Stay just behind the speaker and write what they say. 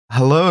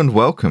Hello and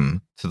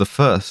welcome to the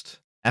first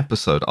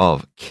episode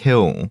of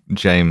Kill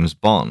James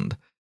Bond,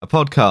 a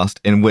podcast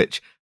in which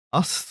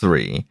us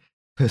three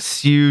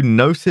pursue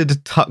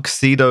noted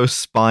tuxedo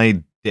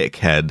spy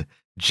dickhead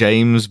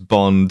James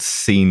Bond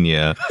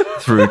Sr.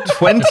 through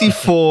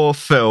 24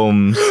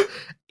 films,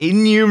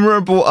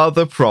 innumerable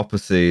other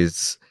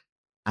properties,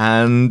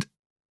 and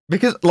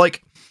because,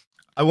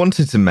 I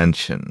wanted to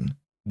mention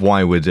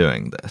why we're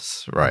doing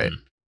this, right?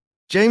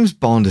 James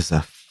Bond is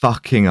a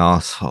fucking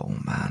asshole,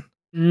 man.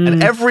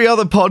 And every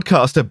other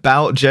podcast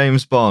about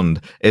James Bond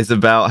is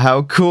about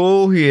how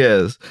cool he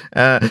is,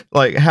 how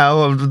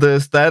the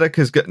aesthetic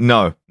is good.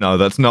 No,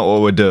 that's not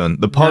what we're doing.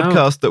 The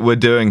podcast that we're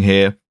doing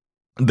here,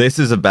 this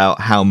is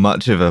about how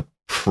much of a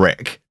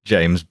prick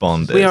James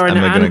Bond is. We are an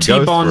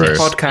anti-Bond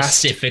podcast.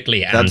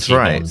 Specifically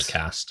anti-Bond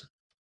cast.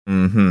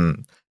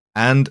 Mm-hmm.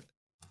 And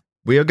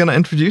we are going to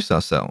introduce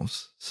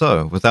ourselves.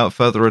 So, without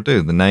further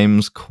ado, the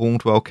name's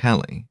Caldwell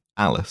Kelly.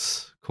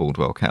 Alice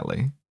Caldwell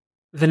Kelly.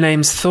 The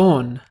name's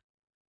Thorne.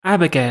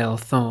 Abigail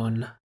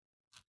Thorne.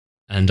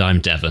 And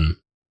I'm Devon.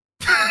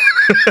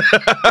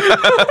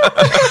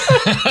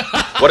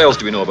 What else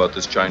do we know about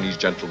this Chinese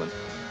gentleman?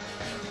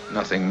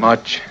 Nothing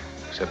much,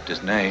 except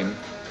his name.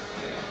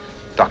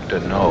 Dr.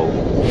 No.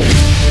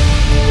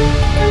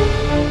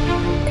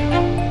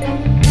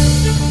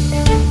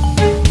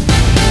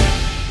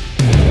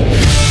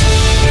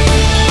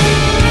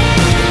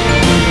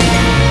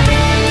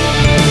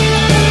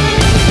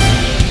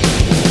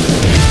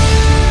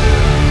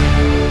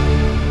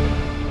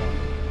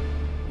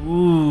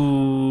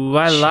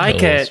 I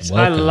like it. Welcome.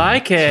 I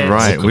like it.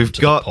 Right, Welcome we've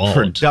to got the pod.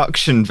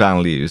 production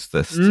values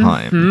this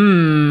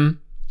time.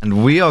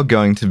 And we are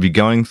going to be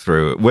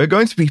we're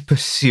going to be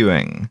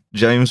pursuing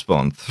James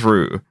Bond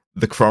through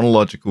the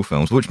chronological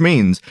films, which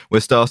means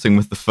we're starting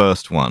with the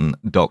first one,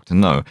 Dr.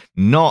 No,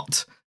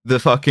 not the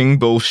fucking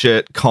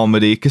bullshit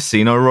comedy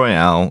Casino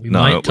Royale. We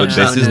might touch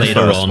this that is the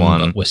later first on, one.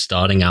 but we're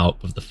starting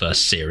out with the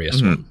first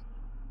serious one.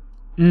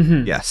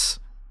 Yes,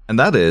 and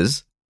that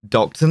is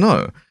Dr.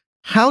 No.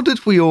 How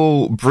did we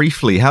all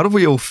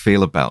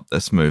feel about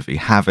this movie,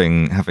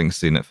 having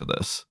seen it for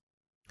this?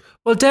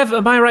 Well, Dev,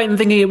 am I right in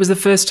thinking it was the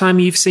first time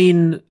you've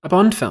seen a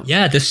Bond film?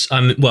 Yeah,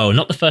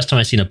 not the first time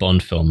I'd seen a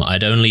Bond film.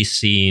 I'd only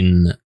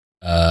seen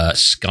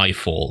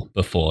Skyfall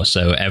before,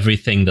 so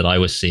everything that I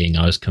was seeing,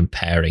 I was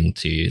comparing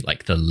to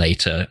the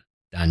later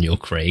Daniel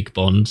Craig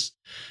Bonds,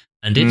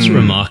 and it's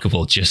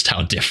remarkable just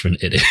how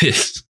different it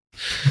is.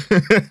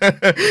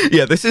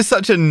 Yeah, this is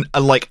such an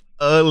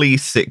early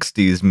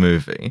 60s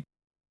movie.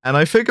 And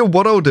I figure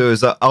what I'll do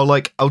is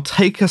I'll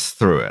take us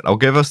through it. I'll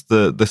give us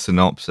the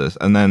synopsis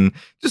and then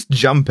just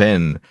jump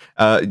in.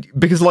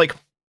 Because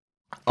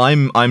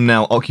I'm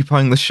now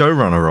occupying the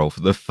showrunner role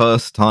for the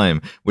first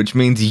time, which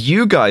means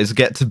you guys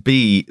get to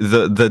be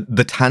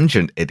the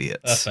tangent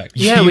idiots. Perfect.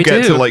 Yeah, you we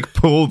get do. to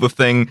pull the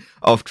thing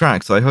off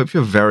track. So I hope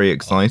you're very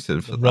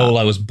excited for The that. role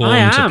I was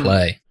born to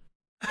play.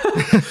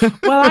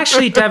 Well,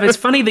 actually, Dev, it's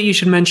funny that you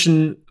should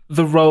mention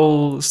the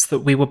roles that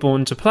we were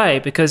born to play,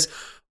 because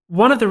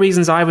one of the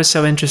reasons I was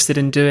so interested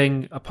in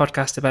doing a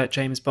podcast about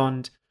James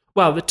Bond,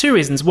 well, the two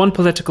reasons, one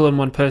political and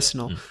one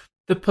personal.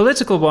 The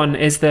political one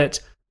is that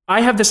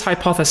I have this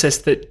hypothesis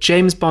that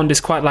James Bond is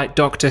quite like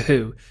Doctor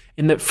Who,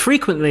 in that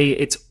frequently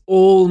it's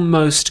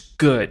almost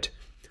good.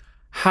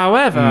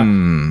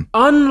 However,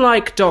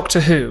 unlike Doctor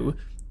Who,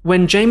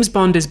 when James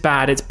Bond is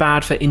bad, it's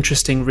bad for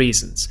interesting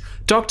reasons.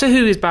 Doctor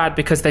Who is bad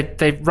because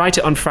they write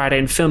it on Friday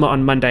and film it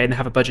on Monday and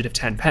have a budget of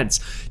 10 pence.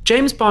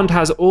 James Bond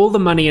has all the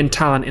money and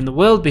talent in the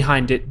world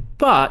behind it,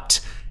 but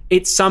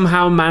it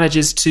somehow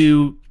manages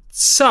to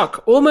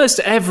suck almost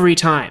every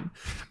time.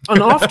 And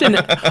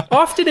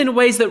often in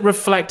ways that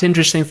reflect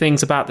interesting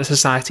things about the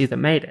society that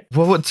made it.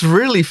 Well, what's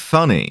really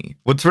funny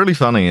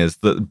is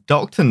that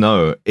Dr.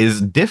 No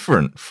is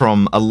different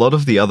from a lot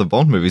of the other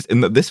Bond movies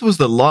in that this was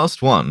the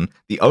last one,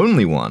 the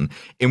only one,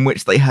 in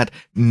which they had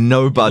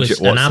no budget It was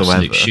an whatsoever.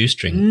 absolute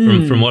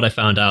shoestring. From what I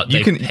found out,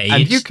 they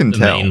paid the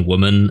main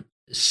woman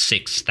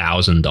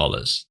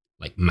 $6,000,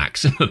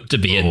 maximum, to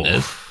be in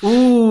this.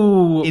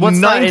 Ooh, what's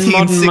that in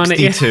modern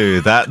money? 1962,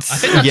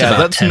 that's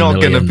 $10 not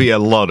going to million. be a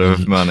lot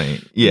of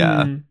money.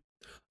 Yeah.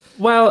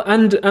 Well,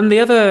 and the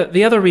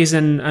other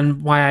reason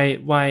and why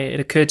it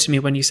occurred to me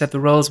when you said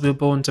the roles we were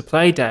born to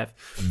play, Dev,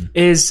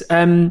 is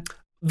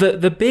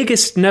the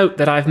biggest note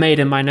that I've made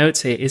in my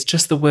notes here is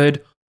just the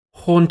word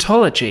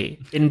hauntology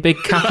in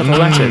big capital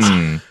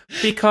letters,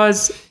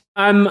 because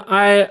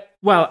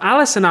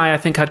Alice and I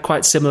think, had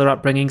quite similar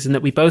upbringings in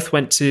that we both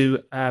went to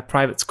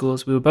private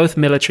schools. We were both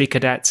military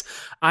cadets.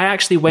 I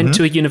actually went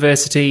to a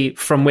university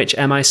from which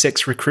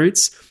MI6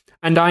 recruits,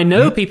 and I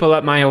know people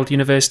at my old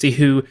university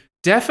who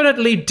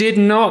definitely did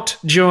not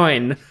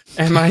join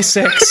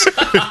MI6.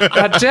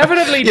 That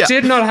definitely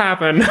did not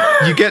happen.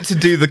 You get to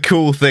do the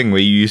cool thing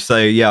where you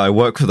say, I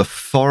work for the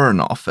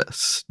Foreign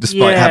Office,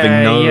 despite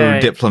having no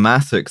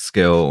diplomatic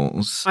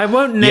skills. I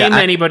won't name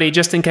anybody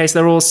just in case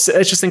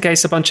just in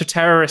case a bunch of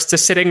terrorists are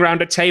sitting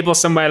around a table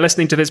somewhere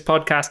listening to this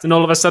podcast, and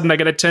all of a sudden they're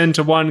going to turn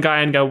to one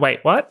guy and go, wait,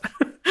 what?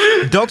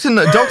 Doctor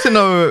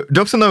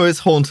No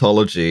is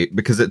hauntology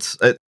because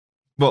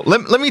well,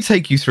 let me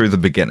take you through the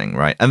beginning,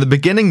 right? And the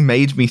beginning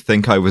made me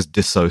think I was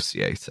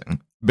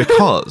dissociating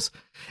because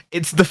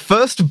it's the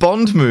first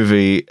Bond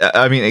movie.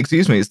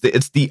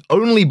 It's the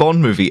only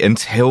Bond movie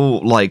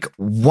until like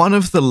one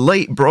of the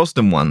late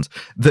Brosnan ones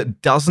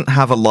that doesn't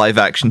have a live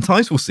action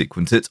title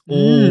sequence. It's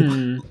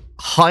all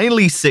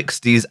highly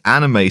 60s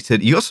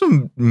animated. You got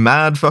some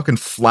mad fucking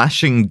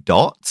flashing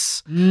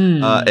dots.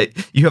 You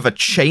have a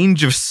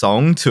change of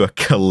song to a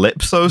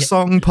calypso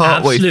song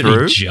partway through.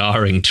 Absolutely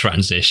jarring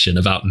transition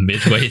about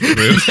midway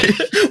through.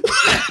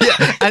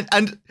 Yeah,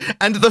 and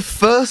the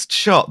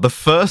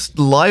first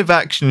live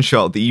action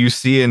shot that you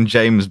see in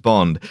James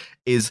Bond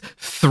is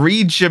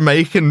 3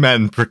 Jamaican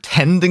men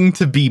pretending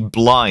to be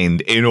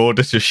blind in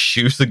order to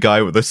shoot a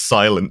guy with a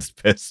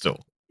silenced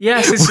pistol.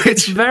 Yes,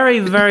 it's very,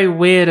 very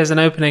weird as an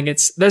opening.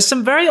 There's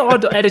some very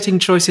odd editing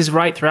choices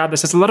right throughout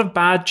this. There's a lot of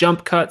bad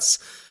jump cuts.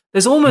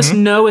 There's almost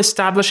no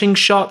establishing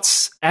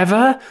shots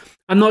ever.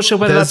 I'm not sure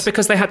whether that's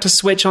because they had to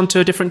switch onto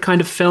a different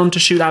kind of film to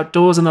shoot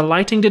outdoors and the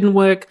lighting didn't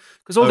work,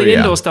 because all the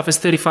indoor stuff is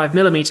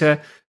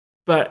 35mm.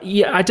 But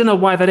yeah, I don't know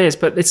why that is,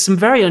 but it's some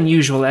very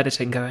unusual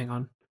editing going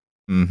on.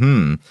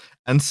 Mm-hmm.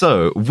 And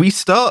so we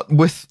start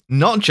with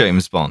not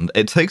James Bond.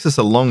 It takes us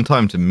a long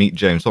time to meet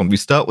James Bond. We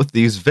start with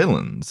these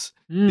villains,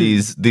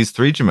 these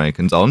 3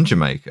 Jamaicans on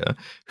Jamaica,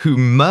 who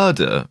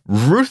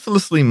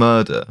ruthlessly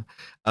murder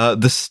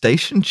the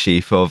station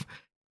chief of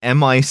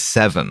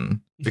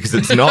MI7, because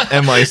it's not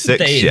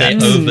MI6 yet.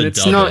 They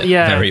overdub it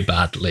very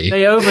badly.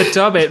 They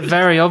overdub it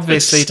very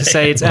obviously to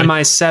say it's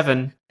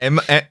MI7.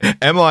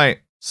 MI7.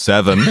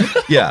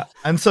 Yeah.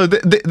 And so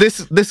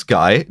this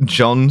guy,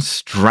 John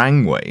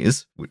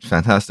Strangways, which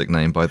fantastic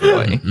name, by the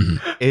way,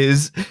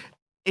 is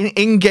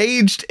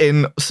engaged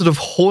in sort of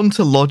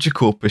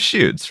hauntological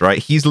pursuits, right?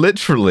 He's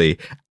literally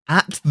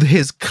at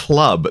his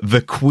club,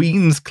 the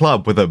Queen's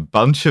Club, with a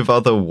bunch of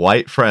other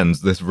white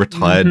friends, this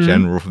retired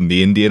general from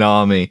the Indian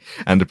Army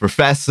and a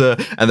professor,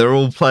 and they're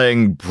all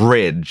playing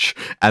bridge.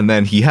 And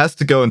then he has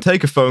to go and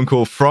take a phone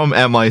call from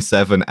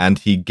MI7, and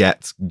he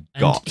gets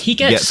got. And he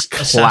gets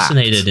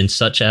assassinated in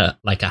such a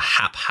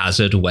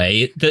haphazard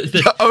way.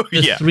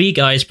 The 3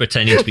 guys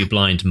pretending to be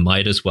blind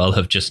might as well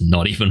have just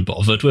not even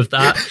bothered with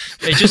that.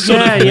 They just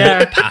sort of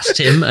walk past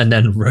him and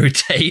then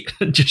rotate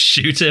and just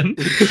shoot him.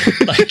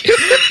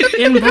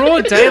 In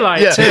broad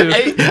daylight, too.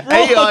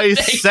 AI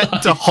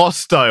set to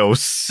hostile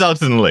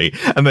suddenly,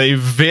 and they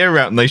veer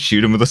out and they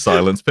shoot him with a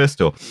silenced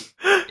pistol.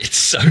 It's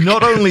so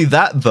Not only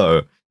that,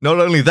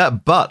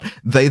 but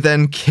they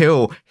then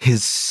kill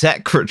his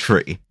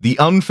secretary. The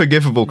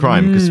unforgivable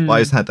crime, because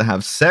spies had to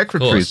have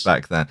secretaries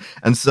back then.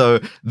 And so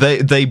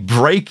they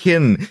break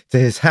in to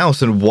his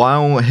house, and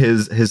while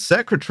his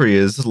secretary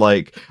is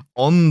like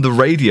on the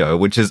radio,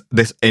 which is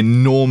this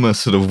enormous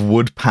sort of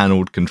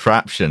wood-paneled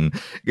contraption,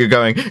 you're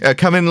going,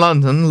 come in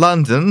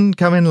London,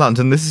 come in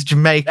London, this is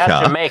Jamaica.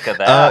 That's Jamaica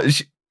there.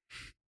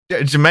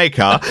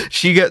 Jamaica,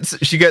 she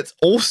gets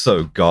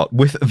also got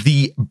with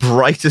the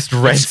brightest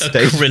red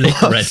stain.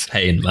 Acrylic red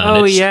paint, man.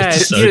 Oh,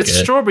 it's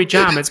strawberry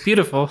jam. It's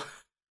beautiful.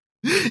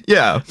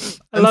 Yeah.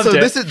 I loved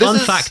it. This is our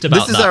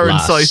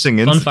inciting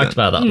incident. Fun fact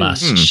about that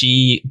last.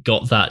 She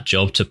got that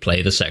job to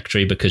play the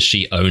secretary because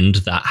she owned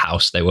that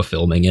house they were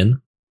filming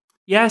in.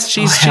 Yes,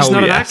 she's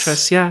not an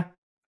actress, yeah.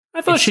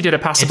 I thought she did a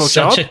passable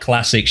job. It's such a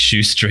classic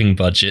shoestring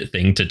budget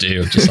thing to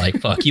do. Just like,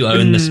 fuck, you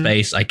own the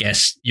space. I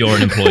guess you're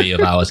an employee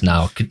of ours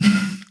now.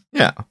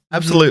 Yeah,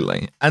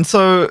 absolutely. And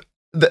so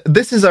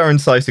this is our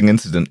inciting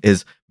incident,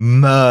 is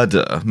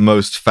murder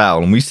most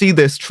foul. And we see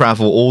this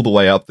travel all the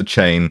way up the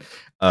chain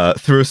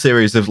through a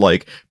series of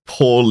like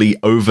poorly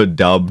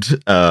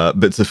overdubbed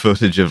bits of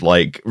footage of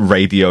like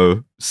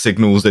radio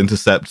signals,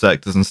 intercept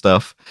sectors and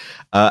stuff.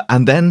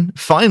 And then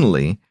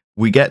finally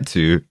we get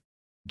to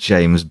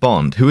James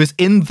Bond, who is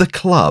in the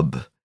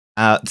club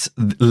at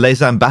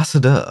Les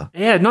Ambassadeurs.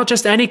 Yeah, not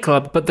just any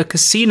club, but the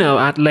casino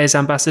at Les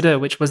Ambassadeurs,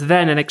 which was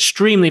then an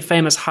extremely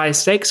famous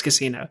high-stakes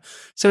casino.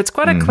 So it's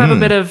quite a clever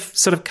bit of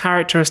sort of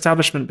character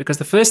establishment, because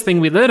the first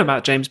thing we learn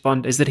about James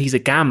Bond is that he's a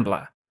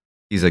gambler.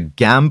 He's a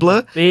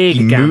gambler. Big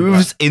he gambler.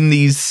 Moves in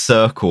these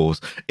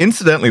circles.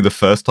 Incidentally, the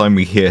first time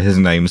we hear his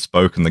name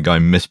spoken, the guy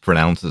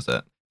mispronounces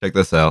it. Check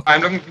this out.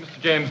 I'm looking for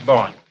Mr. James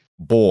Bond.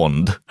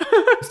 Bond.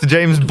 Mr.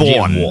 James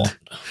Bond.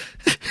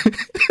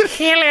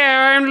 Hello,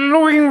 I'm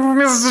looking for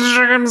Mr.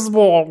 James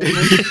Bond.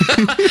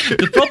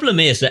 The problem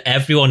is that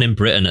everyone in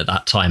Britain at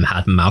that time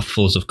had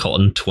mouthfuls of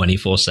cotton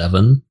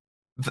 24/7.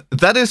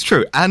 That is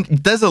true. And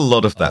there's a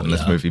lot of that in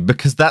this movie,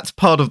 because that's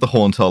part of the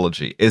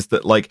hauntology, is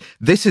that like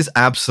this is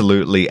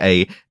absolutely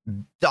a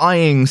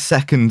dying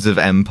seconds of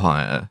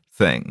empire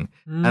thing.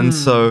 And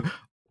so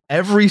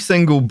every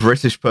single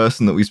British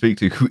person that we speak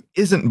to who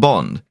isn't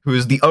Bond, who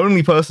is the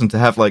only person to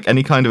have like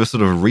any kind of a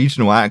sort of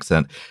regional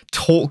accent,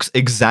 talks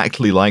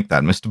exactly like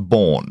that, Mr.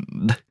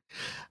 Bond.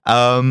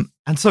 And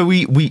so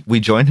we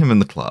join him in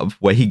the club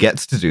where he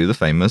gets to do the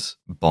famous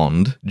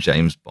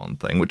James Bond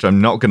thing, which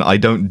I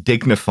don't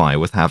dignify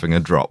with having a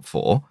drop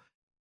for.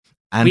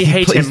 And we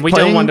hate him. We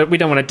don't want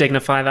to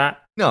dignify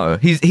that. No,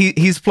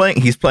 he's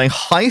playing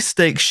high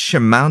stakes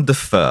chemin de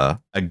fer,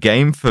 a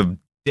game for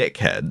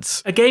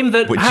dickheads. A game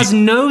that has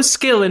no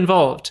skill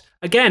involved.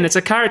 Again, it's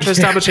a character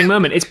establishing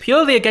moment. It's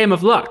purely a game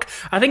of luck.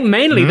 I think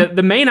mainly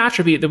the main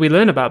attribute that we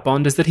learn about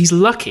Bond is that he's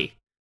lucky.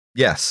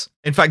 Yes.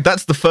 In fact,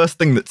 that's the first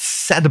thing that's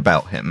said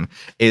about him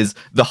is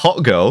the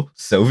hot girl,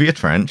 Sylvia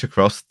Trench,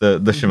 across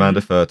the chemin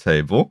de fer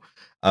table.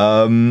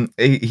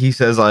 He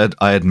says, I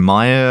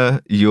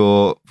admire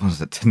your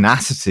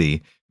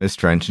tenacity, Miss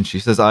Trench. And she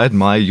says, I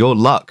admire your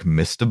luck,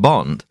 Mr.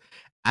 Bond.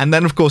 And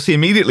then, of course, he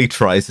immediately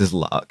tries his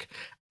luck.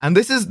 And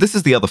this is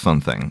the other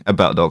fun thing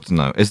about Dr.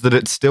 No, is that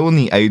it's still in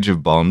the age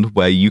of Bond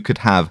where you could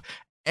have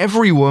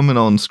every woman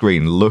on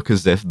screen look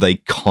as if they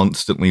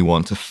constantly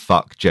want to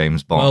fuck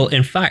James Bond. Well,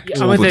 in fact,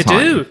 they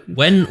do.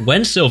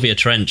 When Sylvia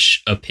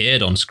Trench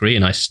appeared on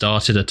screen, I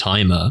started a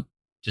timer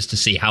just to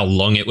see how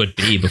long it would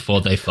be before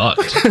they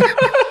fucked.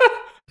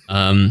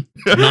 9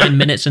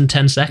 minutes and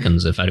 10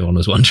 seconds, if anyone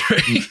was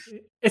wondering.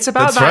 It's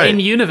about that in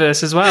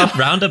universe as well.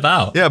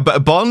 Roundabout. Yeah,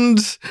 but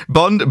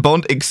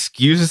Bond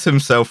excuses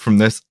himself from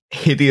this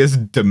hideous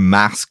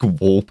damask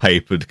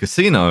wallpapered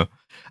casino,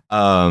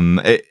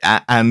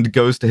 and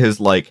goes to his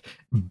like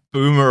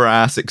boomer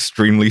ass,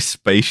 extremely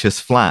spacious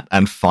flat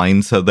and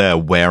finds her there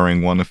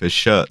wearing one of his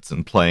shirts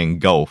and playing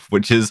golf,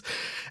 which is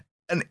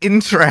an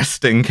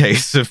interesting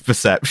case of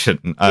perception.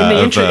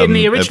 In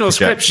the original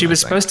script, she was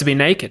supposed to be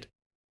naked.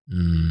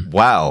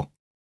 Wow.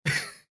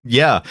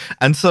 Yeah,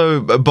 and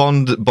so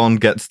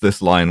Bond gets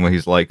this line where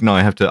he's like, "No,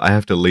 I have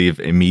to leave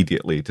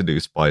immediately to do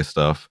spy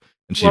stuff,"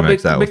 and she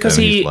makes out with him. Because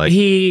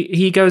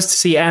he goes to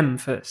see M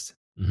first.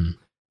 Mm-hmm.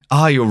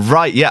 Ah, you're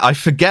right. Yeah, I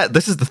forget.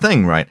 This is the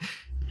thing, right?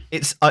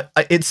 It's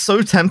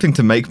so tempting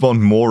to make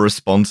Bond more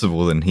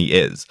responsible than he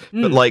is.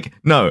 But like,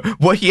 no,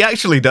 what he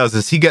actually does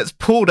is he gets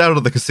pulled out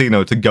of the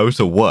casino to go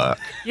to work.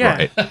 Yeah,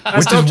 right?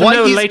 as Dr.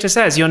 No later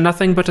says, you're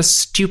nothing but a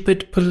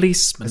stupid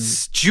policeman. A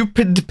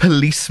stupid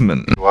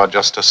policeman. You are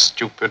just a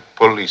stupid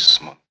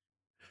policeman.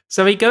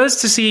 So he goes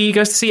to see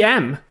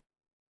M.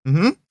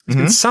 Mm-hmm. He's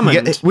been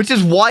summoned. Yeah, which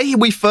is why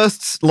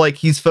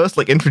he's first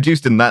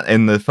introduced in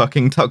the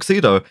fucking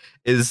tuxedo,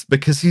 is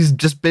because he's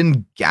just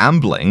been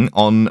gambling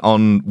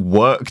on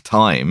work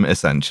time,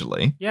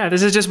 essentially. Yeah,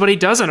 this is just what he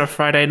does on a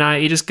Friday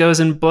night. He just goes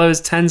and blows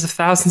tens of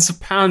thousands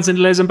of pounds in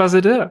Les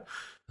Ambassadeurs.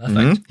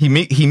 Perfect. He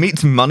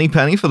meets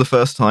Moneypenny for the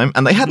first time,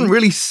 and they hadn't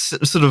really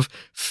sort of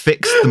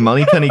fixed the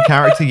Moneypenny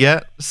character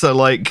yet. So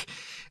like,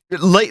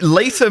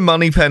 later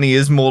Moneypenny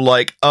is more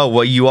like, oh,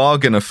 well, you are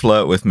going to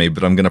flirt with me,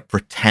 but I'm going to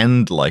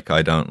pretend like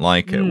I don't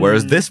like it.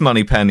 Whereas this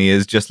Moneypenny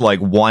is just like,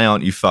 why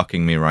aren't you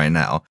fucking me right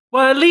now?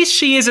 Well, at least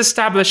she is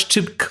established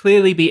to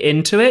clearly be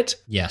into it.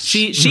 Yes.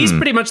 She's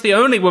pretty much the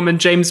only woman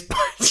James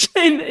Bond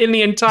in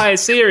the entire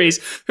series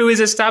who is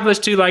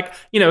established to, like,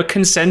 you know,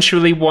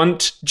 consensually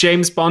want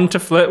James Bond to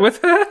flirt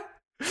with her.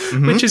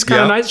 Which is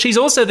kind of nice. She's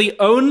also the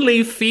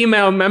only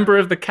female member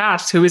of the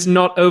cast who is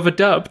not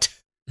overdubbed.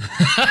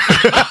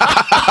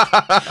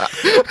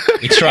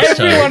 We trust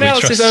her. Everyone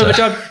else is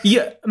overdubbed.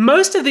 Yeah,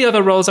 most of the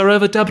other roles are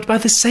overdubbed by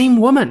the same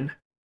woman.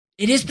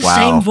 It is the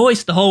same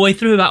voice the whole way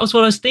through. That was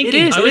what I was thinking.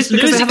 It is. I was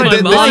because losing they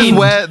have my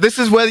mind. This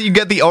is where you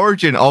get the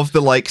origin of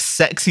the like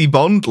sexy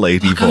Bond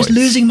lady voice. I was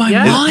losing my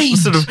mind.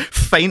 It's sort of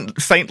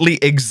faintly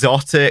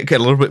exotic, a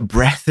little bit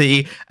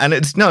breathy, and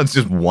it's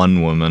just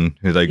one woman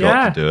who they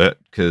got to do it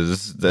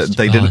because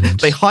they didn't.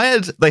 They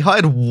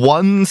hired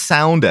one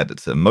sound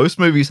editor. Most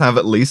movies have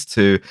at least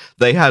two.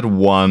 They had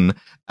one.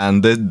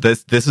 And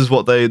this is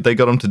what they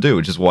got them to do,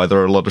 which is why there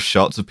are a lot of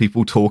shots of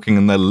people talking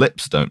and their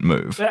lips don't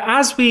move. But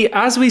as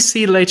we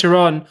see later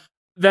on,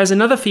 there's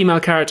another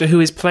female character who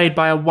is played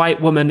by a white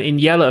woman in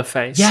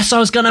yellowface. Yes, I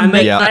was going to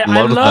make that. A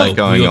lot of that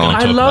going on.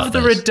 I love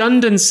the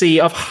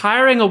redundancy of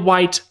hiring a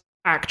white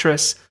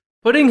actress,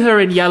 putting her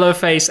in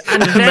yellowface,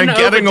 and then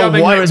getting a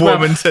white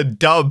woman to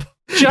dub.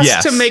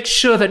 Just to make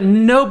sure that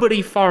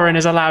nobody foreign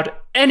is allowed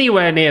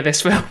anywhere near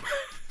this film.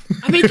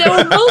 I mean, there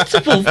were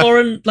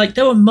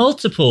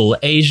multiple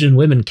Asian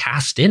women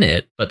cast in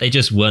it, but they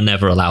just were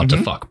never allowed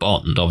to fuck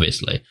Bond,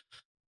 obviously.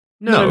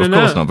 No, of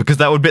course not, because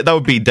that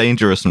would be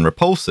dangerous and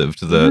repulsive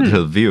to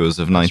the viewers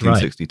of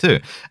 1962.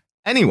 Right.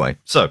 Anyway,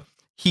 so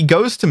he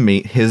goes to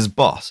meet his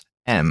boss,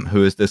 M,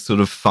 who is this sort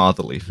of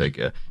fatherly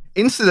figure.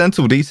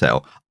 Incidental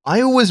detail, I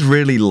always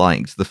really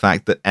liked the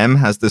fact that M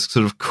has this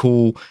sort of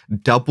cool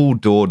double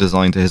door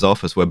design to his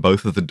office where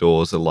both of the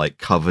doors are like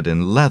covered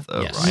in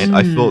leather, right?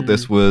 I thought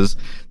this was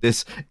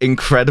this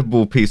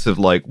incredible piece of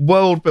like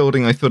world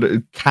building. I thought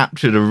it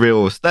captured a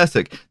real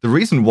aesthetic. The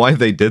reason why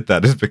they did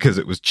that is because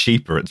it was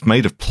cheaper. It's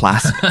made of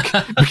plastic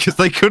because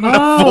they couldn't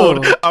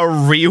afford a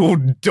real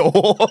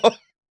door.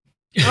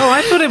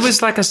 I thought it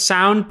was like a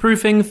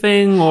soundproofing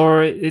thing,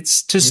 or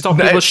it's to stop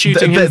people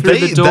shooting him through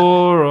the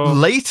door. Or...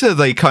 Later,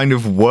 they kind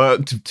of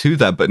worked to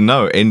that, but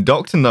no, in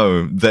Dr.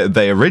 No,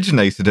 they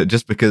originated it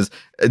just because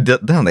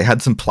they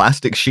had some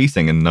plastic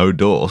sheeting and no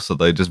door, so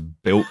they just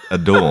built a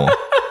door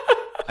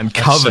and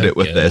covered it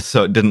with this,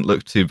 so it didn't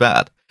look too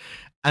bad.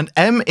 And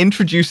M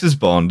introduces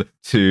Bond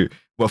to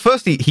Well,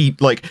 first he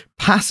like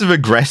passive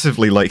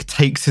aggressively like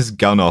takes his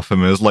gun off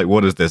him and is like,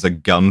 "What is this? A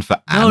gun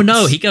for ants?"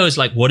 No, he goes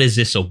like, "What is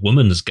this? A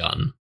woman's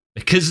gun?"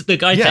 Because the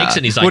guy takes it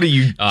and he's like, "What are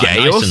you, gay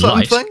nice or and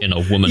something?" light in a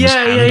woman's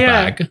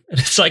handbag. And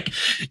it's like,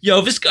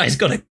 yo, this guy's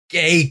got a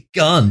gay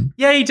gun.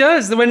 Yeah, he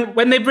does.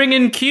 When they bring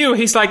in Q,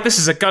 he's like, "This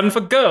is a gun for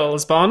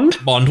girls, Bond."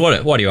 Bond,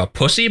 what are you, a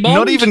pussy, Bond?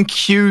 Not even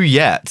Q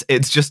yet.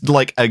 It's just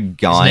like a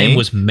guy. His name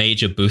was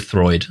Major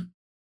Boothroyd.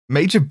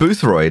 Major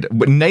Boothroyd,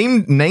 but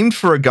named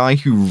for a guy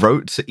who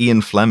wrote to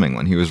Ian Fleming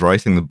when he was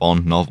writing the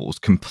Bond novels,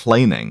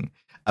 complaining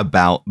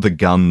about the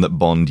gun that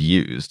Bond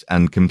used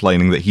and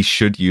complaining that he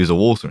should use a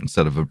Walther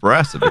instead of a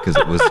Beretta because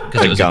it was,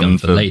 a gun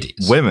for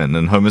ladies. Women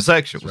and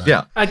homosexuals. Right.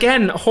 Yeah.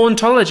 Again,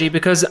 hauntology,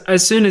 because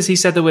as soon as he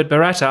said the word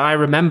Beretta, I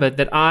remembered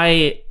that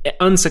I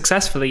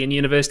unsuccessfully in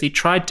university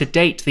tried to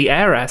date the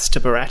heiress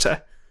to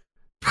Beretta.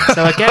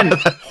 So again,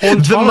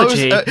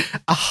 hauntology.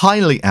 A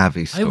highly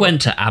Abbey story. I went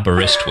to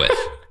Aberystwyth.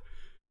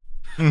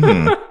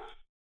 Mm-hmm.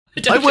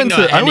 I went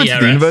to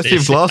the University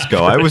of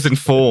Glasgow. I was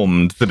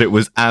informed that it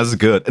was as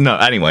good. No,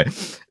 anyway.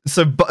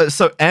 So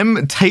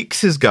M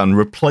takes his gun,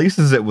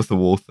 replaces it with the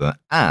Walther,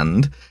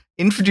 and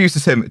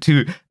introduces him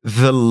to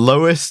the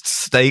lowest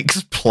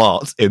stakes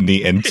plot in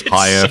the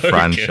entire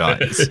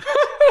franchise.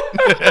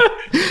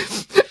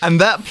 And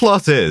that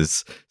plot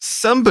is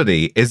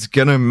somebody is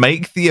going to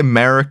make the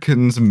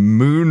Americans'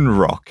 moon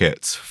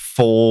rockets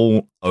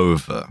fall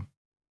over.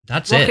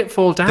 That's Rocket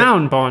fall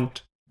down,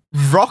 Bond.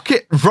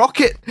 Rocket,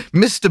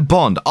 Mr.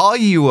 Bond, are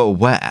you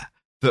aware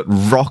that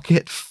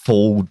rocket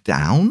fall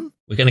down?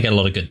 We're going to get a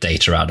lot of good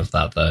data out of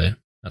that, though.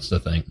 That's the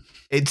thing.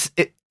 It's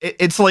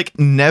like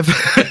never.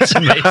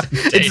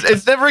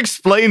 It's never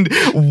explained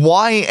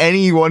why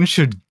anyone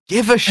should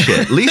give a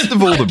shit. Least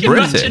of all the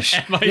British.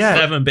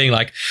 MI7 being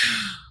like,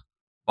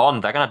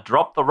 Bond, they're going to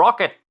drop the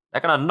rocket.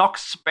 They're going to knock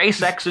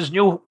SpaceX's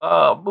new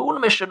moon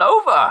mission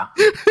over.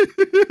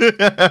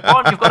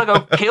 Bond, you've got to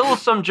go kill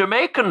some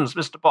Jamaicans,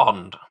 Mr.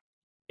 Bond.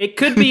 It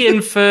could be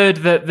inferred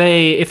that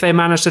if they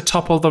manage to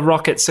topple the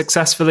rocket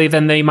successfully,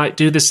 then they might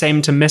do the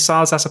same to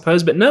missiles, I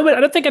suppose. But no,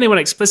 I don't think anyone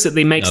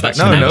explicitly makes that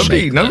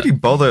connection. Nobody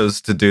bothers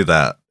to do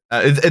that.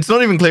 It's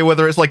not even clear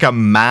whether it's like a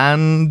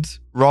manned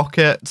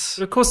rocket.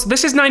 But of course,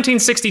 this is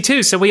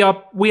 1962, so we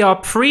are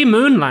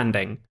pre-moon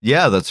landing.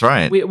 Yeah, that's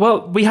right.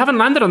 We haven't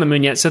landed on the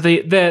moon yet, so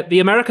the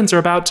Americans are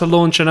about to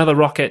launch another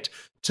rocket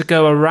to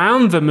go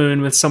around the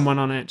moon with someone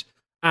on it.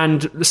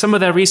 And some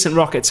of their recent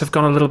rockets have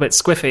gone a little bit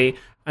squiffy.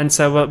 And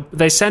so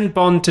they send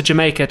Bond to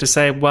Jamaica to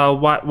say, well,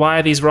 why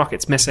are these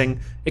rockets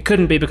missing? It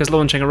couldn't be because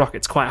launching a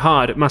rocket's quite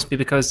hard. It must be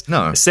because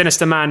a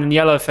sinister man in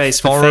yellow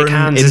face with fake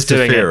hands is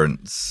doing it.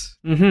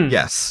 Mm-hmm.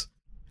 Yes.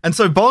 And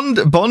so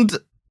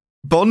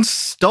Bond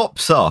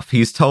stops off.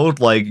 He's told,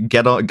 like,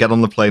 get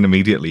on the plane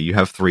immediately. You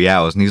have 3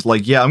 hours. And he's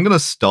like, yeah, I'm going to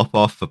stop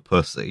off for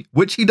pussy.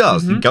 Which he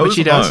does. Mm-hmm. He goes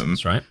home.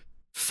 That's right.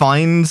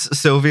 Finds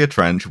Sylvia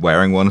Trench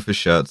wearing one of his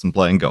shirts and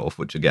playing golf,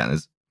 which again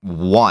is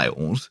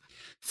wild.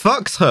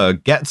 Fucks her,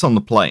 gets on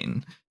the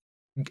plane.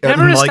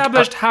 Never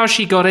established how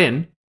she got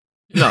in.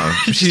 No,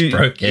 she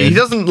broke in. He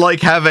doesn't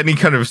like have any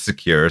kind of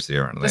security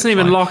or anything. Doesn't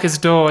even lock his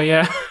door,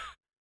 yeah.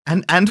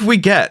 And we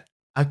get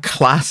a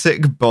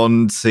classic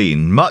Bond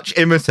scene, much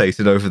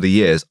imitated over the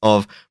years,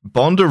 of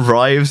Bond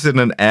arrives in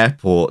an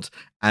airport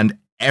and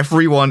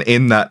everyone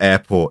in that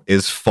airport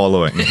is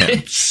following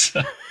him.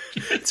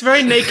 It's a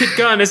very Naked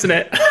Gun, isn't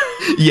it?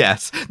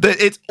 Yes.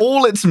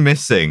 It's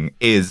missing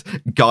is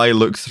guy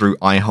looks through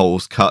eye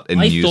holes cut in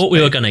newspaper. I thought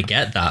we were going to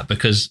get that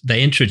because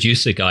they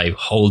introduced a guy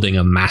holding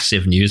a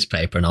massive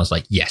newspaper and I was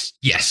like, yes,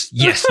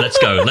 let's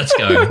go.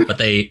 But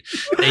they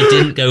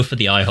didn't go for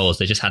the eye holes.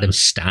 They just had him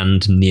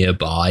stand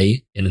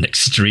nearby in an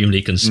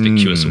extremely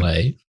conspicuous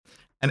way.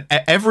 And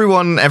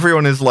everyone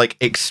is like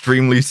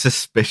extremely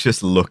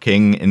suspicious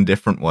looking in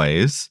different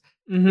ways,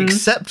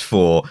 except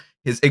for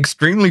his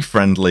extremely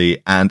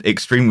friendly and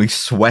extremely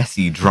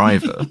sweaty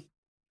driver,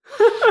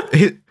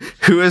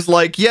 who is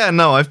like, yeah,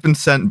 no, I've been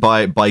sent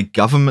by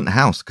Government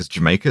House, because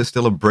Jamaica is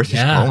still a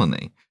British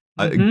colony.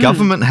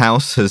 Government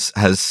House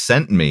has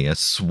sent me, a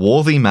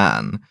swarthy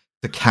man,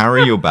 to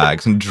carry your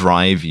bags and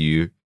drive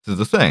you to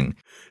the thing.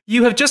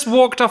 You have just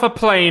walked off a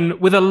plane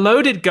with a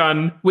loaded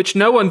gun, which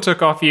no one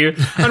took off you.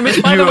 And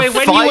which, by the way,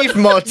 when five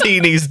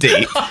martinis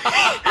deep.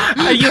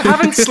 You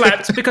haven't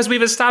slept because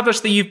we've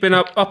established that you've been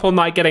up all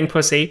night getting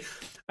pussy.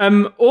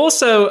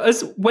 Also,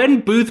 as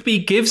when Boothby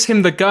gives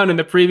him the gun in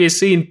the previous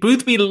scene,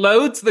 Boothby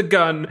loads the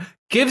gun,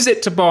 gives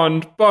it to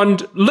Bond.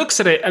 Bond looks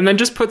at it and then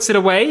just puts it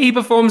away. He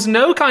performs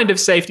no kind of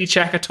safety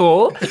check at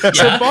all.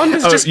 So Bond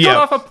has just got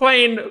off a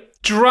plane,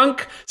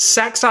 drunk,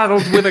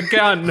 sex-addled with a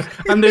gun,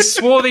 and this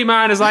swarthy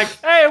man is like,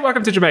 hey,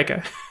 welcome to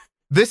Jamaica.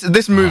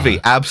 This movie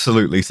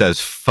absolutely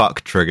says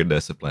fuck trigger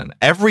discipline.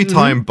 Every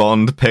time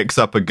Bond picks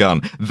up a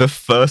gun, the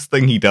first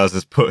thing he does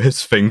is put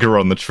his finger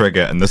on the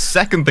trigger, and the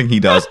second thing he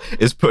does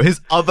is put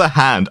his other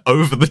hand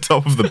over the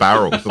top of the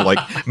barrel to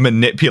like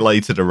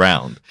manipulate it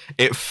around.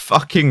 It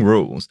fucking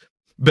rules.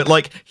 But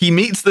like he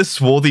meets this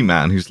swarthy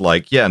man who's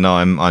like, yeah, no,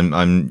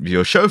 I'm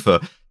your chauffeur,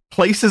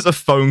 places a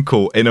phone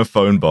call in a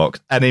phone box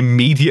and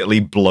immediately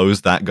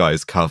blows that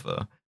guy's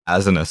cover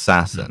as an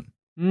assassin.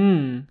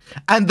 Mm.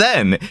 And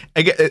then,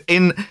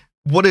 in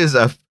what is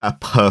a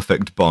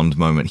perfect Bond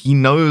moment, he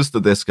knows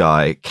that this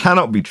guy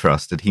cannot be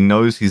trusted. He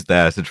knows he's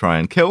there to try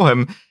and kill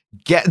him,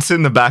 gets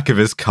in the back of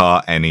his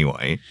car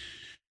anyway,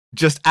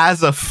 just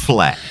as a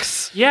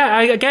flex.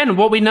 Yeah, again,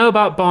 what we know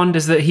about Bond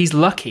is that he's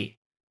lucky.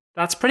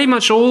 That's pretty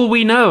much all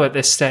we know at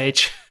this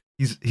stage.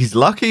 He's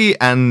lucky,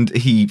 and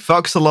he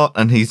fucks a lot,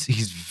 and he's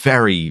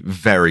very,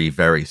 very,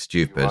 very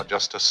stupid. You are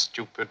just a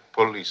stupid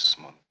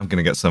policeman. I'm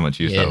going to get so much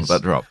use out of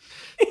that drop.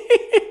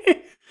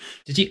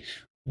 Did you?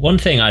 One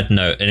thing I'd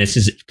note, and this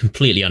is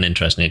completely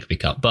uninteresting, it could be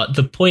cut, but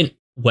the point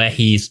where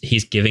he's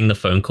giving the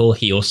phone call,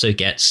 he also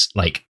gets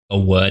like a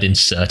word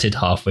inserted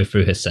halfway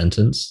through his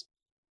sentence.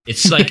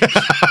 It's like,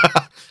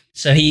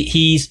 so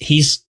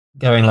he's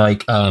going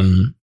like,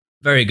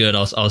 very good,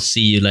 I'll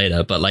see you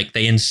later. But like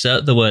they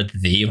insert the word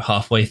 "the"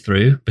 halfway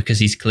through because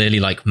he's clearly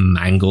like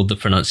mangled the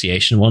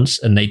pronunciation once,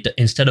 and they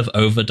instead of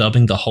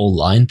overdubbing the whole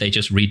line, they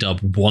just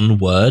redub one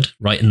word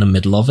right in the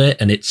middle of it,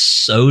 and it's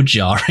so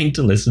jarring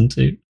to listen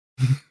to.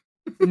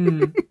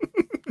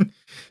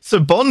 So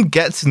Bond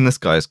gets in this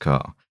guy's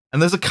car,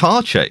 and there's a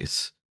car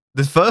chase.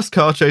 The first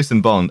car chase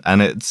in Bond,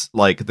 and it's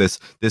like this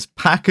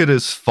Packard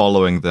is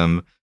following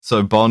them.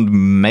 So Bond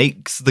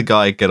makes the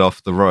guy get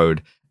off the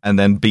road and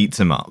then beats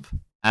him up.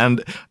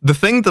 And the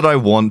thing that I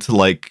want to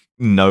like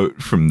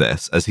note from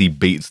this as he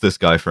beats this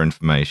guy for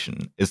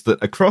information is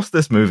that across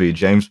this movie,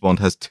 James Bond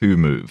has two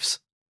moves.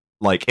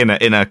 Like in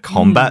a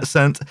combat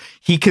sense,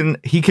 he can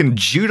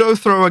judo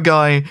throw a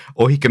guy,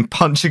 or he can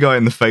punch a guy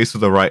in the face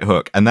with a right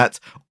hook, and that's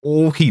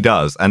all he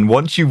does. And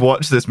once you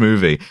watch this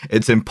movie,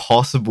 it's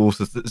impossible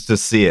to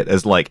see it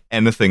as like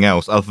anything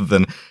else other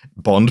than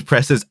Bond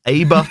presses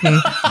A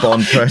button,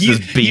 Bond presses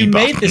B button. You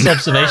made this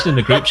observation in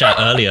the group chat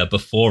earlier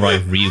before I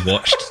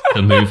rewatched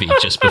the movie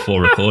just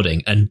before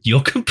recording, and you're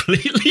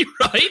completely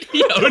right.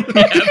 He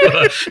only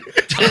ever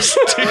does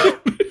two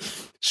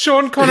moves.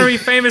 Sean Connery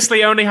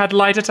famously only had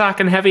light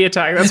attack and heavy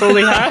attack. That's all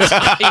he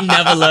had. He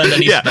never learned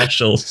any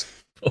specials.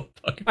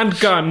 And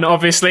gun,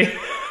 obviously.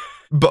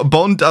 But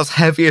Bond does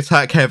heavy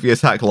attack,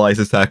 light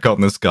attack on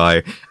this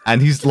guy,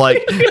 and he's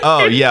like,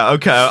 "Oh yeah,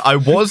 okay, I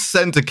was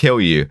sent to kill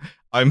you.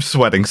 I'm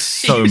sweating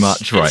so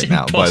much right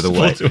now. By the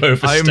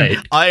way,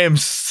 I am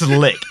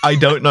slick. I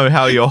don't know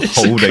how you're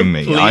holding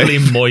me.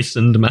 Completely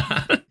moistened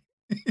man.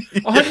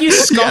 Aren't you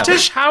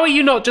Scottish? Yeah. How are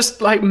you not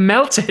just like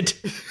melted?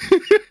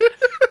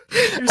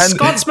 You're a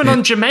Scotsman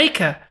on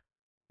Jamaica.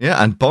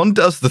 Yeah, and Bond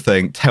does the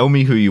thing, tell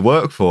me who you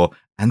work for,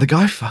 and the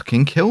guy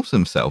fucking kills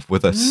himself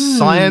with a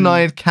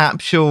cyanide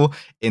capsule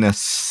in a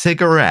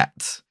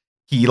cigarette.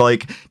 He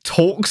like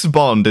talks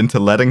Bond into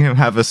letting him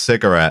have a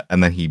cigarette,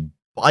 and then he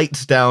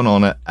bites down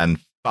on it and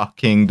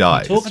fucking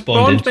dies.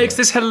 Bond makes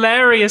this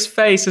hilarious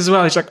face as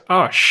well. He's like,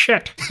 oh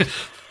shit.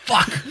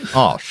 Fuck.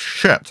 Oh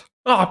shit.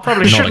 Oh, I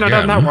probably shouldn't have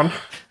done that one.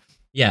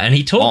 Yeah, and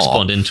he talks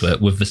Bond into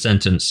it with the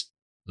sentence,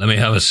 "Let me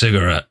have a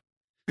cigarette."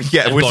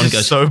 Yeah, and which Bond is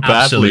goes, so badly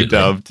absolutely.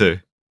 dubbed too.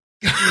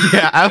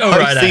 Yeah,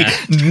 I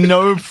see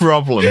no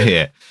problem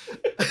here.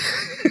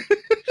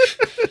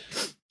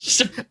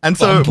 And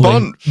so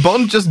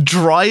Bond just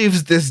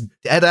drives this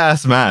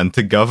dead-ass man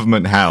to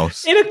Government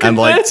House. In a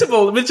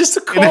convertible with just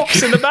a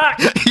corpse in the back.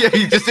 Yeah,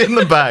 he's just in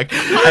the back.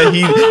 And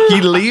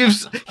he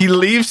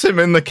leaves him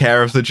in the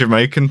care of the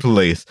Jamaican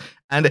police.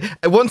 And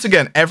once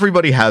again,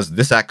 everybody has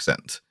this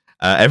accent.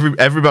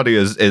 Everybody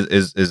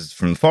is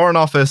from the Foreign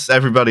Office.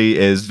 Everybody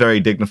is very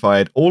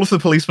dignified. All of the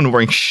policemen are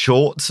wearing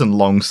shorts and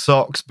long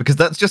socks because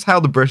that's just how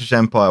the British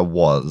Empire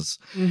was.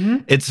 Mm-hmm.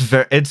 It's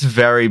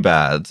very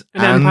bad.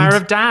 An empire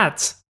of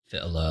dads.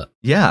 Fit alert.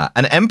 Yeah,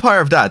 an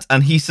empire of dads.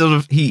 And he sort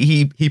of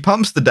he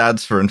pumps the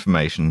dads for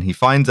information. He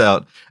finds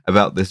out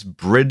about this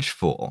bridge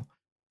fall,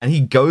 and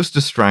he goes to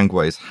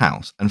Strangway's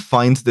house and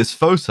finds this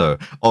photo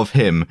of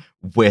him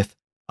with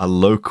a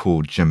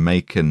local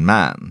Jamaican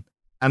man.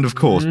 And of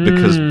course,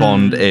 because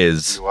Bond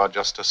is... You are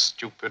just a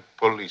stupid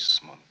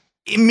policeman.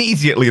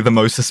 Immediately the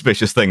most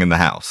suspicious thing in the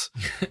house.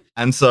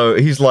 And so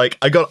he's like,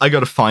 I got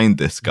to find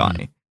this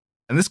guy.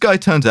 And this guy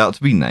turns out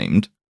to be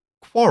named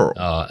Quarrel.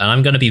 Oh, and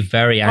I'm going to be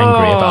very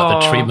angry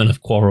about the treatment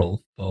of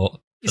Quarrel for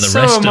the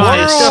rest of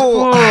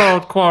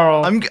this.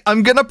 Quarrel.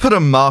 I'm going to put a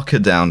marker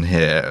down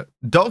here.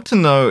 Dr.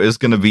 No is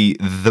going to be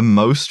the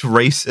most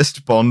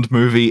racist Bond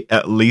movie,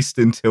 at least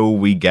until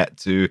we get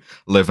to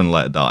Live and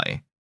Let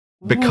Die.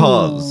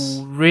 Because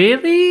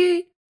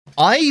really,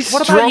 I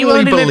what about You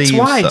Only Live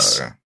Twice?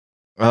 So.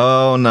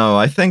 Oh no,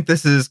 I think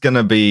this is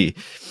gonna be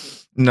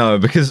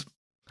because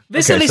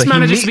this at least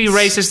manages to be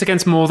racist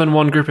against more than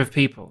one group of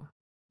people.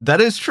 That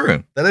is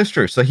true.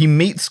 So he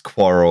meets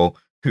Quarrel,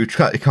 who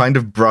kind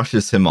of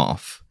brushes him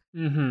off.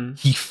 Mm-hmm.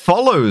 He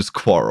follows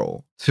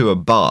Quarrel to a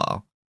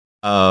bar,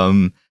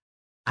 and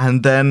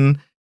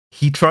then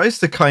he tries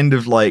to kind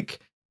of like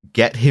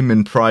get him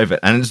in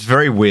private, and it's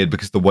very weird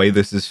because the way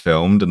this is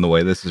filmed and the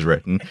way this is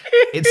written,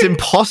 it's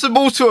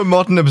impossible to a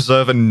modern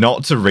observer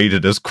not to read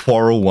it as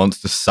Quarrel wants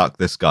to suck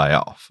this guy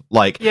off.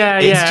 Like,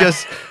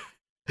 just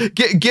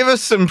give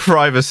us some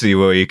privacy,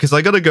 will you? Because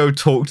I gotta go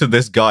talk to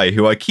this guy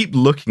who I keep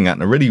looking at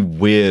in a really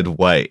weird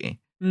way.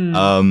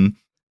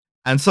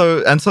 And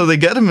so they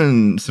get him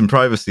in some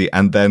privacy,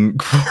 and then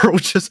Quarrel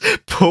just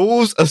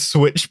pulls a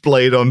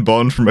switchblade on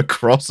Bond from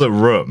across a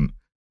room.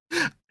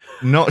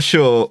 Not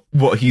sure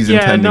what he's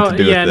intending to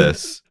do with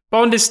this.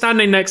 Bond is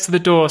standing next to the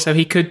door, so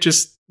he could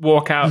just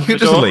walk out. He could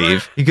just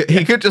leave.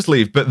 He could just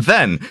leave. But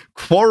then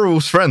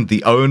Quarrel's friend,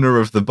 the owner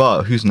of the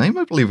bar, whose name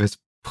I believe is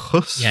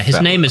Puss. Yeah,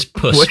 his name is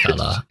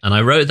Pussfella, and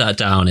I wrote that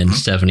down in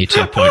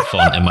 72-point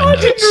font in my notes.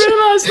 I didn't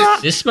realise that.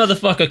 This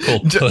motherfucker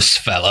called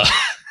Pussfella.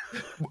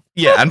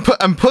 Yeah, and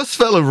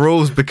Pussfella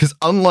rules because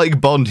unlike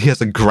Bond, he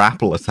has a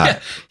grapple attack.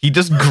 Yeah. He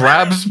just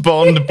grabs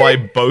Bond by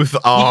both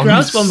arms. He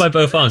grabs Bond by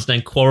both arms,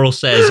 then Quarrel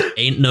says,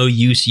 "Ain't no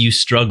use you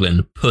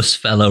struggling.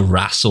 Pussfella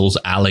wrestles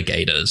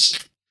alligators."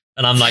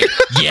 And I'm like,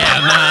 yeah,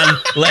 man,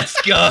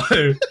 let's go.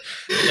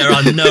 There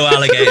are no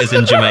alligators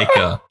in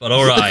Jamaica, but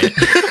all right.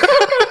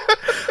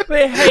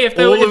 Hey, if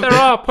there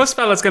are,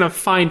 Pussfella's going to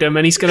find him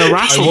and he's going to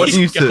wrestle. I want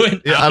you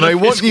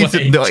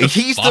to know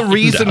he's the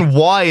reason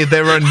why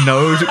there are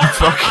no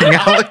fucking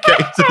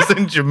alligators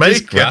in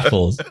Jamaica.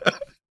 Grapples.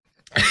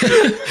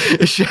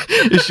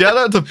 Shout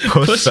out to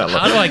Pussfella.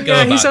 How do I go?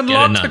 Yeah, he's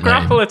unlocked the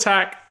grapple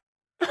attack.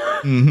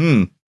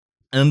 Mm-hmm.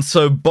 And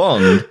so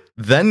Bond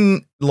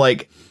then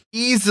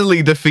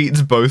easily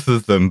defeats both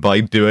of them by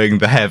doing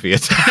the heavy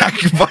attack,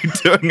 by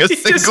doing a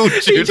single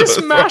judo. He just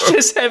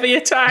smashes heavy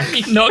attack.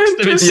 He knocks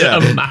them into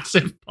a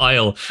massive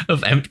pile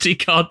of empty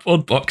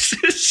cardboard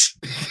boxes.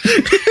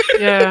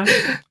 Yeah.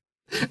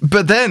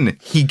 But then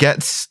he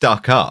gets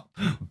stuck up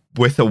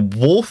with a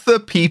Walther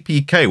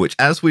PPK, which,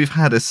 as we've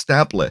had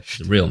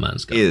established, the real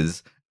man's gun.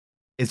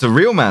 It's a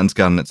real man's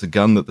gun. It's a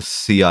gun that the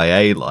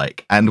CIA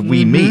like. And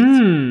we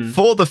meet,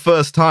 for the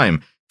first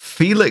time,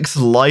 Felix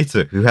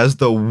Leiter, who has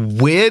the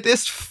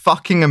weirdest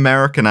fucking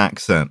American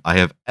accent I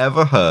have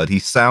ever heard. He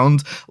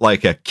sounds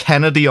like a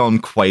Kennedy on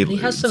Quaaludes. He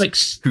has some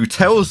who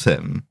tells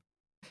him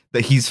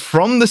that he's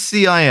from the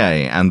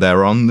CIA and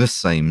they're on the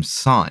same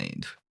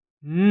side.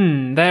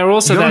 They're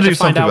also there to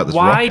find out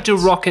why do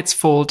rockets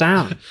fall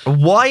down?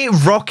 Why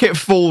rocket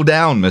fall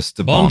down,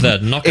 Mr. Bond?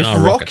 They're knocking our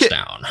rockets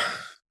down.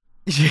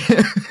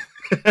 Yeah.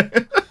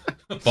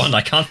 Bond,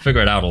 I can't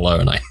figure it out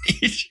alone. I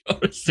need your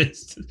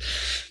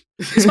assistance.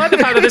 Despite the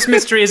fact that this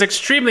mystery is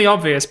extremely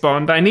obvious,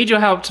 Bond, I need your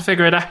help to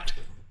figure it out.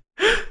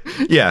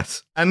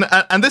 Yes, and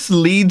this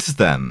leads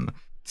them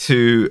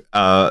to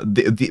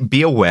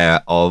be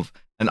aware of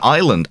an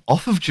island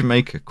off of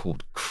Jamaica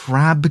called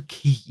Crab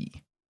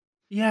Key.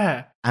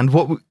 Yeah, and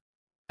what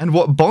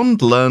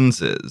Bond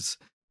learns is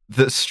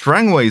that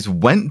Strangways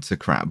went to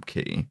Crab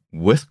Key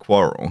with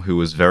Quarrel, who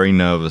was very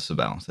nervous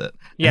about it.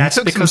 Yes,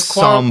 because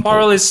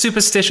Quarrel is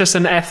superstitious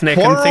and ethnic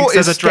and thinks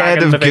there's a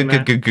dragon living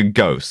there.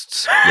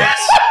 Ghosts. Yes.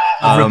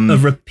 A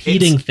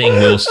repeating thing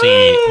we'll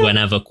see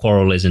whenever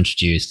Quarrel is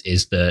introduced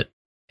is that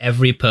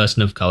every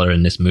person of color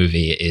in this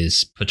movie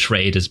is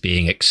portrayed as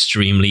being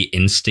extremely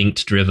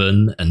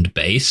instinct-driven and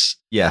base.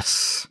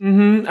 Yes.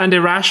 Mm-hmm. And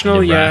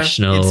irrational, yeah.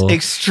 It's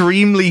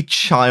extremely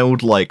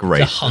childlike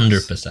race.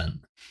 100%.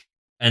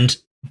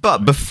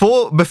 But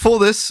before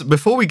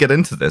we get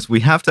into this,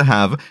 we have to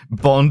have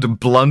Bond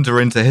blunder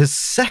into his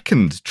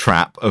second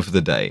trap of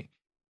the day,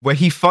 where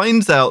he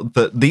finds out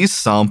that these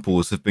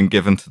samples have been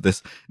given to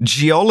this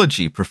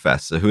geology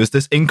professor, who is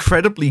this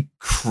incredibly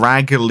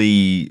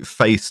craggly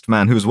faced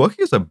man who was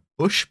working as a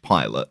bush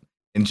pilot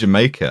in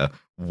Jamaica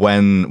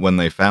when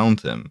they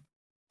found him.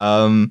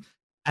 And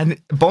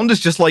Bond is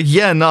just like,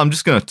 yeah, no, I'm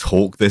just going to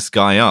talk this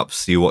guy up,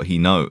 see what he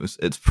knows.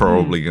 It's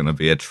probably going to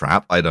be a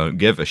trap. I don't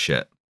give a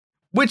shit.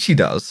 Which he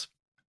does.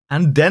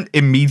 And Dent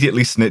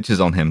immediately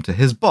snitches on him to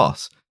his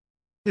boss.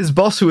 His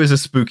boss, who is a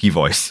spooky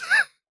voice.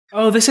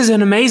 Oh, this is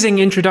an amazing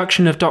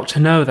introduction of Dr.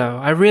 No, though.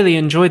 I really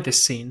enjoyed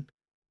this scene.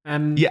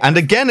 Yeah, and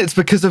again, it's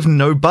because of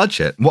no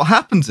budget. What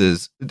happens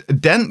is,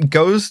 Dent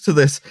goes to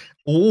this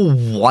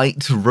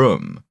all-white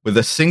room with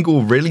a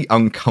single really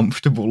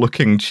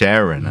uncomfortable-looking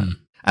chair in it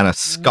and a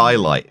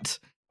skylight.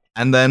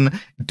 And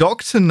then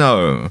Dr.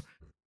 No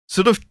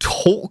sort of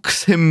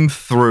talks him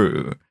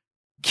through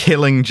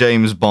killing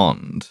James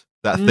Bond,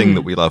 that thing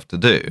that we love to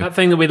do. That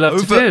thing that we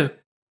love to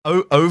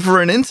do.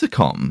 Over an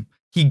intercom.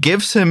 He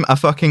gives him a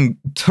fucking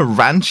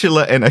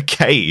tarantula in a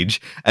cage,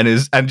 and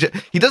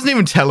he doesn't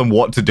even tell him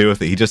what to do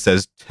with it. He just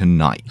says,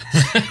 "Tonight."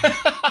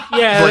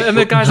 Yeah, and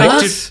the guy's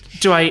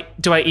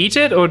like, "Do I eat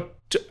it, or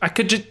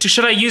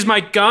should I use my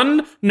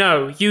gun?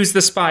 No, use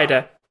the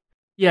spider."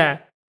 Yeah,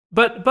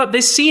 but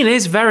this scene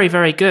is very,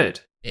 very good.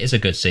 It is a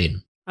good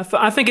scene.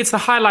 I think it's the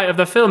highlight of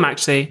the film,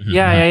 actually. Mm-hmm.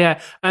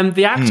 Yeah. And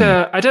the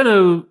actor, I don't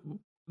know.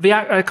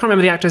 I can't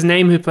remember the actor's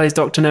name who plays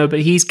Dr. No, but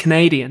he's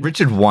Canadian.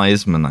 Richard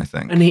Wiseman, I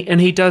think. And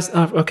he does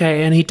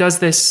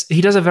this.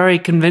 He does a very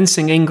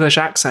convincing English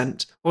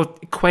accent, or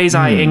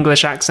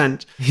quasi-English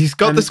accent. He's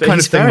got this kind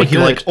of thing where he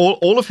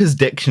all of his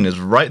diction is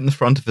right in the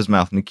front of his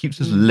mouth, and he keeps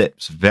his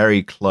lips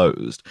very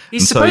closed.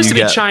 He's supposed to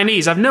be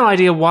Chinese. I've no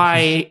idea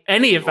why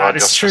any of that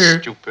is true.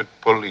 A stupid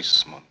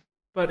policeman.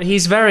 But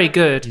he's very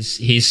good.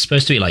 He's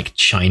supposed to be like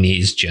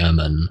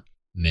Chinese-German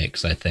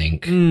mix, I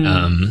think.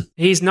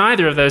 He's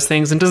neither of those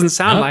things and doesn't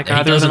sound like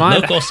either of them either.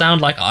 He doesn't look or sound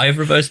like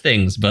either of those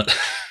things, but...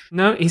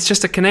 No, he's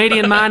just a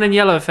Canadian man in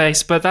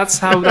yellowface, but that's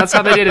how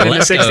they did it in the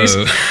Let's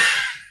 60s. go.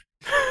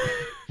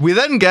 We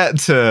then get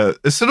to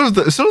sort of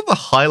the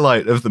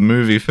highlight of the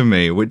movie for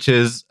me, which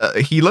is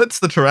he lets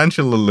the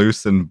tarantula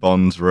loose in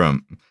Bond's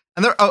room.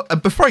 And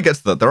before I get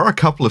to that, there are a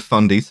couple of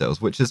fun details,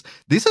 which is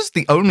this is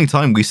the only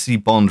time we see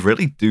Bond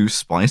really do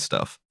spy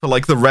stuff for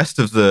like the rest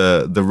of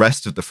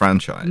the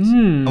franchise.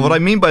 And what I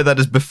mean by that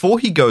is before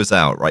he goes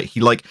out, right,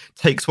 he like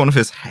takes one of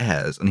his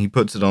hairs and he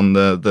puts it on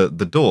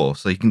the door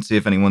so he can see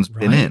if anyone's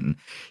been in.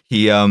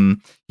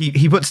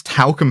 He puts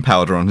talcum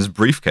powder on his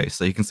briefcase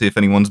so he can see if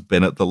anyone's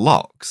been at the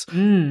locks.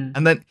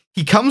 And then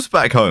he comes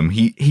back home.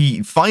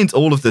 He finds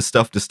all of this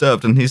stuff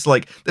disturbed, and he's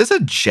like, "There's a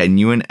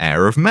genuine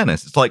air of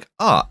menace." It's like,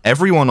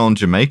 everyone on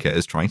Jamaica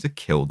is trying to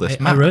kill this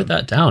man. I wrote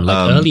that down.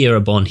 Like earlier,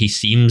 Bond, he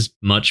seems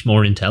much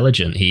more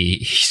intelligent.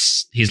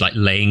 He's like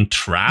laying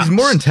traps. He's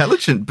more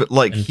intelligent, but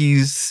like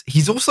he's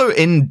also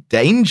in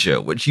danger,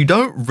 which you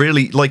don't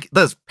really like.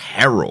 There's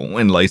peril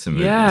in later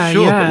movies,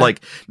 but like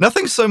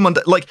nothing so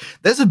mundane. Like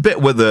there's a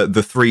bit where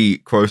the three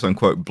quote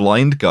unquote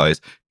blind guys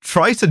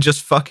try to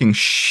just fucking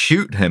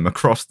shoot him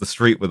across the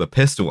street with a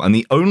pistol, and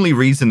the only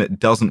reason it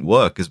doesn't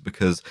work is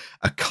because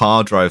a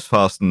car drives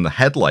past and the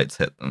headlights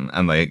hit them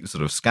and they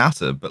sort of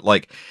scatter. But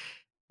like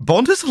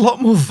Bond is a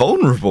lot more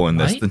vulnerable in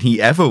this than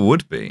he ever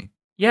would be.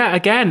 Yeah,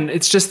 again,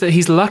 it's just that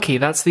he's lucky.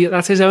 That's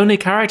his only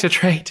character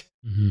trait.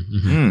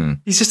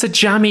 He's just a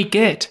jammy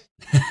git.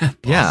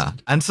 Yeah,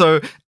 and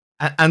so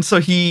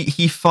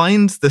he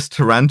finds this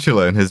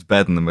tarantula in his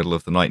bed in the middle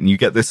of the night, and you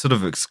get this sort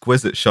of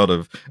exquisite shot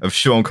of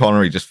Sean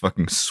Connery just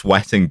fucking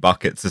sweating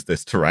buckets as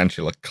this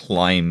tarantula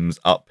climbs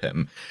up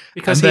him.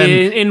 Because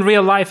he, in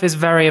real life, is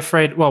very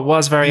afraid. Well,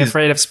 was very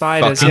afraid of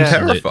spiders. Fucking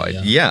terrified.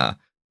 Yeah.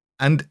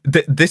 And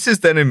this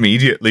is then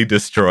immediately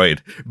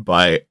destroyed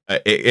by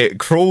it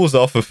crawls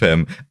off of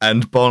him,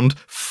 and Bond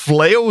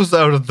flails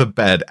out of the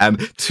bed,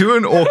 and to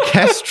an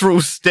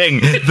orchestral sting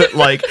that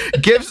like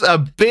gives a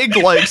big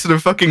like sort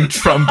of fucking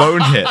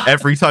trombone hit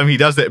every time he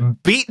does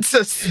it, beats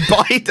a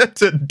spider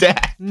to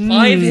death.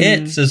 5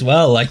 hits as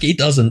well. Like he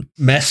doesn't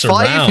mess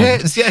around. 5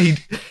 hits. Yeah,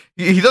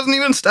 he doesn't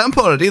even stamp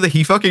on it either.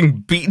 He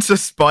fucking beats a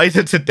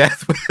spider to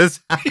death with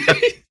his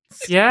hands.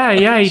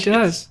 Yeah, he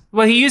does.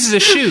 Well, he uses a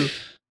shoe.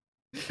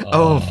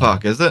 Oh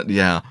fuck, is it?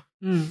 Yeah.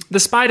 The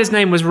spider's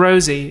name was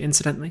Rosie,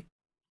 incidentally.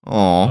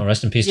 Oh,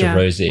 rest in peace to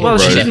Rosie. Well,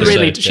 she didn't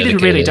Episode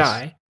really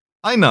die.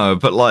 I know,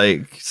 but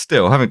like,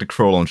 still having to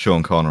crawl on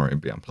Sean Connery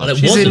would be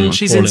unpleasant.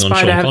 She's in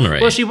Spider.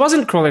 Well, she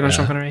wasn't crawling on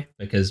Sean Connery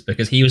because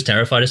he was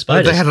terrified of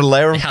spiders. They had a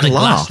layer of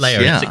glass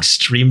layer. Yeah. It's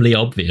extremely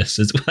obvious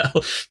as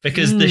well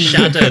because the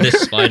shadow this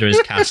spider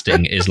is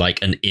casting is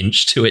like an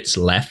inch to its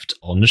left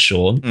on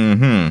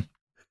Sean.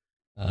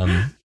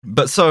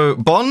 But so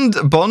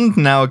Bond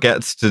now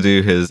gets to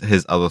do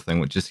his other thing,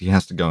 which is he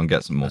has to go and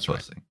get some more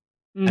pussy.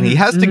 Right. And he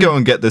has to go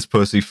and get this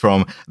pussy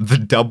from the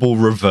double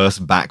reverse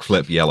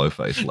backflip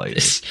yellowface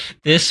lady.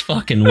 This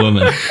fucking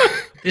woman.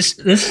 this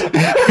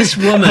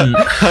woman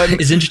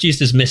is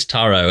introduced as Miss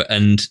Taro,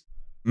 and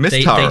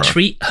they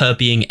treat her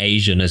being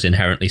Asian as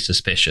inherently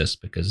suspicious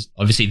because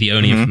obviously the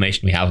only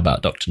information we have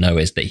about Dr. No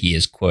is that he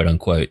is quote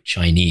unquote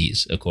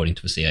Chinese, according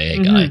to the CIA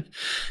guy.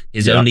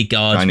 His only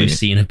guards we've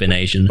seen have been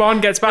Asian.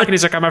 Bond gets back and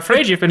he's like, "I'm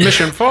afraid you've been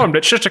misinformed.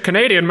 It's just a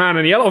Canadian man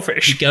in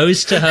yellowfish." He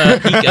goes to her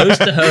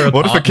apartment.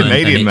 What if a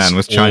Canadian man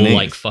was Chinese? All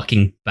like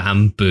fucking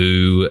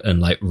bamboo and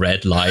like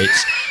red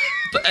lights.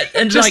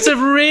 And just to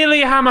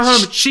really hammer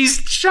home,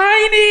 she's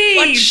Chinese.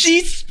 Like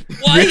she's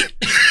white.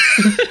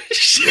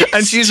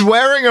 And she's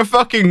wearing a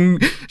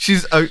fucking. He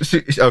comes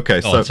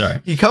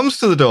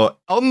to the door.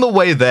 On the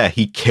way there,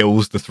 he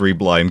kills the 3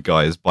 blind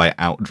guys by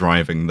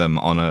outdriving them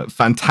on a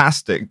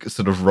fantastic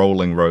sort of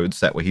rolling road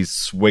set where he's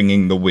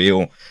swinging the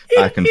wheel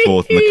back and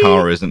forth and the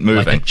car isn't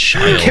moving. Like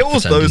he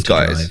kills those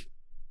guys.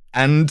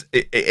 And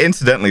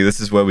incidentally, this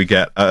is where we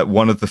get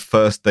one of the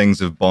first things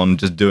of Bond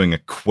just doing a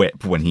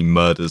quip when he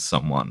murders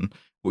someone.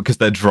 Because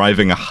they're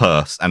driving a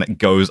hearse and it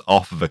goes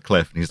off of a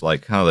cliff, and he's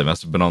like, "Oh, they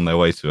must have been on their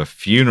way to a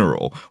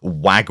funeral."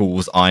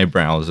 Waggles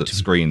eyebrows at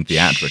screen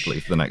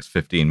theatrically for the next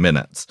 15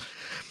 minutes.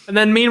 And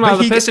then meanwhile,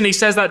 the person he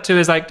says that to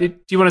is like, "Do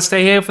you want to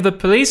stay here for the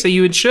police? Are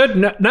you insured?"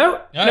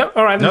 No.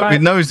 All right, bye.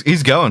 No,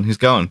 he's going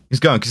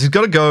because he's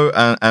got to go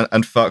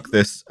and fuck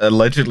this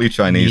allegedly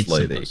Chinese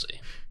lady.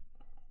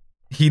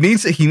 He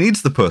needs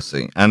the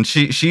pussy, and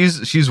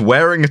she's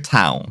wearing a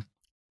towel,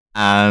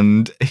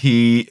 and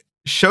he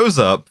shows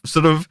up,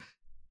 sort of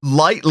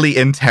lightly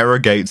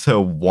interrogates her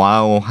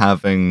while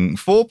having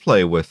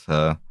foreplay with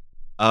her.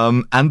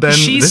 And then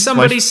she's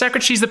somebody's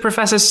secretary. She's the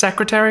professor's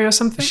secretary or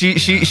something.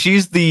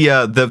 She's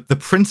the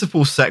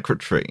principal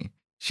secretary.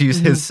 She's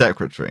his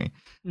secretary.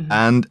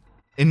 And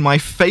in my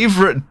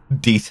favorite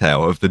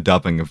detail of the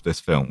dubbing of this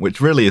film, which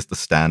really is the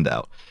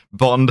standout,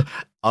 Bond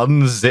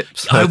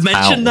unzips her towel.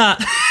 Mentioned that.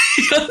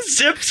 He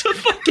unzips her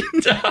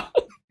fucking towel.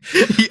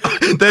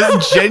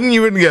 There's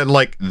genuinely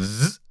like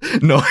zzz,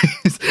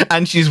 noise,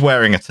 and she's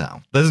wearing a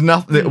towel. There's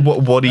nothing.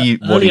 What are you?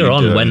 What Earlier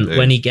are you on, doing,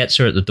 when he gets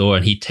her at the door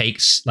and he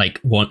takes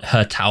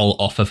her towel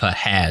off of her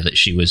hair that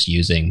she was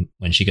using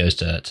when she goes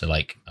to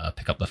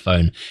pick up the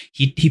phone,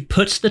 he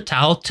puts the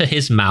towel to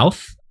his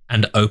mouth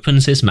and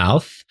opens his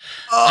mouth.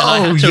 And I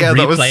had to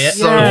replay it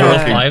 4 or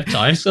 5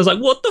 times. So I was like,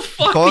 what the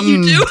fuck are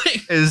you doing?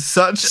 Is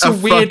such It's a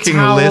weird fucking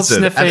towel lizard.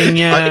 sniffing,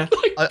 yeah.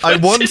 I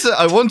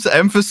want to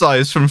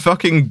emphasize from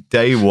fucking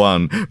day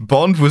one,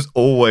 Bond was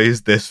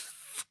always this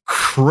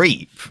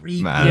creep,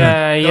 man.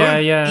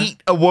 Yeah.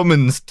 Eat a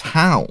woman's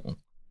towel.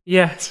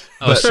 Yes,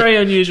 Oh, it's very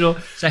unusual.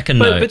 Second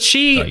But- note. but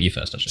she- Sorry, you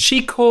first, actually.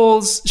 She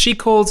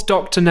calls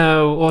Dr.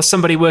 No or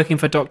somebody working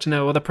for Dr.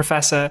 No or the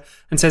professor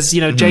and says,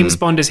 James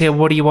Bond is here.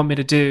 What do you want me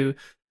to do?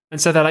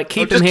 And so they're like,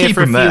 keep him just here keep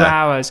for a him few there.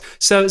 hours.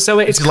 So it's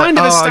She's kind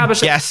like, of I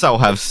established. guess I'll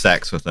have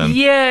sex with him.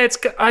 Yeah,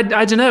 I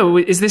don't know.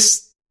 Is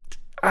this?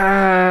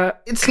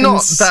 It's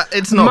not that.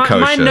 It's not kosher.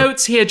 My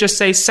notes here just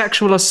say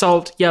sexual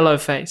assault, yellow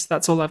face.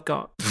 That's all I've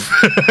got.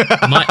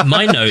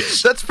 my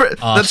notes That's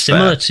are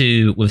similar fair.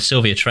 to with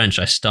Sylvia Trench.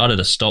 I started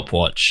a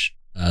stopwatch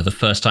the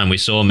first time we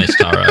saw Miss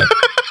Taro.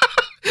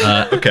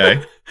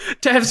 Okay.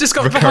 Dev's just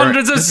got Recurring-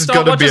 hundreds of this is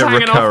gonna be stopwatches a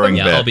hanging off recurring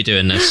them. Yeah, bit. I'll be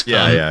doing this.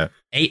 Yeah.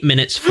 8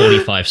 minutes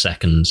 45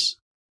 seconds.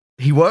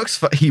 He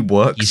works.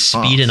 He's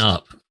speeding fast.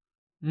 up.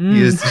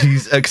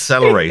 He's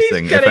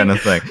accelerating, if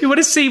anything. You want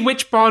to see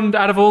which Bond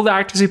out of all the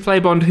actors who play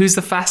Bond, who's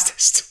the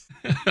fastest?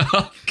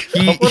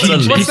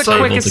 What's What's the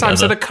quickest time?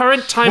 So the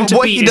current time to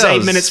What he beat is 8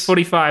 does- minutes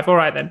 45. All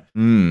right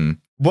then.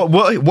 What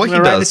I'm he gonna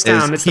write does this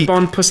down. is It's the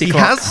Bond pussy he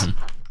clock.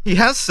 he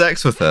has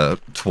sex with her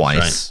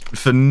twice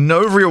for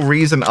no real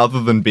reason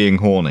other than being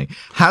horny.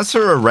 Has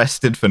her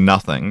arrested for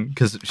nothing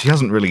because she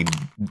hasn't really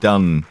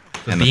done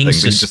anything. being But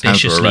he just has her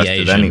suspiciously arrested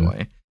Asian.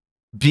 anyway.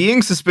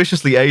 Being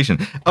suspiciously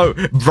Asian. Oh,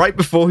 right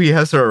before he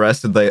has her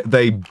arrested,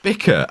 they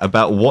bicker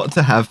about what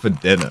to have for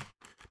dinner.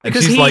 And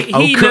Because she's he, like,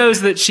 "I'll he cook-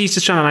 knows that she's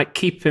just trying to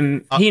keep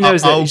him. He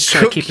knows that I'll she's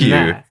trying to keep him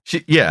there.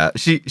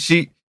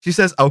 She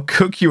says, "I'll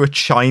cook you a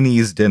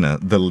Chinese dinner."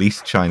 The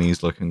least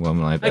Chinese looking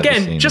woman I've ever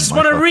seen. Again, just in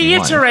my want to fucking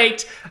life.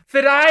 reiterate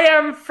that I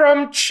am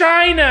from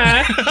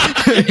China.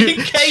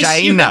 In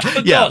case you had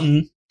China, yeah.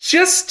 forgotten.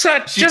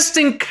 just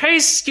in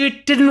case you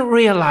didn't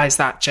realize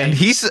that, And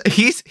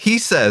James. he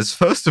says,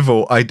 first of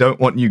all, I don't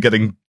want you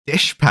getting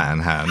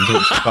dishpan hand,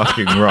 which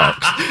fucking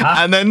rocks.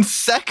 And then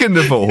second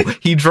of all,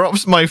 he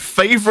drops my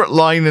favorite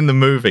line in the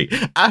movie.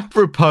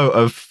 Apropos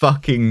of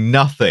fucking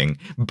nothing,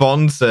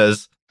 Bond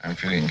says, I'm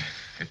feeling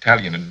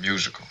Italian and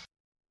musical.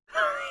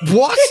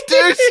 "What,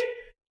 dude?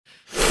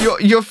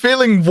 You're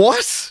feeling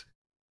what?"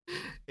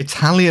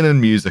 Italian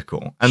and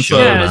musical. And Sure,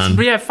 so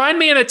man. Find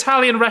me an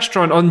Italian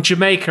restaurant on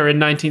Jamaica in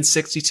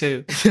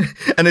 1962.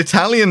 an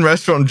Italian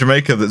restaurant in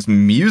Jamaica that's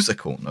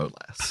musical, no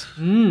less.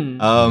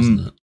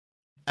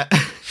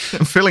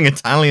 I'm feeling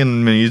Italian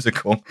and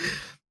musical.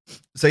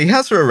 So he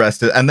has her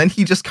arrested, and then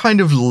he just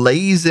kind of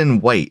lays in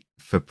wait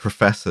for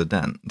Professor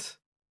Dent.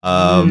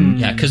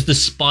 Yeah, because the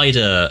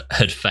spider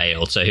had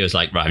failed, so he was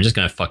like, right, I'm just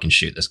going to fucking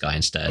shoot this guy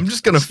instead. I'm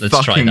just gonna Let's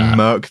try fucking that.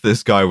 murk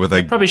this guy with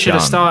a Probably should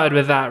have gun. started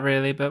with that,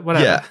 really, but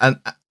whatever. Yeah,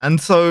 and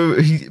so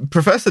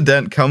Professor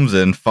Dent comes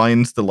in,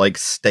 finds the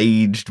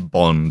staged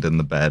Bond in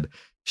the bed,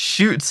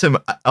 shoots him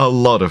a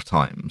lot of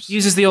times.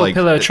 Uses the old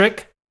pillow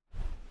trick.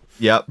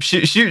 Yeah,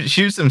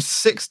 shoots him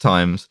 6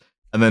 times,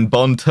 and then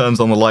Bond turns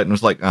on the light and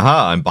was like,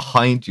 "Aha, I'm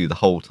behind you the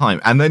whole time,"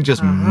 and then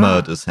just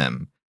murders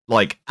him.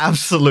 Like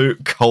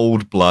absolute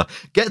cold blood.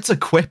 Gets a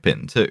quip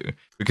in too.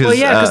 Because Well,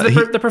 yeah,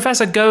 because the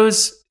professor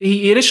goes,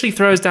 he initially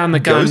throws down the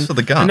gun. goes for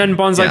the gun, And then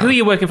Bond's like, yeah. who are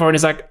you working for? And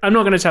he's like, I'm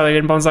not going to tell you.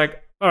 And Bond's like,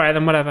 all right,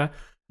 then whatever.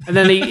 And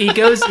then he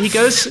goes,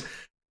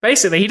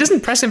 basically, he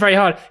doesn't press him very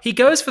hard. He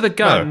goes for the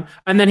gun, No.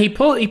 and then he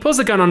pulls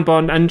the gun on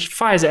Bond and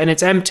fires it, and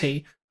it's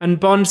empty. And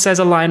Bond says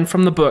a line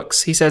from the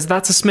books. He says,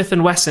 "That's a Smith &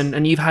 Wesson,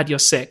 and you've had your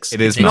 6." It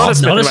is It's not not. a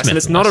Smith Not a & Wesson. Smith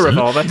It's & not a Wesson.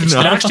 revolver. It's It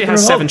not. actually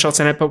has 7 shots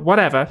in it, but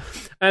whatever.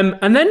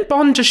 And then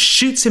Bond just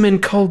shoots him in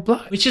cold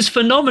blood. Which is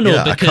phenomenal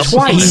Yeah, a because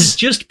couple times. he's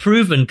just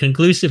proven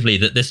conclusively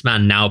that this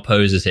man now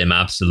poses him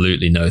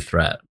absolutely no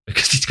threat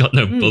because he's got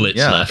no bullets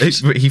Yeah, left.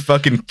 he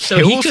fucking So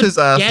he kills could his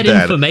ass get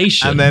dead,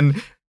 information.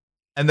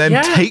 and then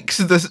Yeah. takes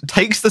the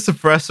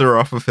suppressor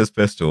off of his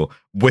pistol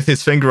with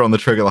his finger on the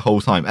trigger the whole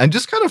time, and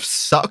just kind of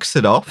sucks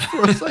it off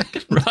for a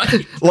second.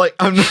 Right. Like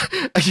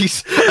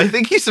I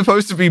think he's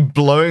supposed to be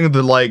blowing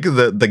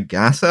the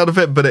gas out of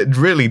it, but it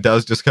really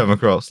does just come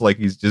across like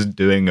he's just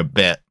doing a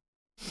bit.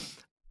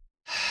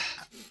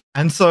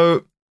 And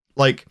so,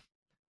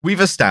 we've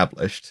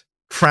established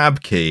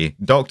Crab Key,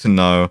 Dr.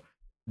 No,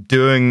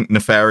 doing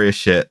nefarious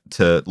shit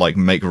to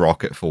make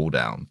Rocket fall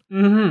down.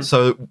 Mm-hmm.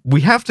 So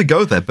we have to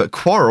go there, but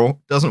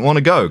Quarrel doesn't want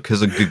to go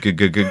because of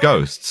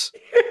ghosts.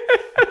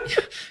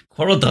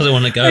 Quarrel doesn't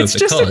want to go It's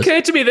because just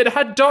occurred to me that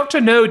had Dr.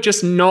 No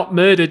just not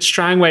murdered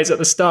Strangways at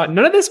the start,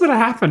 none of this would have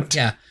happened.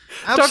 yeah,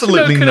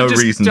 Absolutely Dr. no could have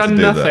just reason to done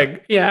do nothing.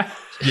 that. Yeah.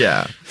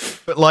 Yeah,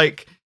 but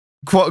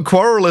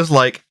Quarrel is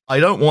like, I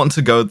don't want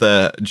to go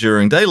there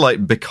during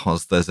daylight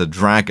because there's a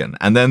dragon.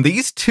 And then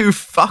these two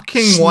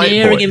fucking white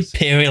Sneering boys.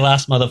 imperial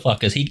ass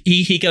motherfuckers.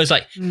 He goes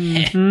like,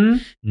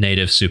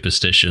 native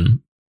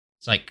superstition.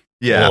 It's like,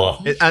 Yeah,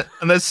 oh.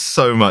 and there's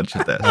so much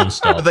of this.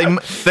 Non-stop.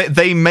 But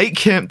they make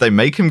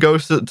him go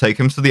take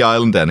him to the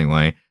island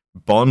anyway.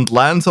 Bond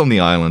lands on the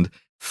island,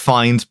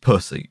 finds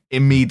pussy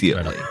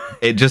immediately.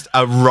 It just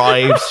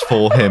arrives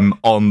for him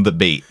on the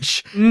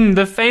beach.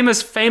 The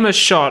famous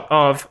shot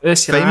of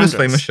Ursula Andress.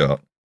 Famous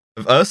shot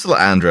of Ursula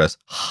Andress,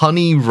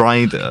 Honey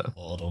Rider.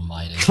 Lord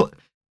almighty.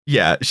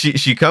 Yeah,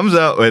 she comes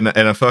out in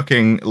a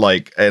fucking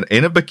like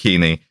in a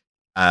bikini.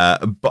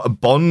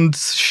 Bond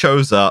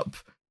shows up.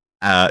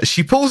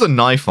 She pulls a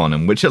knife on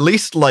him, which at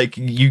least like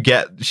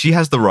she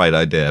has the right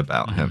idea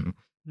about him.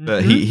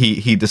 But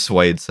he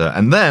dissuades her,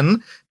 and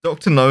then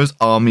Dr. No's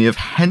army of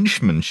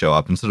henchmen show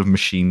up and sort of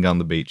machine gun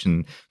the beach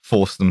and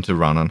force them to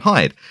run and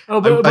hide. I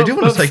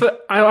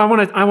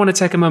want to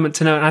take a moment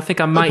to note, and I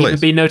think I might even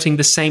be noting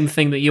the same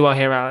thing that you are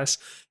here, Alice.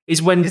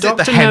 Is when Is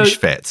Dr. it the No... hench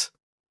fit?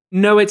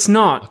 No, it's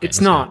not. Okay,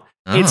 it's not.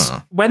 It's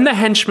when the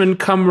henchmen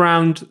come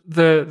round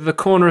the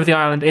corner of the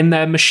island in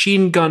their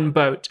machine gun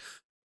boat.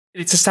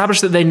 It's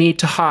established that they need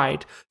to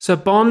hide. So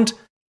Bond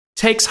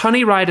takes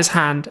Honey Rider's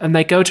hand, and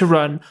they go to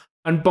run.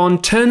 And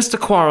Bond turns to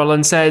Quarrel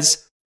and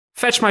says,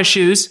 "Fetch my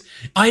shoes."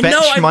 I Fetch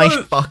know. I my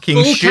wrote fucking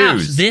full shoes.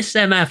 caps. This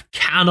MF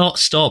cannot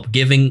stop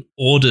giving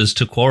orders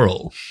to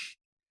Quarrel.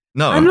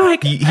 No, I'm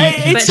like, he it's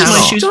fetch my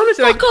cannot. shoes.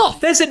 astonishing. Fuck off.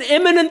 There's an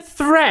imminent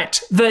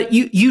threat that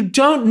you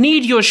don't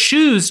need your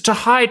shoes to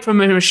hide from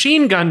a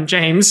machine gun,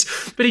 James.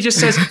 But he just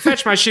says,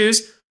 "Fetch my shoes."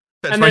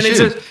 Fetch And my then he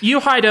shoes. says,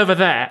 "You hide over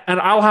there, and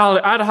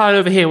I'd hide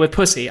over here with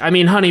Pussy. I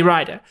mean, Honey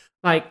Rider."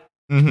 Like,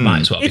 Mhm.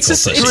 Might as well be It's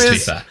called a- pussy, to be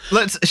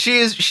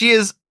fair. She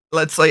is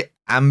let's say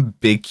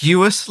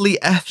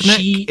ambiguously ethnic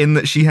She- in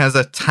that she has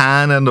a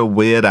tan and a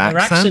weird Her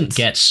accent. accent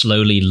gets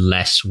slowly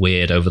less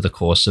weird over the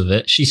course of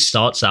it. She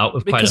starts out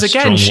with quite Because a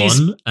again, strong she's-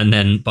 one, and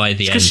then by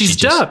the It's end, 'cause she she's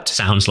just dubbed.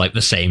 sounds like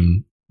the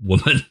same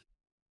woman.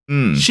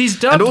 Mm. she's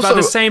dubbed And by also-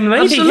 the same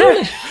lady.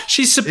 Absolutely. Yeah.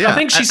 I Yeah,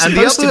 think she's and the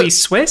supposed to other- be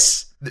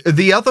Swiss.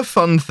 The other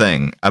fun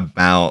thing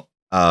about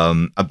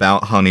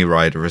Honey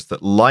Rider is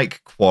that,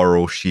 like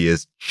Quarrel, she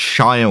is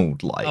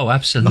childlike. Oh,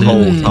 absolutely. The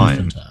whole time.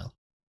 Infantile.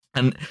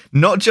 And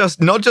not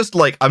just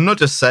like, I'm not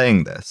just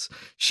saying this.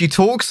 She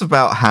talks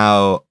about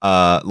how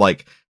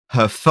like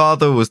her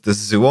father was the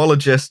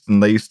zoologist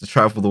and they used to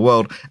travel the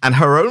world, and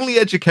her only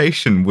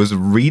education was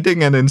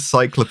reading an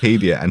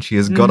encyclopedia, and she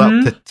has got up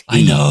to T.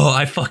 I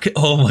know.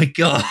 Oh my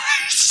god.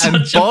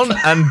 And Such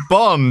a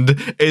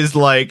Bond is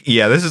like,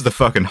 yeah, this is the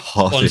fucking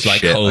hottest Bond's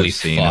like, shit holy I've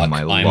seen fuck, in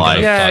my I'm life.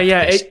 gonna- Yeah, fuck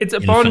yeah. this It's a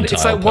Bond. It's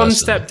infantile like one person.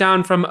 step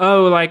down from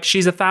like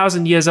she's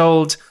 1,000 years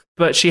old,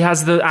 but she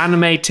has the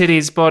anime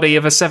titties body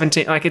of a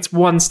 17. Like it's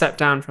one step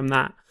down from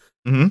that.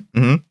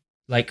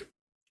 like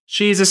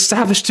She's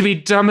established to be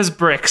dumb as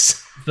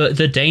bricks.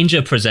 the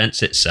danger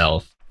presents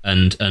itself,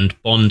 and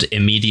Bond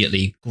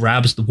immediately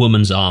grabs the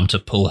woman's arm to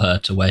pull her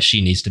to where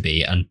she needs to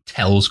be, and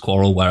tells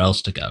Quarrel where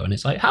else to go. And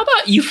it's like, how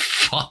about you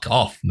fuck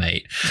off,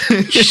 mate?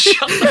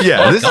 Shut the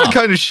Yeah, fuck this is up. the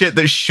kind of shit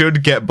that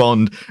should get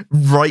Bond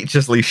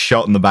righteously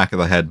shot in the back of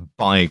the head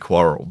by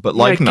Quarrel. But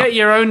like, yeah, no. get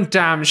your own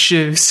damn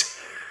shoes.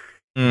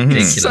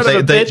 Ridiculous. Son of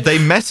a bitch.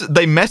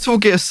 They Metal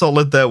Gear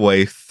Solid their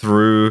way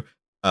through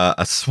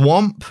a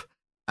swamp,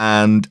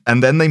 and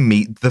then they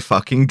meet the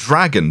fucking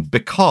dragon,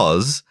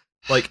 because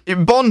like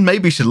Bond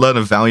maybe should learn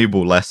a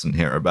valuable lesson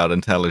here about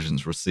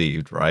intelligence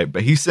received, right?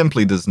 But he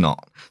simply does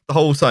not. The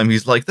whole time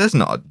he's like, "There's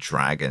not a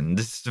dragon.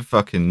 This is a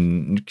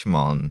fucking come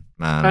on,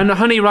 man." And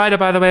Honey Rider,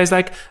 by the way, is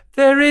like,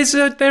 there is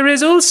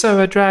also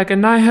a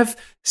dragon. I have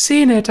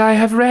seen it. I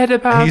have read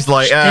about. And he's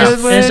like,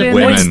 there's a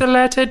women. What's the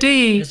letter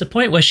D? There's a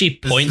point where she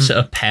points at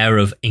a pair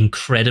of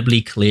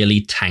incredibly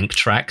clearly tank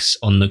tracks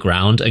on the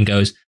ground and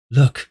goes,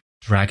 "Look,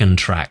 dragon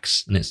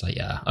tracks." And it's like,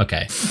 yeah,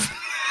 okay.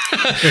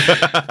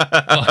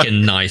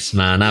 Fucking nice,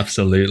 man.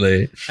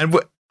 Absolutely.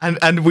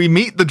 And we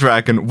meet the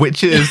dragon,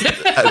 which is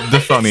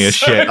the funniest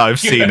shit I've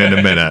seen in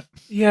a minute.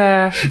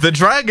 Yeah. The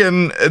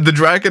dragon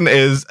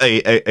is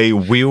a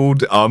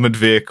wheeled armored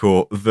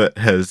vehicle that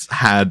has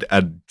had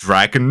a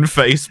dragon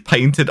face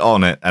painted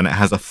on it, and it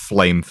has a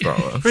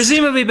flamethrower.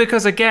 Presumably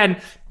because, again,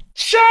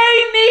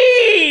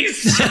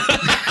 Chinese!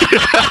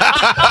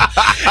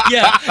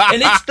 Yeah,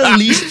 and it's the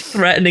least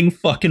threatening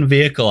fucking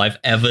vehicle I've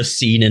ever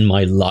seen in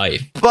my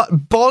life.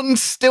 But Bond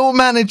still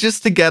manages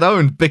to get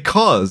owned,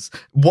 because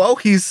while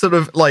he's sort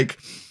of like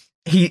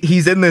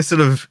he's in this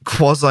sort of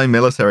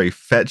quasi-military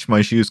fetch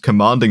my shoes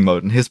commanding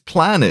mode, and his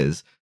plan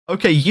is,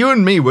 okay, you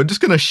and me, we're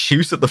just gonna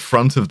shoot at the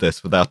front of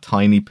this with our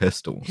tiny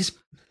pistols.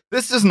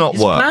 This does not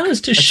His work. plan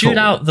is to at shoot all.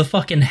 out the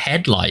fucking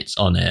headlights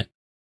on it.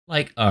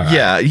 Like, all right.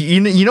 Yeah,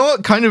 you know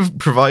what kind of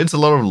provides a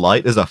lot of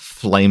light is a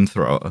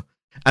flamethrower.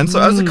 And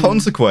so as a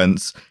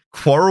consequence,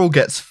 Quarrel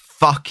gets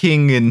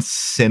fucking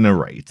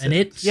incinerated. And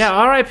it's Yeah,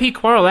 R.I.P.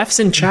 Quarrel. F's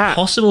in chat.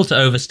 impossible to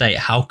overstate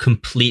how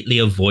completely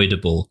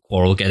avoidable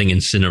Quarrel getting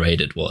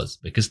incinerated was,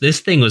 because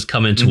this thing was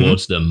coming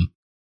towards them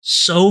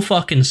so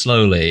fucking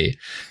slowly,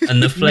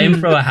 and the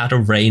flamethrower had a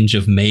range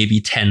of maybe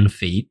 10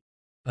 feet.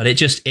 but it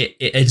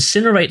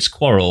incinerates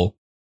Quarrel,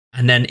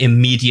 and then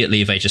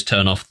immediately they just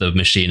turn off the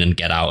machine and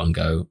get out and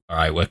go, all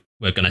right,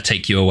 we're going to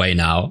take you away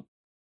now.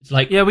 It's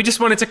like, yeah, we just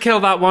wanted to kill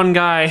that one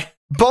guy.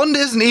 Bond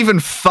isn't even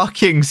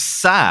fucking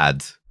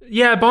sad.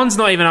 Yeah, Bond's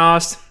not even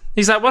asked.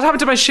 He's like, what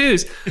happened to my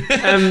shoes?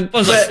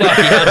 Bond's like, fuck,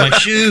 he had my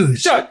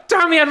shoes.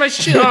 Damn, he had my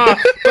shoes. Oh.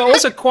 But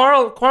also,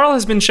 Quarrel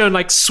has been shown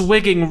like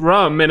swigging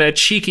rum in a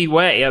cheeky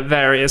way at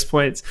various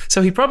points.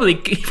 So he probably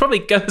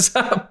goes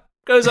up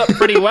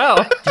pretty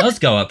well. Does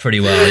go up pretty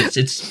well.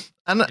 It's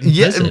And impressive.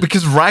 yeah,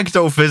 because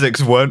ragdoll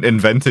physics weren't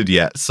invented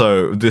yet,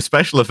 so the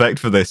special effect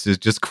for this is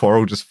just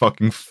Quarrel just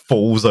fucking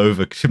falls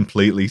over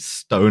completely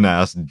stone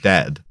ass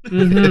dead.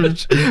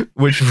 Mm-hmm.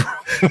 which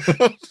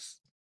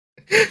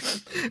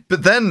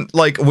But then,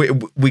 like,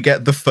 we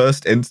get the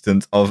first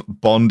instance of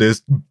Bond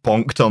is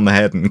bonked on the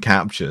head and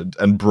captured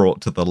and brought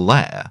to the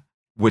lair,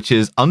 which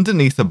is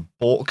underneath a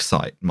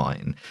bauxite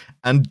mine.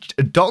 And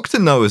Dr.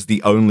 No is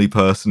the only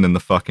person in the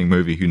fucking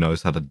movie who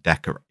knows how to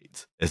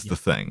decorate, is the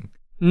thing.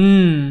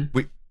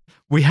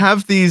 We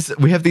have these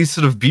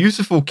sort of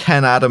beautiful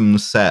Ken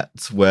Adams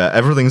sets where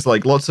everything's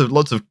like lots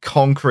of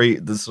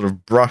concrete that's sort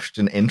of brushed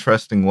in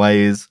interesting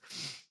ways.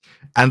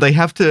 And they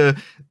have to...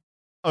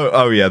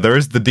 Oh yeah, there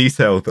is the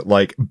detail that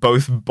like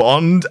both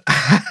Bond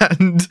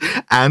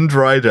and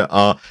Ryder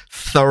are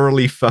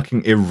thoroughly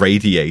fucking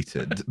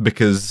irradiated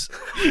because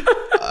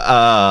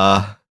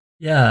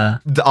yeah,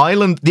 the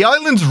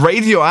island's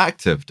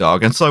radioactive,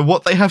 dog. And so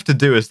what they have to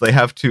do is they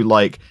have to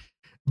like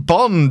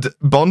Bond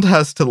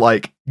has to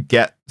like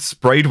get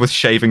sprayed with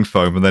shaving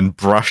foam and then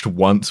brushed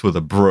once with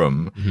a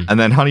broom, and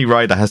then Honey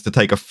Ryder has to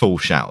take a full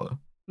shower.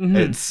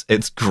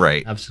 It's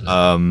great.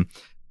 Absolutely.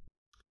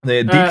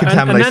 They're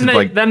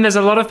decontaminated and then there's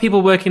a lot of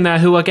people working there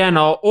who, again,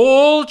 are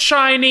all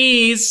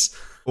Chinese.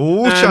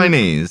 All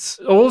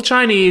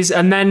Chinese,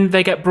 and then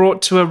they get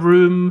brought to a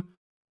room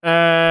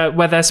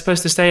where they're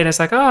supposed to stay, and it's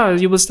like,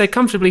 you will stay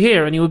comfortably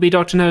here, and you will be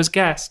Dr. No's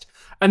guest.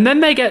 And then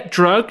they get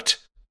drugged,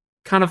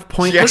 kind of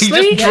pointlessly.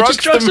 Yeah, he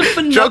just drugs them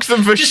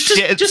for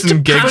shits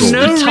and giggles. For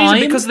no reason,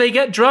 because they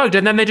get drugged,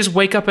 and then they just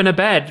wake up in a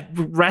bed,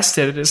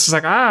 rested. It's just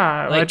like,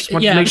 I just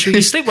want to make sure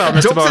you sleep well,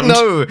 Mr. Bond.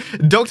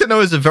 Dr.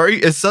 No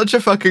is such a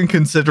fucking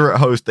considerate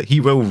host that he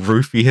will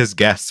roofie his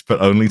guests,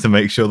 but only to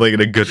make sure they get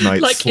a good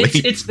night's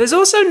sleep. There's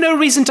also no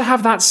reason to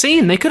have that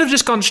scene. They could have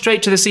just gone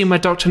straight to the scene where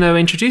Dr. No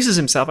introduces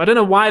himself. I don't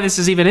know why this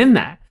is even in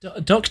there.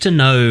 Dr.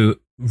 No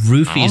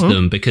roofies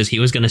them because he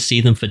was going to see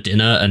them for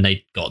dinner and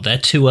they got there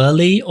too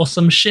early or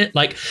some shit.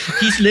 Like,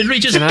 he's literally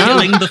just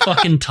killing the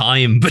fucking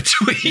time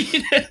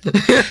between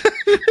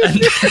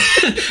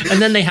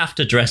and then they have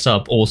to dress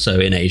up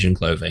also in Asian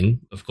clothing,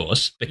 of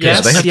course,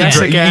 because they have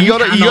to you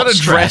gotta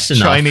dress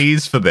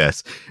Chinese for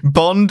this.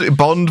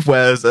 Bond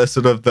wears a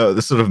sort of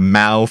the sort of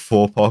Mao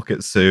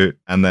 4-pocket suit,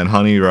 and then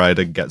Honey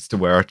Ryder gets to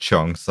wear a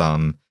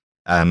cheongsam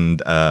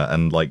and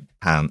like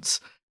pants.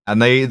 And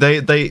they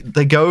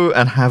go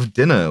and have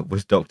dinner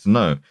with Dr.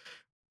 No.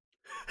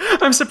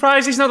 I'm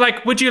surprised he's not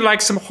like, would you like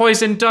some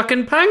hoisin duck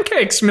and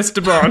pancakes,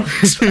 Mr. Bond?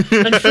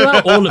 And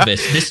throughout all of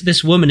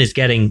this woman is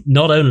getting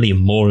not only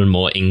more and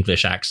more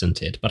English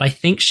accented, but I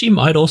think she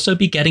might also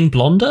be getting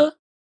blonder.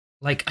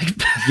 Like,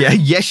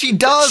 yeah, she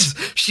does.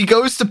 She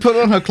goes to put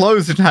on her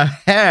clothes and her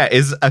hair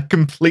is a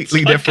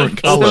completely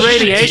different color. It's the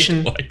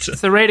radiation. It's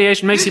the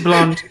radiation makes you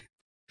blonde.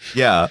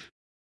 Yeah.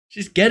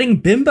 She's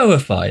getting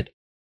bimboified.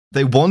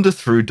 They wander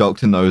through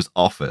Dr. No's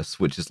office,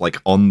 which is like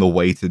on the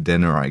way to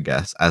dinner, I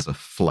guess, as a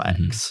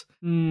flex.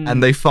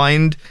 And they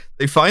find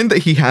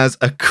that he has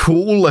a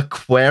cool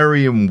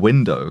aquarium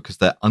window because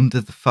they're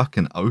under the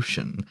fucking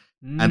ocean.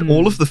 And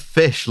all of the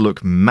fish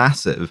look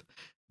massive.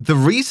 The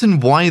reason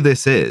why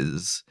this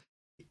is,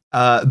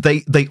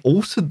 they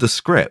altered the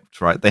script,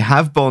 right? They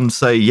have Bond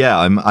say, yeah,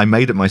 I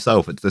made it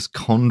myself. It's this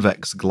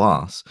convex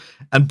glass.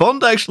 And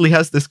Bond actually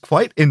has this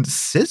quite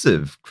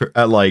incisive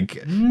critique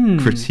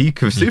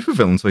of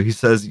supervillains where he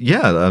says,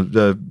 yeah,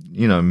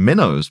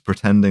 minnows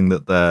pretending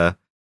that they're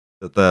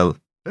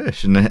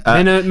fish. And,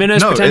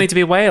 minnows pretending to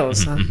be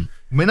whales.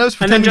 Minnows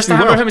and then pretending just to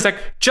be whales. He's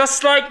like,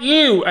 just like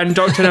you. And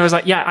Dr. No was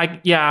like,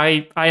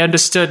 I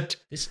understood.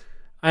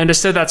 I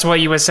understood that's what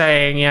you were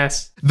saying,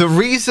 yes. The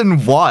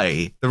reason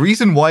why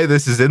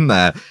this is in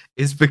there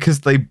is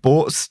because they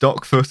bought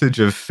stock footage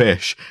of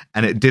fish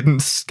and it didn't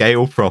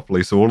scale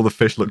properly, so all of the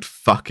fish looked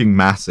fucking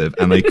massive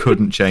and they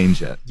couldn't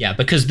change it. Yeah,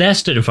 because they're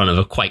stood in front of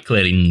a quite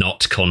clearly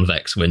not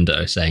convex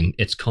window saying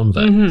it's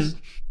convex.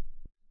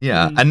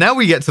 Yeah, and now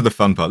we get to the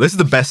fun part. This is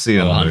the best scene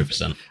in the movie.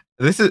 100%.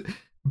 This is...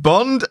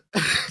 Bond,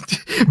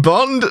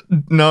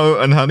 No,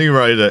 and Honey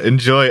Ryder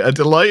enjoy a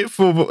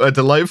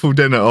delightful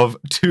dinner of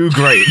 2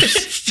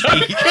 grapes.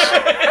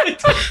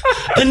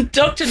 And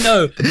Dr.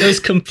 No goes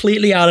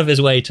completely out of his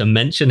way to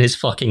mention his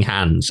fucking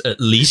hands at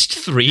least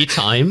 3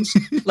 times.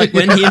 Like,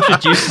 when he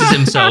introduces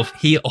himself,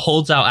 he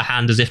holds out a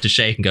hand as if to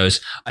shake and goes,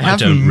 I have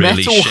don't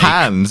really metal shake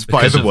hands,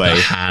 by the way.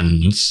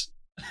 Hands.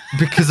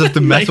 Because of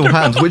the metal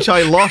hands, which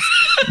I lost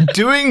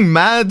doing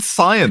mad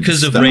science.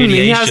 Because of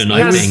radiation, he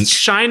has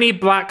shiny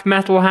black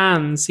metal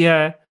hands,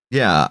 yeah.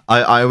 Yeah,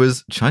 I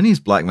was... Chinese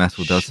black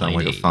metal does sound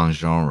like a fun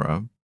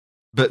genre.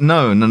 But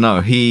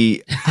no.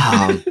 He.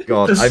 Oh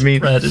God. The I mean,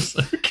 spread is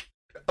so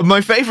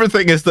my favorite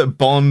thing is that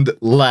Bond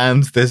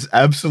lands this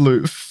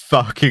absolute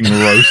fucking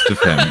roast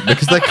of him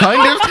because they're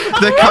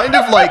kind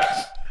of like.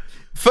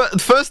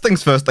 First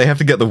things first, they have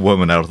to get the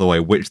woman out of the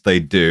way, which they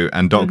do.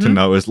 And Dr.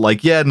 No is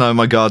like, yeah, no,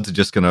 my guards are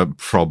just going to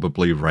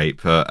probably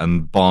rape her.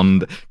 And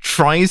Bond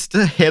tries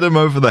to hit him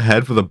over the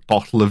head with a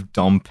bottle of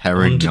Dom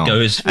Perignon. Bond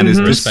goes for and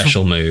a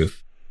special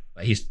move.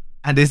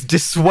 And is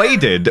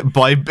dissuaded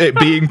by it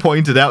being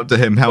pointed out to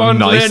him how Bond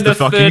nice learned the a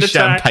fucking third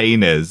attack.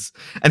 champagne is.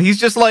 And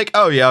he's just like,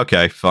 oh yeah,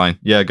 okay, fine.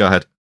 Yeah, go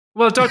ahead.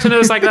 Well, Dr.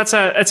 No's like, it's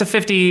a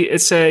 50, he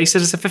says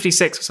it's a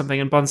 56 or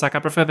something, and Bond's like, I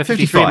prefer the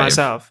 53 55.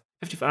 myself.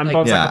 55, and Like,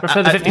 Bond's yeah, like, I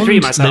prefer the 53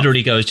 Bond myself.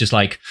 literally goes just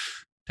like,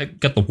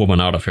 get the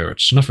woman out of here.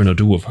 It's nothing to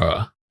do with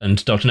her.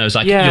 And Dr. No's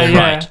like, Yeah, you're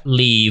yeah. right,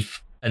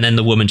 leave. And then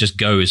the woman just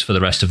goes for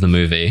the rest of the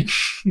movie.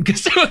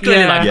 Because they were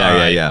clearly Yeah.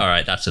 like, Yeah. all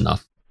right, that's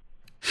enough.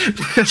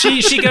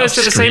 She goes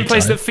to the same Screen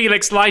place time. that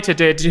Felix Leiter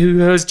did, who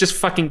has just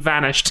fucking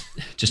vanished.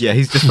 Just, Yeah,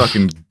 he's just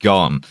fucking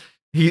gone.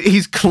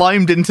 He's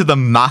climbed into the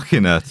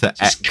machina to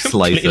just X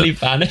later. completely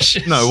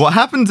vanishes. No, what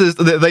happens is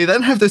they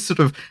then have this sort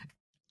of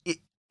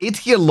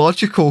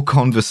ideological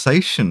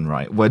conversation,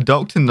 right, where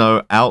Dr.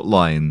 No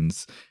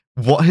outlines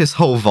what his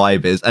whole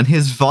vibe is, and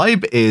his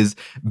vibe is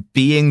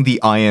being the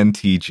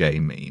INTJ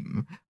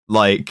meme.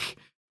 Like,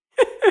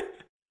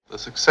 The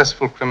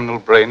successful criminal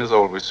brain is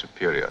always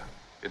superior.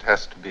 It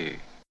has to be.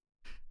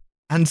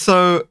 and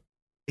so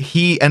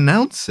he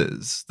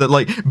announces that,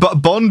 like, but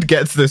Bond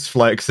gets this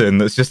flex in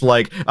that's just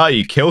like, oh,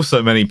 you kill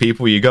so many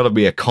people, you gotta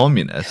be a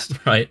communist.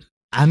 Right.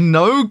 And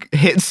No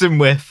hits him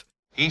with,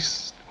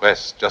 East,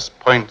 west, just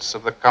points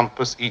of the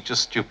compass, each as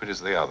stupid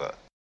as the other.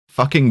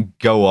 fucking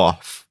go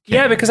off.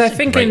 Yeah, because I It's a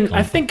think great I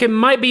compliment. think it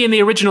might be in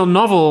the original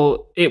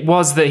novel it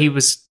was that he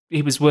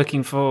was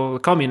working for the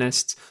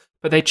communists,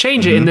 but they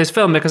change it in this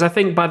film because I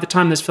think by the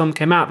time this film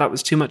came out that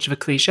was too much of a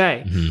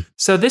cliche.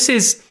 So this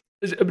is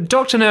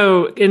Dr.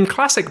 No in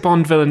classic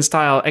Bond villain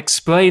style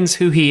explains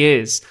who he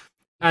is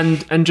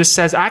and just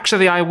says,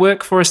 actually I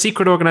work for a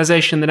secret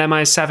organization that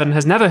MI7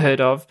 has never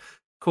heard of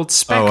called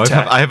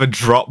Spectre. I have a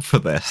drop for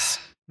this.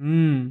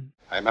 I'm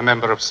a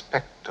member of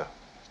Spectre.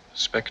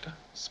 Spectre?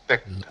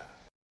 Spectre.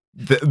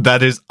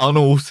 That is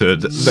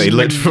unaltered. They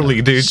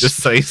literally do just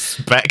say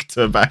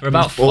Spectre back For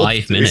about and forth.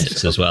 5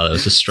 minutes as well. It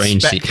was a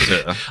strange Spectre.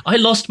 sequence. I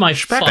lost my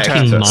Spectre.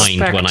 fucking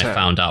mind when I Spectre.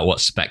 found out what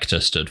Spectre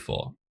stood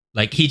for.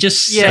 Like, he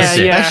just Yeah, says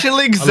it. yeah. Special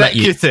let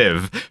you-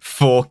 executive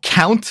for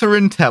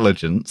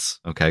counterintelligence.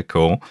 Okay,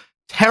 cool.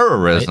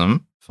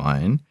 Terrorism.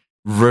 Fine.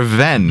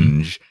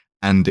 Revenge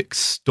and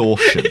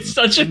extortion. It's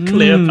such a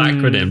clear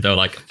acronym. They're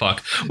like,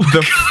 fuck.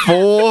 The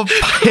 4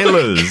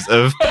 pillars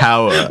of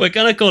power. We're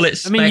going to call it I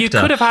Spectre. mean, you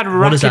could have had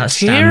What does that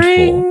stand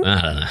racketeering. for?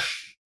 I don't know.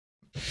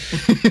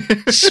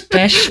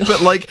 Special.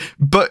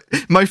 but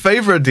my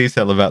favorite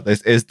detail about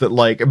this is that,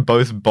 like,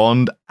 both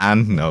Bond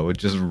and No are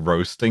just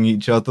roasting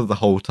each other the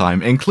whole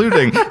time,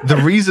 including the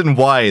reason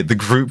why the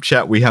group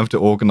chat we have to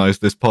organize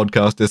this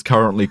podcast is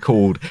currently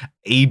called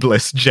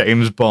Ableist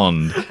James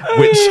Bond,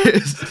 which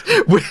is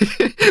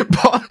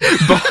Bond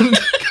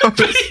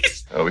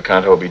goes, Oh, we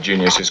can't all be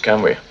geniuses,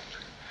 can we?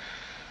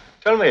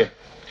 Tell me,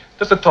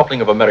 does the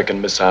toppling of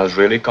American missiles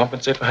really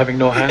compensate for having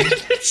no hands?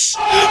 It's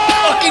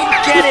fucking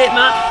get it,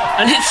 man.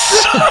 And it's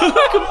so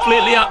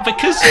completely up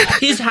because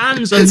his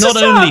hands are not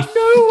only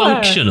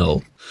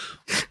functional,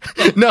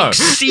 no,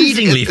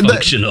 exceedingly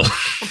functional.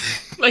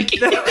 Like,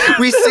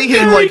 we see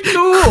him like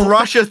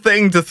crush a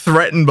thing to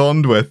threaten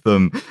Bond with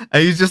them,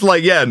 and he's just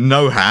like, "Yeah,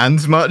 no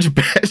hands, much,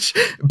 bitch."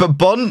 But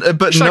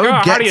It's No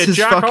like, how do gets you his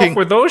jack fucking off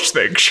with those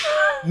things?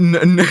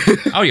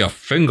 how do you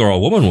finger a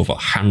woman with a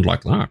hand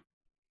like that?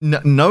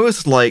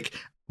 Noah's like,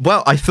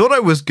 well, I thought I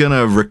was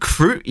gonna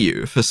recruit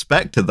you for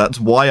Spectre. That's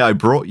why I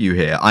brought you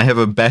here. I have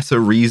a better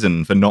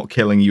reason for not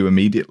killing you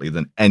immediately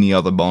than any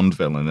other Bond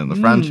villain in the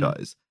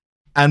franchise.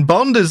 And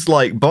Bond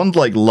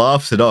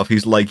laughs it off.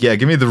 He's like, yeah,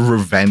 give me the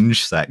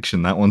revenge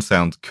section. That one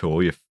sounds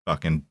cool, you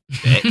fucking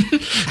dick.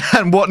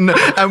 and what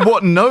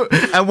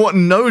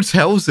No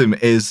tells him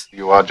is,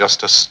 You are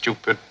just a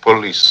stupid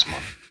policeman.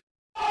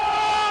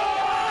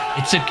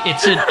 It's an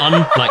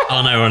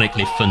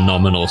unironically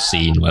phenomenal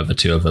scene where the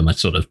two of them are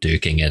sort of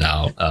duking it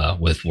out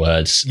with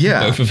words.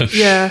 Yeah. Both of them.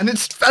 Yeah. and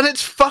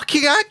it's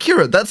fucking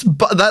accurate. That's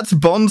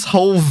Bond's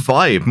whole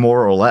vibe,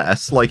 more or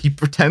less. Like, he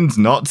pretends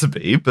not to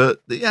be,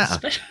 but yeah,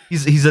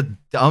 he's a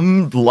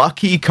dumb,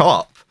 lucky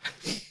cop.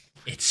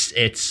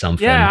 It's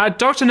something. Yeah,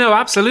 Dr. No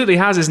absolutely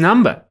has his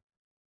number.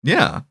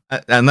 Yeah,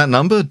 and that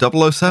number, 007.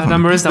 That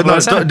number is But no,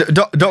 007.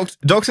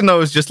 Dr. No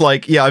is just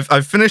like, yeah,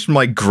 I've finished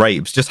my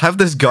grapes. Just have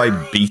this guy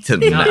beaten.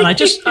 Now, and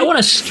I want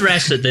to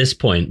stress at this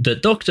point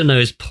that Dr.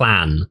 No's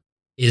plan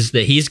is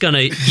that he's going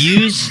to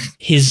use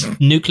his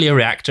nuclear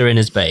reactor in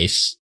his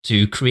base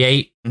to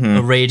create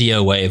a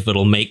radio wave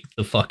that'll make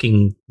the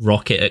fucking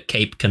rocket at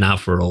Cape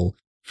Canaveral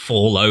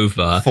fall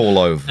over.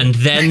 And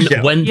then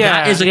when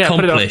that is put it on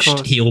accomplished,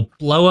 course. he'll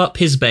blow up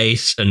his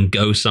base and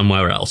go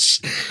somewhere else.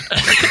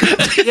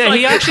 Yeah,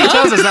 he actually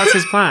tells us that's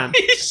his plan.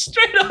 He's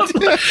straight up.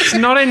 It's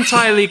not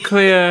entirely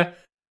clear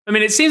I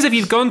mean, it seems if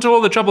you've gone to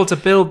all the trouble to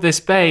build this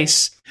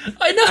base,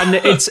 I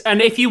know.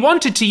 and if you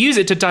wanted to use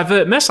it to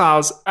divert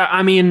missiles,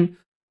 I mean,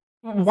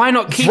 why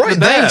not keep It's right the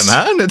base?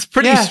 there, man. It's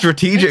pretty Yeah.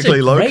 strategically It's a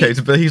great-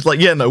 located. But he's like,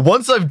 yeah, no.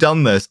 Once I've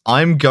done this,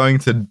 I'm going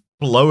to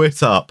blow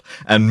it up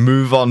and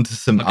move on to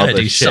some I'm going to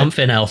other do shit.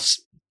 something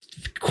else.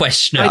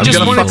 Questionable. I just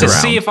gonna wanted fuck to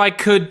around. see if I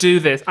could do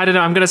this. I don't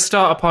know. I'm going to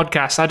start a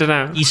podcast. I don't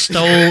know. He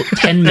stole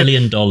 $10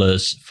 million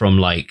from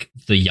like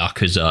the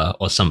Yakuza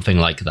or something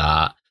like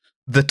that.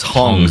 The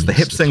tongs, the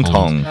hip Tongs, sing the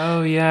tongs.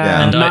 Oh Yeah.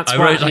 yeah, And that's I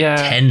why- wrote like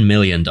yeah. $10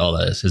 million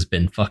has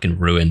been fucking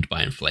ruined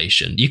by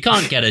inflation. You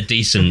can't get a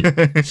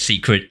decent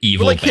secret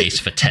evil Like, base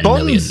for 10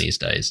 Bonds- million these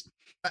days.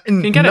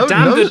 You can get a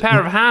damn good pair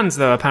of hands,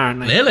 though.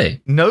 Apparently,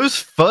 Really? No's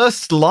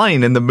first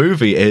line in the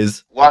movie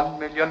is, $1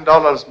 million,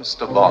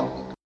 Mr.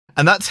 Bond.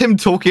 and that's him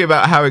talking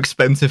about how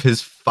expensive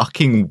his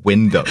fucking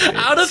window is.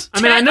 Out of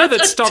I mean, I know that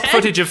that's a stock tenth-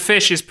 footage of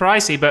fish is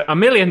pricey, but $1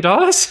 million?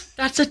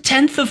 That's a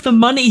tenth of the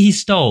money he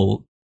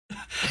stole.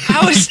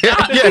 How is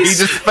that? Yeah, he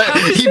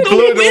just he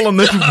blew it all on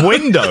this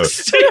window.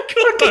 Single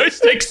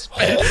most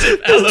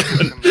expensive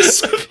element.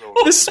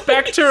 The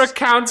Spectre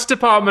accounts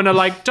department are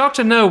like,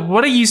 Dr. No,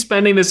 what are you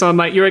spending this on?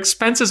 Like, your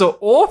expenses are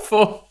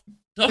awful.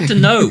 Dr.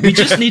 No, we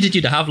just needed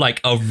you to have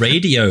like a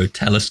radio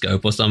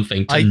telescope or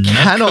something to I knock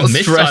cannot a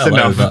missile stress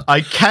enough. over.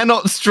 I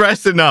cannot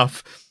stress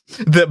enough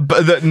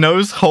that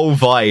No's whole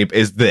vibe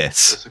is A this.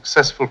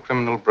 successful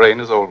criminal brain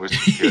is always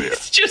superior.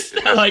 It's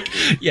just like,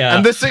 yeah.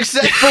 And the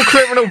successful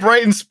criminal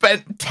brain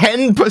spent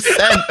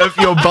 10% of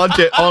your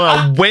budget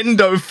on a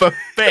window for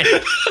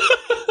fish.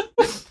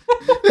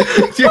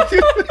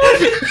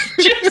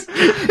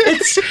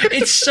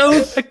 it's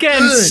so Again,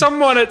 good.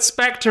 someone at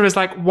Spectre is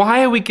like,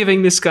 why are we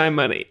giving this guy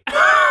money?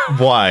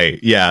 Why?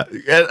 Yeah,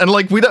 and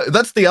like we don't.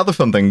 That's the other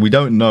fun thing. We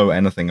don't know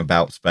anything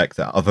about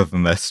Spectre other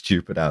than their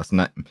stupid ass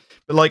name.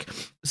 But like,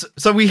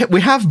 so we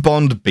have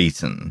Bond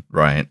beaten,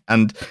 right,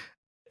 and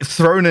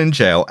thrown in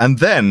jail, and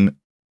then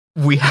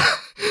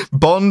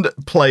Bond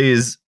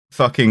plays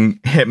fucking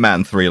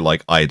Hitman 3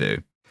 like I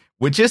do,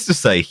 which is to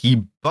say,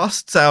 he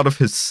busts out of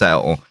his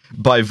cell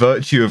by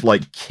virtue of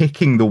like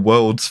kicking the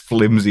world's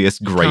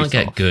flimsiest grate can't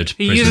get off. good.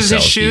 He prison uses his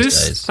cells these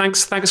shoes.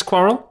 days. Thanks,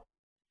 Quarrel.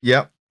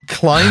 Yep.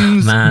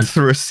 Climbs Man.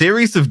 through a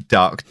series of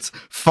ducts,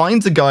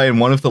 finds a guy in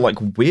one of the like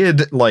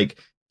weird like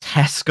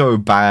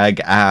Tesco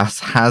bag ass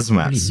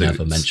hazmat Really suits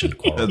never mentioned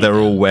Quarrel. that they're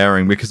all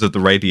wearing because of the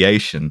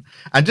radiation,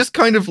 and just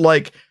kind of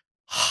like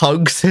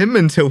hugs him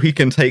until he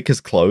can take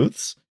his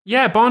clothes.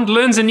 Yeah, Bond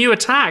learns a new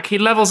attack. He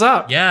levels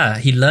up. Yeah,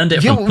 he learned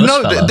it Yeah, from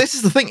no, Pussfella. this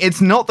is the thing.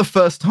 It's not the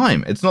first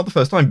time. It's not the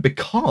first time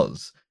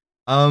because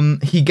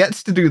he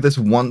gets to do this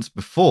once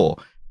before.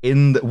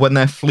 When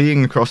they're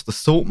fleeing across the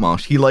salt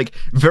marsh, he like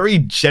very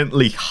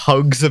gently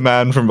hugs a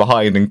man from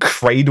behind and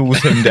cradles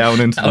him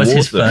down into That the was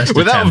his water first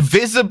without attempt.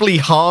 visibly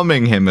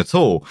harming him at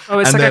all. Oh,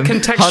 it's And like a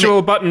then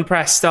contextual button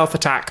press stealth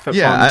attack that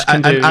Yeah, Bond can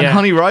and, do. and yeah.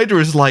 Honey Rider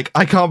is like,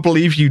 I can't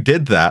believe you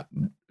did that.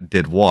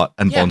 Did what?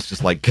 And Yeah. Bond's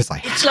just like, because I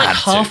It's had like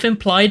half to.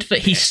 implied that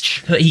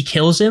he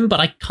kills him, but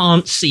I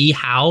can't see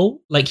how.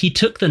 Like he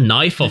took the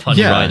knife off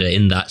Honey Yeah. Rider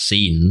in that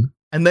scene,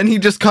 And then he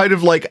just kind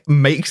of like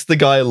makes the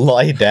guy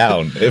lie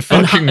down. It and,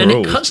 fucking and it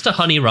rules. cuts to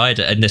Honey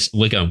Rider, and this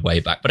we're going way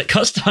back, but it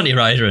cuts to Honey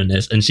Rider in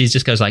this, and she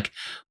just goes like,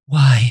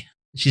 "Why?"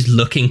 She's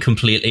looking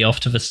completely off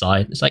to the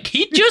side. It's like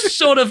he just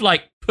sort of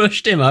like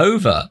pushed him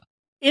over.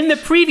 In the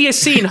previous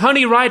scene,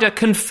 Honey Rider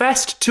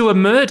confessed to a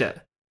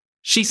murder.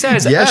 She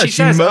says, Yeah, she she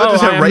says, murdered "Oh,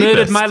 her I murdered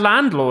rapist." my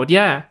landlord."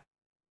 Yeah.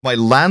 My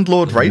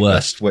landlord rapist,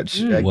 Worst.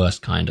 which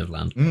Worst kind of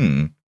land.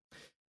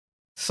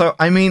 So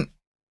I mean,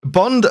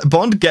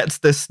 Bond gets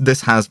this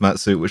hazmat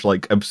suit which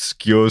like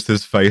obscures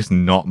his face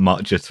not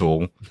much at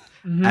all,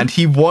 Mhm. and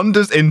he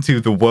wanders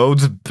into the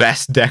world's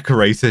best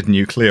decorated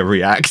nuclear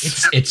reactor.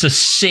 It's a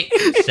sick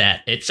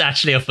set. It's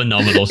actually a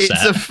phenomenal set.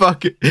 It's a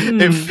fucking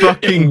it It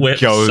fucking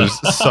whips goes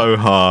so so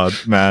hard,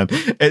 man.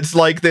 It's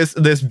like this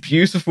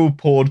beautiful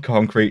poured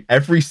concrete.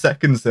 Every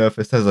second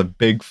surface has a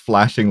big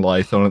flashing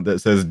light on it that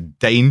says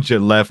danger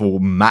level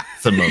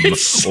maximum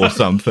It's so or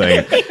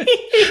something.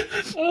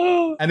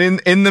 Oh. And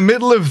in the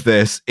middle of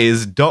this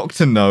is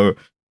Dr. No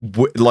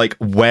like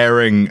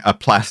wearing a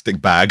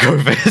plastic bag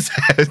over his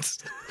head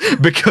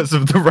because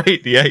of the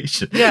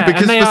radiation. Yeah,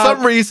 because and they for are-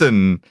 some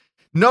reason,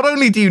 not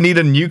only do you need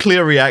a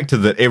nuclear reactor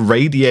that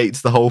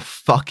irradiates the whole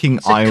fucking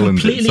It's a island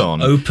it's completely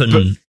on,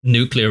 open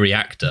nuclear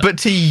reactor. but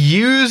to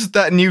use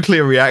that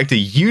nuclear reactor,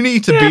 you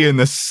need to be in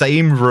the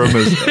same room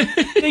as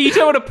it. Yeah, you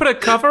don't want to put a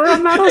cover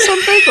on that or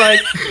something?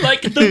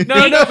 like the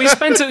No, we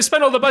spent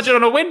all the budget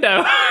on a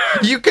window.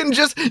 You can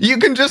just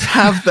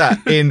have that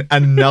in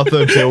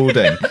another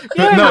building. But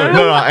Yeah,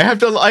 no. I have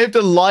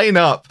to line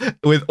up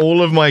with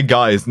all of my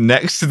guys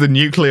next to the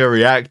nuclear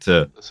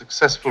reactor. A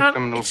successful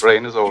criminal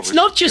brain is always It's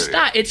not just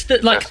superior. that. It's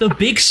that like the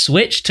big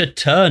switch to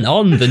turn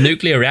on the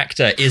nuclear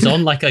reactor is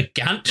on like a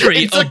gantry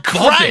It's a above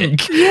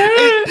crank.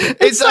 it.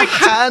 It's a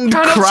hand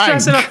Cannot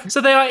stress crank. enough.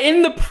 So they are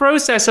in the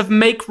process of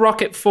make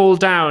rocket fall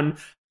down.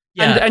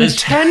 and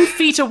 10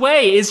 feet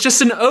away is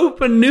just an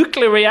open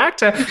nuclear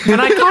reactor.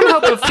 And I can't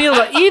help but feel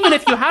that even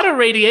if you had a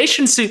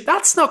radiation suit,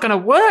 that's not going to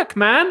work,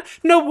 man.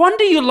 No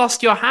wonder you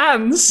lost your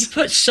hands. He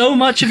put so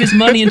much of his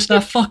money into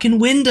that fucking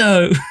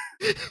window.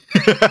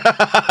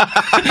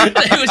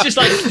 It was just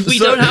like, we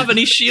don't have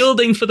any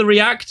shielding for the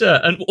reactor,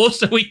 and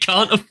also we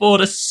can't afford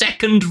a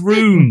second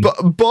room.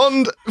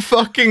 Bond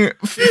fucking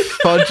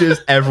fudges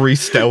every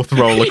stealth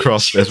roll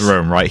across this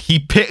room, right? He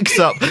picks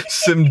up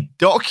some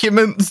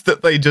documents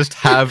that they just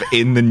have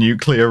in the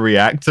nuclear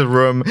reactor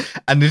room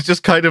and is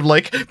just kind of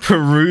like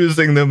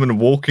perusing them and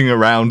walking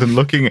around and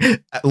looking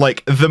at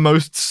like the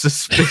most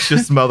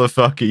suspicious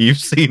motherfucker you've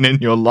seen in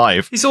your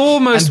life. He's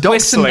almost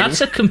whistling.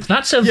 That's a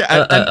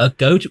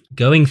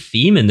going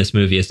theme in this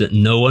movie, is that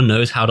no one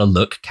knows how to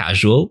look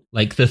casual.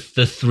 Like the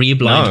three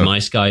blind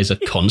mice guys are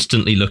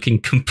constantly looking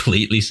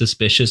completely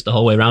suspicious the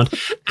whole way around.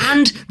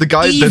 And the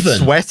guy, the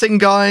sweating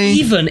guy,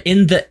 even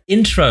in the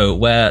intro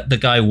where the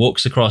guy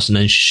walks across and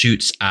then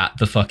shoots at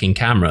the fucking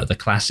camera, the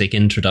classic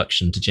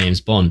introduction to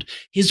James Bond,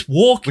 his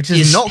walk, which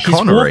is not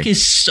Connery, his walk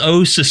is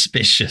so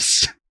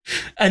suspicious.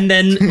 And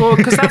then, well,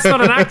 because that's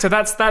not an actor,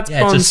 that's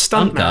Bond's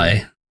stunt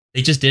guy.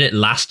 They just did it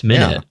last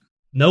minute. Yeah.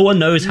 No one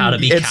knows how to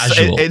be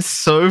casual. It's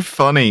so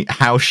funny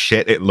how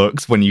shit it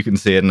looks when you can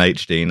see it in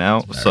HD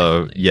now.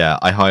 So funny. Yeah,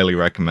 I highly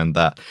recommend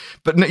that.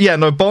 But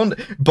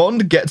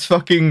Bond gets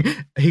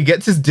he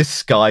gets his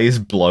disguise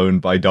blown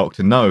by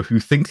Dr. No, who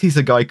thinks he's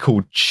a guy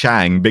called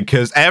Chang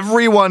because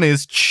everyone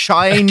is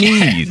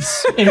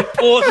Chinese.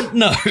 Important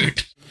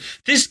note.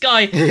 This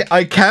guy...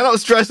 I cannot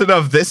stress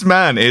enough, this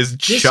man is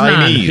Chinese. This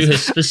man who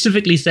has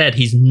specifically said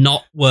he's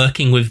not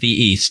working with the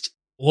East.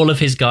 All of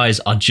his guys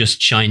are just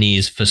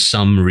Chinese for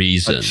some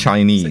reason.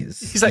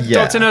 Chinese. He's like,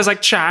 Dr. No's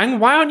like, Chang,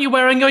 why aren't you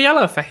wearing your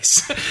yellow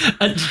face?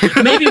 And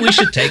maybe we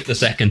should take the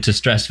second to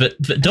stress that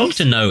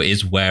Dr. No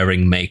is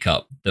wearing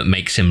makeup that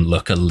makes him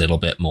look a little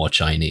bit more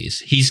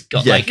Chinese. He's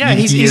got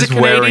he's a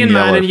Canadian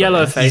man in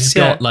yellow face. He's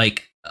got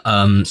like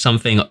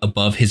something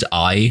above his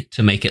eye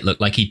to make it look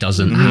like he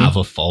doesn't have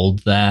a fold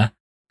there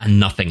and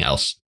nothing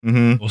else.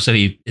 Mm-hmm. Also,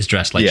 he is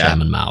dressed like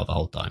Chairman Mao the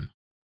whole time.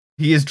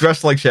 He is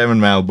dressed like Chairman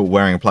Mao, but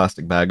wearing a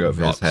plastic bag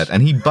over his head.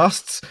 And he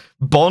busts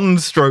Bond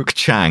stroke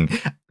Chang,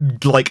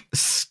 like,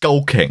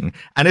 skulking.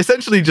 And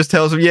essentially just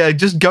tells him,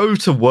 just go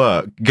to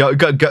work. Go,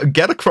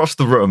 get across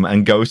the room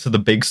and go to the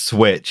big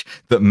switch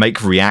that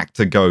make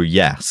reactor go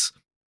yes.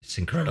 It's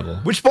incredible.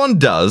 Which Bond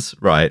does,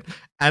 right?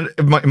 And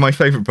my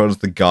favorite part is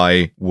the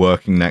guy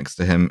working next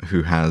to him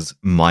who has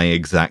my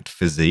exact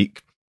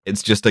physique.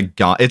 It's just a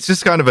guy. It's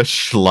just kind of a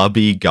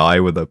schlubby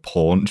guy with a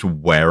paunch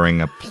wearing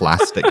a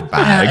plastic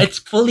bag. It's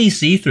fully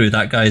see-through,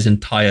 that guy's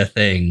entire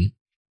thing.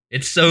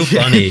 It's so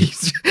funny.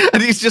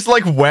 He's just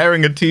like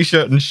wearing a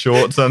t-shirt and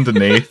shorts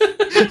underneath.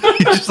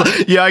 He's just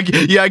like,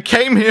 I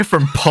came here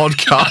from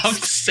podcasts. I'm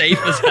safe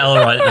as hell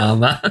right now,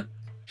 man.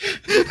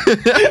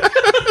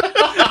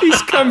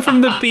 He's come from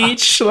the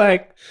beach,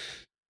 like.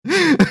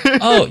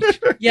 Oh,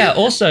 yeah,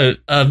 also,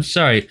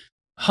 sorry.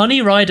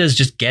 Honey Rider's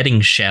just getting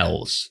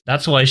shells.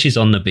 That's why she's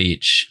on the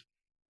beach.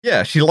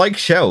 Yeah, she likes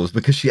shells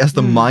because she has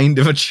the mind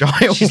of a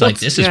child. She's like,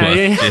 this is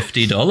worth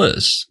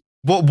 $50.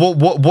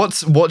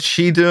 What's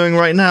she doing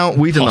right now?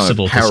 We don't know.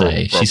 Possible to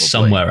say. She's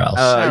somewhere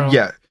else.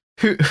 Yeah.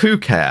 Who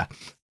care?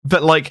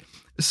 But like,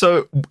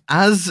 so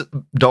as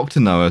Dr.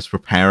 No is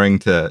preparing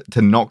to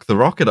knock the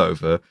rocket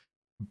over,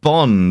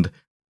 Bond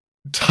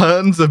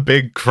turns a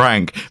big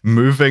crank,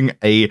 moving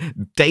a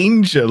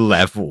danger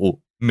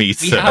level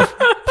meter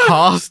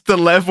past the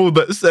level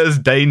that says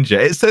danger.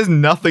 It says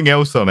nothing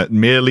else on it,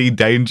 merely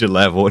danger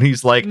level. And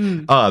he's like,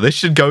 this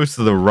should go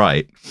to the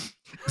right.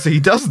 So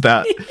he does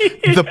that.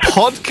 The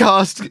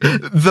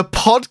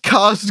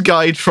podcast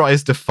guy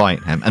tries to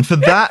fight him. And for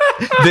that,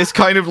 this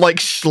kind of like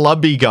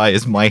schlubby guy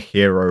is my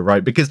hero,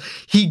 right? Because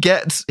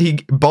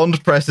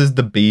Bond presses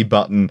the B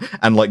button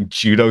and like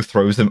judo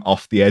throws him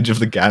off the edge of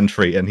the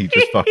gantry and he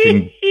just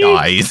fucking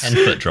dies.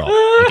 10-foot drop.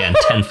 Again,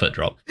 10-foot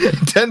drop.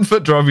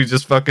 10-foot drop, he's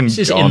just fucking This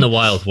is gone. in the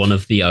wild one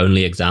of the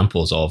only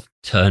examples of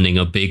turning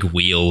a big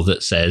wheel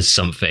that says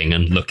something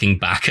and looking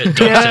back at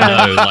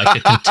Dr. No like a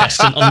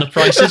contestant on The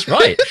Price is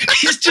Right.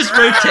 He's just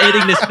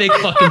rotating this big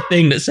fucking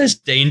thing that says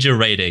danger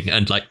rating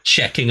and like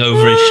checking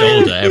over his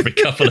shoulder every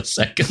couple of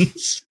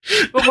seconds.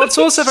 But what's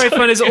also very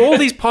fun is all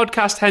these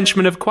podcast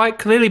henchmen have quite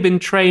clearly been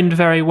trained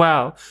very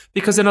well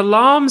because an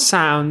alarm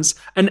sounds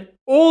and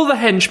all the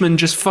henchmen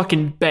just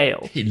fucking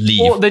bail.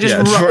 Leave. They just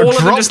all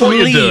of them just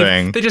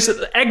leave. They just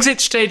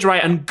exit stage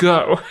right and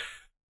go.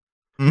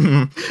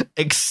 Mm-hmm.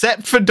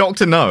 Except for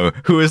Dr. No,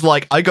 who is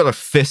like, I gotta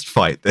fist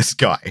fight this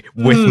guy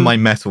with my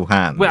metal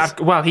hands.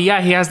 Well, he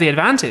has the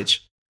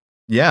advantage.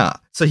 Yeah.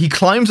 So he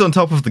climbs on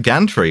top of the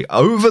gantry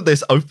over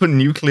this open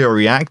nuclear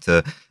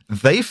reactor.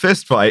 They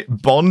fist fight.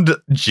 Bond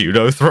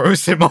judo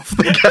throws him off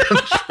the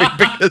gantry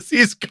because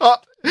he's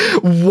got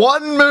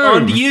one move.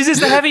 Bond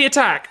uses the heavy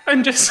attack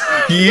and just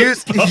he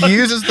uses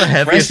the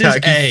heavy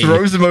attack. He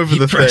throws him over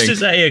the thing.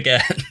 Presses A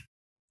again.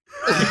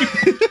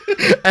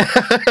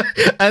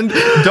 And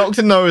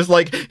Dr. No is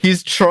like,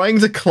 he's trying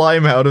to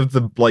climb out of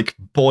the like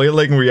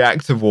boiling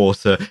reactor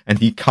water, and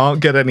he can't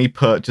get any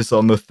purchase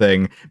on the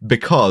thing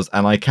because,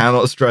 and I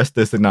cannot stress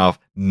this enough,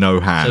 no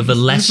hands. So the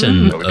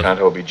lesson No, we can't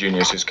all be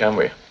geniuses, can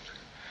we?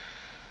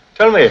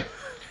 Tell me,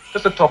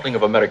 does the toppling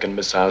of American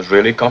missiles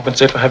really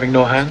compensate for having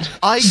no hands?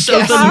 I So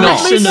guess the not.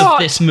 lesson not. of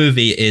this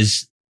movie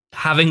is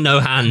having no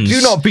hands.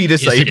 Do not be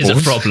disabled. Is a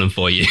problem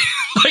for you.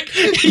 Like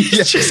he's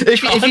Yeah, just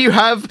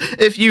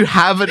if you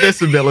have a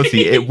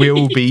disability, it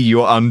will be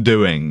your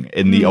undoing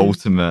in the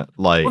ultimate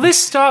like. Well, this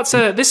starts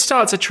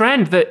a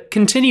trend that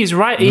continues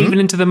even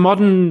into the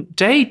modern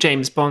day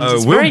James Bonds. Oh,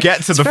 It's we'll very-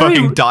 get to it's the very-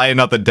 fucking die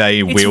another day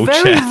it's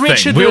wheelchair very thing.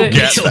 Richard We'll the-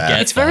 get We'll there.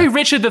 get It's very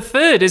Richard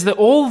III. Is that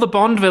all the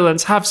Bond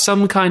villains have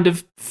some kind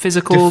of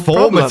physical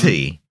problem.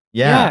 Deformity.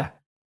 Yeah.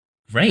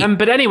 great.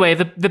 But anyway,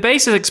 the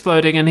base is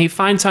exploding, and he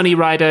finds Honey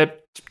Rider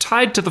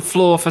tied to the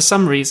floor for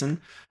some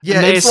reason. Yeah,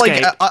 and they it's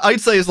escape. like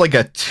I'd say it's like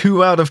a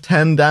 2 out of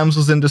 10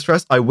 damsels in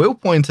distress. I will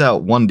point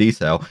out one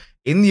detail.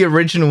 In the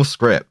original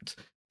script,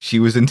 she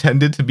was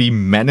intended to be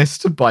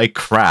menaced by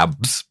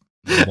crabs.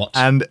 What?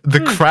 And the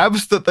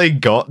crabs that they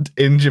got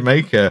in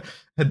Jamaica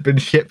had been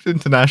shipped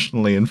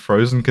internationally in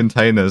frozen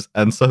containers,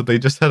 and so they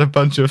just had a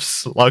bunch of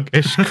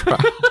sluggish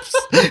crabs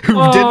who didn't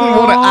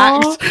want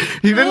to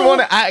act. He didn't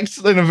want to act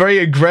in a very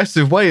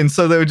aggressive way, and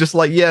so they were just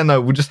like, "Yeah, no,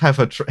 we'll just have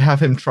her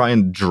have him try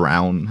and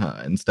drown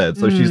her instead."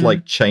 So she's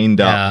like chained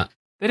up. Yeah.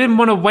 They didn't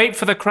want to wait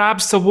for the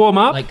crabs to warm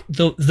up. Like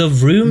the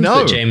room No.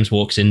 that James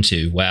walks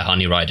into where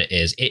Honey Rider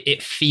is,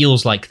 it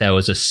feels like there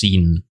was a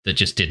scene that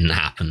just didn't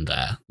happen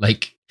there.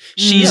 Like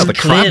she's Yeah, the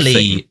crab clearly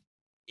scene.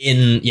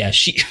 in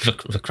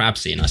the crab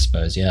scene, I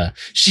suppose. Yeah,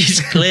 she's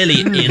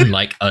clearly in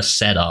like a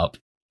setup,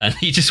 and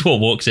he just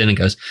walks in and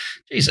goes,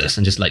 "Jesus,"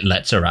 and just like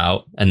lets her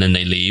out, and then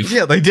they leave.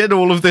 Yeah, they did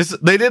all of this.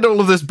 They did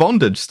all of this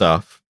bondage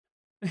stuff.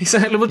 He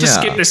said, "We'll just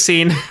Yeah. skip this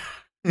scene."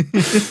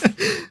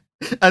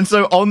 And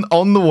so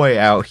on the way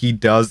out, he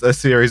does a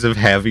series of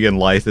heavy and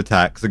light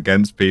attacks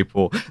against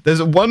people.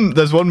 There's one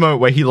moment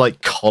where he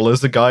like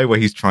collars a guy where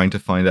he's trying to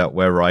find out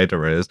where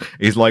Ryder is.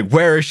 He's like,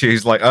 "Where is she?"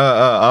 He's like,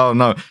 oh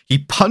no. He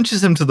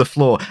punches him to the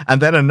floor,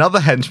 and then another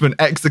henchman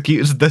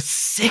executes the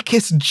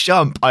sickest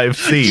jump I've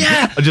seen,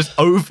 just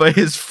over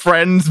his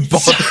friend's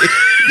body.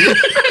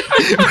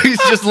 He's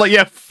just like,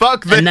 "Yeah,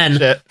 fuck this And then-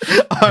 shit."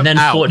 And then,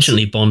 out.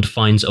 fortunately, Bond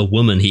finds a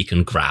woman he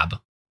can grab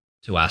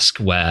to ask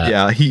where.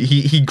 Yeah,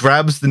 he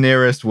grabs the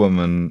nearest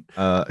woman,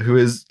 who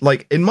is,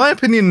 like, in my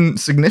opinion,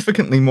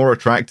 significantly more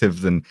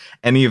attractive than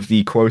any of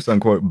the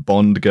quote-unquote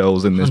Bond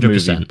girls in this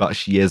 100%. movie, but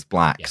she is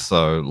black, Yeah.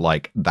 so,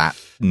 like, that,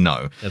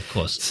 no. Of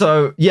course.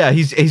 So, yeah,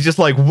 he's just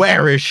like,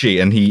 "Where is she?"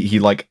 And he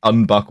like,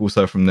 unbuckles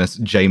her from this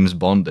James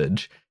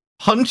bondage,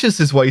 punches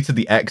his way to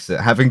the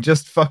exit, having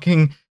just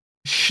fucking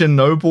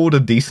shinobled a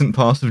decent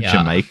part of Yeah,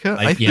 Jamaica,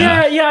 I think.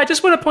 yeah. Yeah, I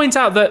just want to point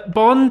out that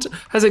Bond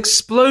has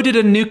exploded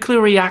a nuclear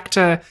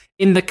reactor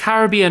in the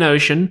Caribbean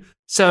Ocean.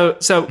 So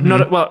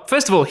not well.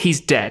 First of all, he's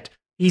dead.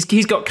 He's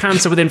got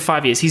cancer within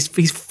 5 years. He's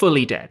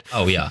fully dead.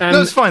 Oh yeah.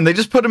 No, it's fine. They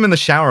just put him in the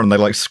shower and they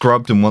like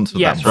scrubbed him once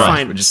with Yeah, that brush,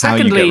 fine. which is how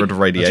you get rid of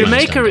radiation.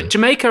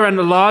 Jamaica and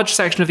a large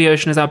section of the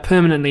ocean is now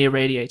permanently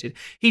irradiated.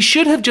 He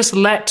should have just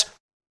let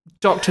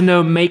Dr.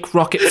 No make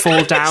Rocket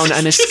fall down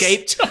and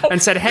escaped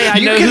and said, "Hey, I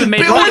You know can who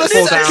made build Rocket a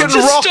fall down." second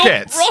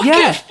rocket.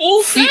 Yeah.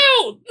 fall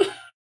down.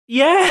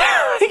 Yeah,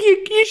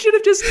 you should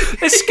have just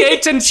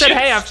escaped and said,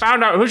 "Hey, I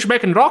found out who's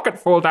making Rocket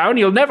fall down.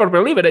 You'll never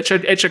believe it.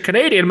 It's a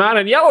Canadian man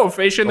in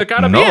yellowfish in the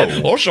Caribbean."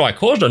 no. Also, I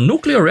caused a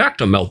nuclear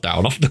reactor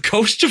meltdown off the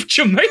coast of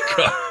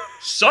Jamaica.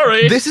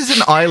 Sorry. This is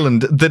an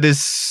island that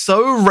is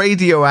so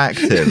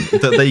radioactive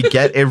that they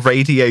get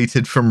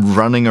irradiated from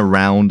running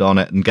around on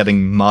it and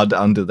getting mud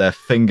under their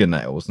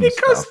fingernails and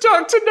Because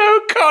stuff. Dr. No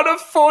can't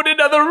afford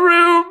another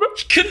room.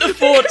 He couldn't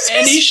afford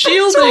any He spent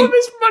all shielding. of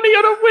his money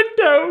on a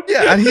window.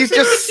 Yeah, and he's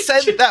just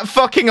sent that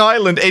fucking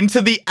island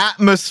into the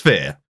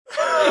atmosphere.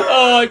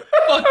 Oh,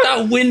 fuck,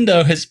 that window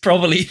is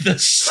probably the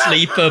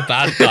sleeper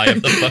bad guy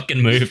of the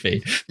fucking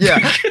movie.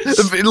 Yeah,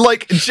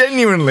 like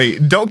genuinely,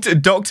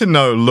 Dr.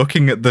 No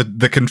looking at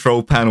the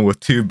control panel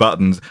with 2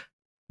 buttons,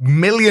 $1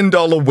 million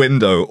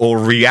window or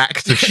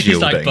reactor He's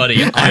shielding. like,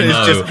 buddy, I and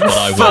know it's just what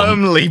I want.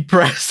 firmly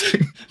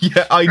pressing.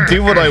 Yeah, I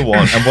do what I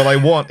want, and what I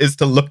want is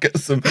to look at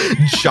some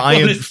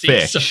giant Wanna see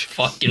fish. some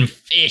fucking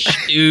fish,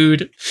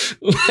 dude.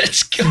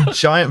 Let's go.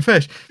 Giant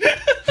fish.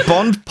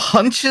 Bond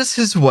punches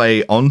his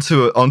way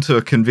onto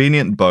a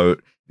convenient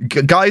boat.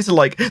 Guys are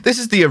like, this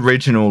is the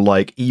original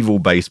like evil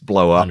base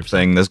blow up 100%.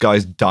 thing. There's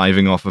guys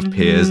diving off of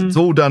piers. It's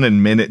all done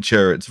in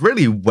miniature. It's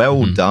really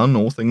well done,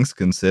 all things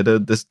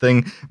considered. This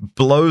thing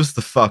blows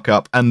the fuck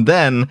up, and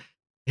then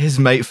his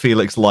mate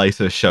Felix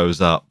Leiter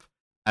shows up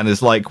and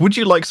is like, "Would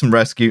you like some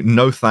rescue?"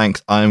 "No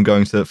thanks. I am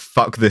going to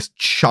fuck this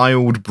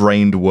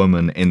child-brained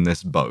woman in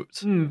this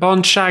boat."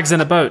 Bond shags in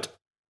a boat.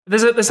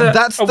 There's That's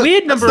a the-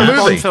 weird that's number the of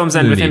movie. Bond films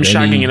end with him Movie,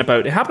 shagging baby. in a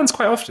boat. It happens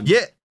quite often.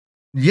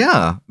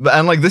 Yeah,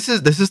 and like this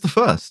is the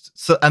first.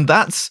 So, and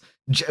that's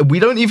we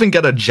don't even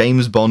get a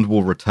James Bond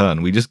will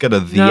return. We just get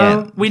the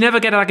end. We never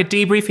get like a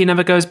debrief. He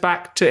never goes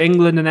back to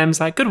England and M's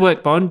like, good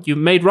work, Bond. You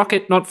made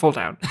Rocket not fall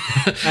down.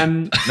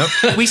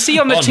 Nope. We see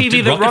on the Bond, TV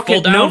did that Rocket Rocket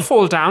fall down? not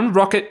fall down.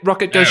 Rocket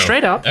goes No.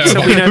 straight up. No,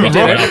 So we know he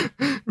did Rocket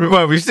it.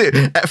 Well, we see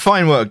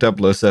fine work,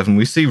 007.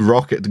 We see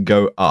Rocket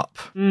go up.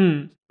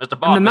 Mm. Mr.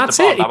 Bond, And then that's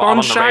Mr. Bond, it. He I'm on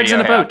the shags in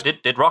radio a here.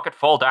 boat. Did Rocket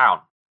fall down?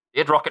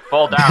 Did Rocket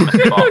fall down,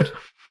 Mr. Bond?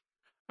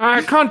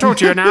 I can't talk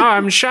to you now.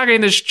 I'm shagging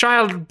this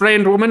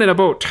child-brained woman in a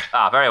boat.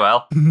 Ah, very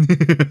well.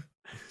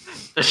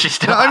 Does she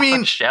still No, I have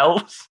mean- the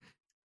shells?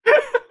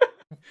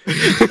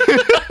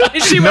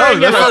 Is she No, wearing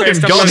they're yellow fucking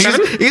face gone.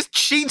 007? He's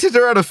cheated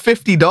her out of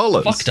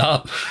 $50. Fucked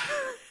up.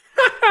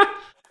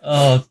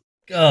 Oh,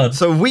 God.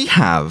 So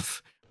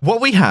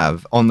what we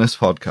have on this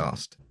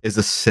podcast is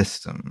a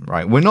system,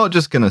 right? We're not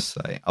just going to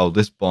say, oh,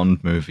 this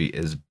Bond movie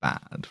is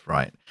bad,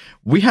 right?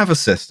 We have a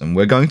system.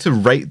 We're going to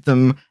rate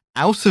them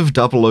out of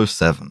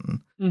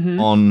 007 Mhm.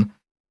 on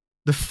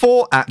the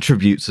 4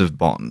 attributes of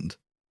Bond: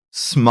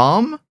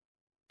 smarm,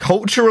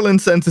 cultural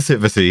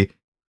insensitivity,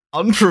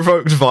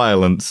 unprovoked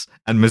violence,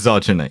 and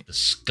misogyny. The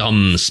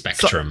scum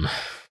spectrum.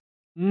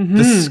 Mhm.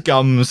 The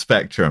scum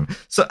spectrum.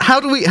 So how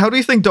do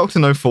you think Dr.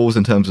 No falls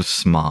in terms of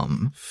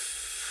smarm?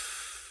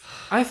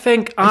 I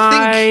think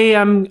I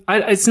think-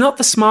 it's not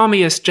the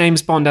smarmiest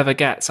James Bond ever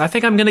gets. I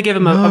think I'm going to give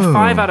him a No.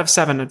 5 out of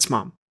 7 at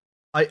smarm.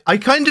 I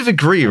kind of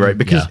agree, right?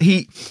 Because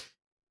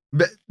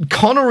but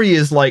Connery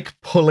is like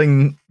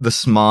pulling the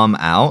smarm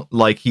out.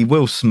 Like he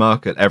will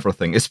smirk at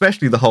everything,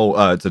 especially the whole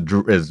it's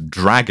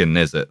dragon,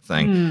 is it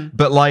thing. Mm.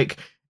 But like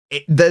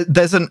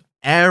there's an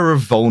air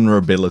of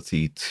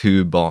vulnerability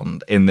to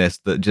Bond in this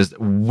that just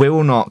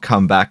will not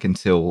come back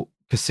until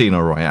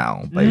Casino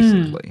Royale,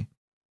 basically.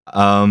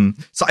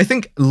 So I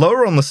think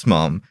lower on the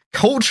smarm,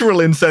 cultural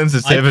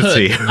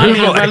insensitivity. I I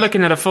mean, Like- we're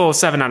looking at a full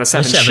 7 out of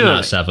 7. 7 surely. out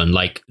of 7.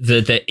 Like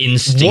the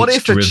instinct. What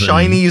if a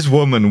Chinese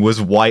woman was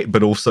white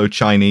but also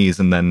Chinese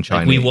and then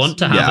Chinese? Like we want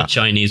to have Yeah. a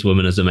Chinese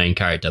woman as a main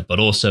character, but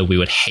also we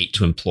would hate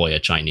to employ a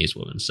Chinese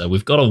woman. So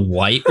we've got a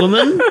white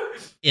woman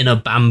in a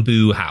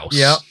bamboo house.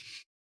 Yeah.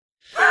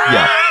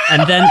 Yeah.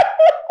 And then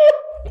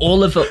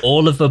all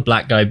of a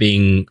black guy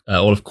being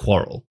Olive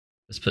Quarrel.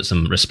 Let's put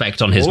some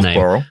respect on his Wolf name.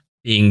 Quarrel.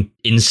 Being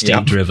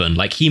instinct driven.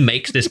 Like he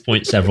makes this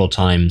point several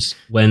times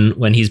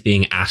when he's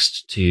being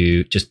asked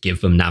to just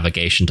give them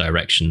navigation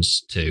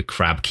directions to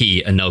Crab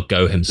Key and they'll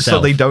go himself.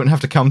 So they don't have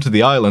to come to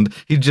the island.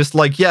 He's just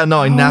like, yeah,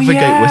 no, I navigate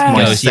yeah. with my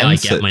He goes, yeah, I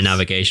senses. get my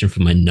navigation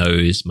from my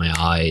nose, my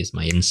eyes,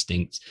 my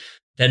instincts.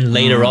 Then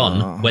later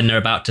on, when they're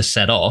about to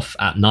set off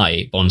at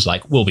night, Bond's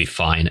like, we'll be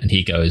fine. And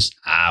he goes,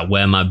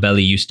 where my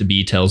belly used to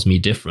be tells me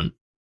different.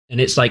 And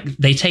it's like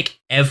they take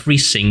every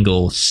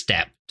single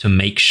step to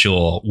make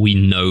sure we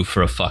know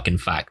for a fucking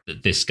fact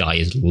that this guy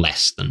is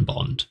less than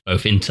Bond,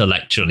 both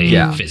intellectually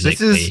and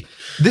physically.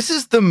 This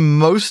is the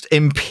most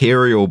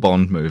imperial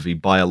Bond movie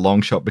by a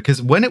long shot,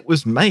 because when it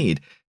was made,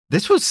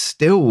 this was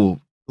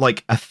still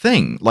like a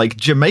thing. Like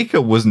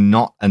Jamaica was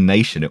not a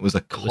nation; it was a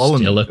It was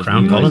colony. still a of the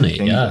crown United colony,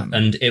 Kingdom. yeah.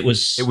 And it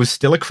was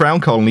still a crown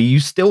colony.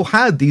 You still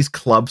had these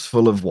clubs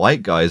full of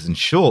white guys in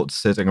shorts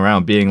sitting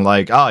around being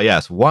like, "Ah,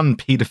 yes, one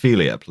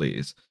pedophilia,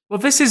 please." Well,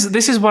 this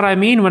is what I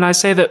mean when I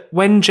say that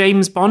when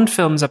James Bond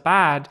films are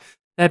bad,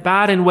 they're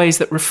bad in ways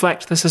that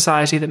reflect the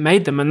society that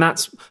made them, and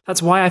that's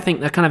why I think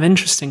they're kind of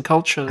interesting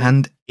culturally.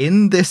 And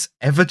in this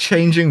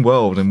ever-changing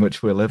world in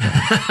which we're living,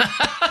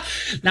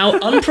 now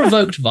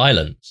unprovoked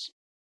violence.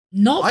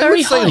 Not I very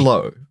would say high.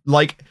 low.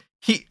 Like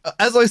he,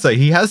 as I say,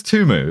 he has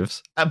 2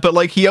 moves, but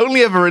like he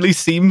only ever really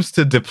seems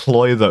to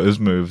deploy those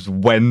moves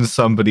when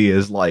somebody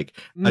is like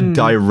a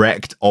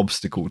direct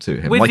obstacle to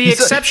him. With like, the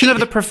exception of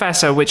the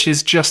professor, which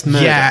is just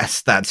murder.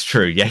 Yes, that's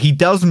true. Yeah, he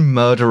does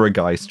murder a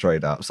guy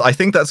straight up. So I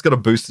think that's got to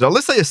boost it up.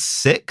 Let's say a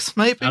 6,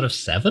 maybe. Out of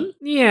 7?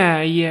 Yeah.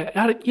 I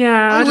I would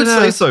don't know.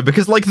 say so,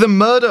 because like the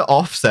murder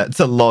offsets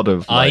a lot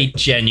of. I Like,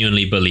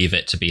 genuinely believe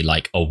it to be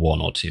like a 1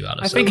 or 2 out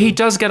of 7. I think he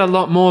does get a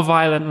lot more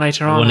violent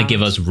later I on. want to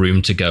give us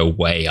room to go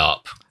way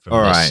up. From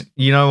all this. right,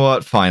 you know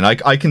what? Fine,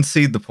 I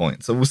concede the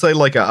point. So we'll say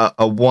like a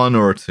 1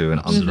 or a 2 in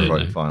Absolutely.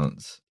 unprovoked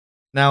violence.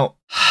 Now,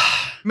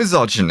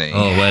 misogyny.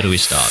 Oh, where do we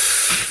start?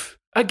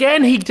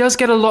 Again, he does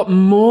get a lot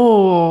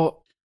more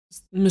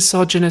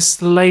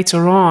misogynist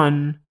later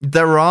on.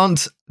 There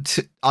aren't,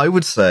 I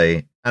would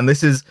say, and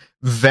this is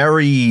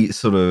very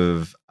sort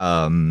of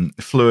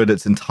fluid.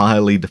 It's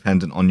entirely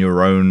dependent on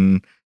your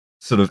own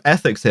sort of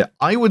ethics here.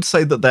 I would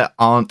say that there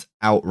aren't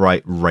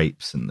outright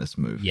rapes in this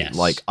movie. Yes.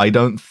 Like, I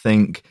don't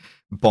think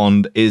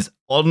Bond is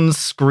on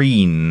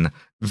screen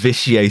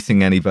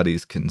vitiating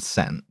anybody's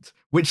consent,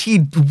 which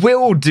he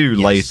will do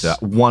later.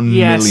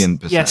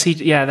 1,000,000%. Yes,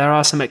 there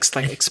are some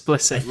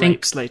explicit I think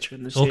rapes later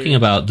in the Talking series.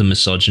 about the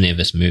misogyny of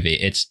this movie,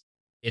 it's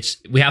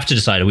we have to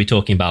decide: are we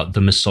talking about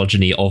the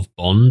misogyny of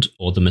Bond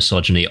or the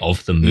misogyny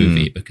of the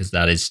movie? Because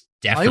that is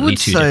I definitely would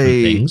 2 say,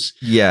 different things.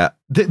 yeah,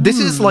 this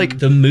is like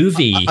The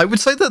movie. I would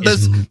say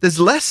that there's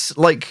less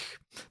like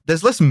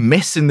there's less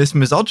miss in this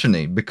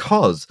misogyny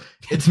because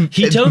it's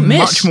don't miss.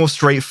 much more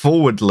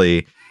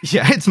straightforwardly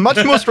Yeah, it's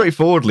much more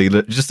straightforwardly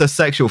just a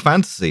sexual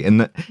fantasy in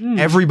that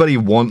everybody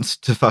wants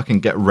to fucking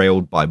get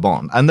railed by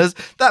Bond. And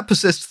that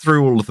persists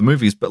through all of the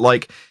movies, but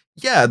like,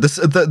 yeah,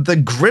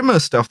 the grimmer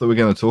stuff that we're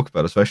going to talk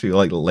about, especially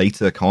like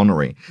later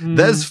Connery,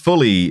 there's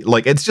fully,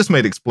 like, it's just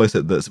made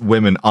explicit that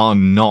women are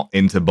not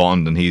into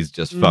Bond and he's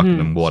just fucking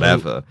them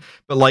whatever.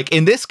 But like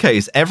in this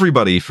case,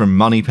 everybody from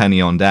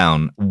Moneypenny on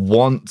down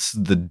wants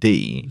the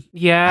D.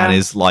 Yeah. And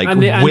is like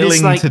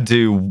willing to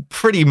do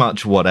pretty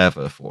much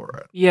whatever for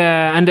it.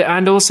 Yeah,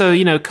 and also,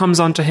 you know, comes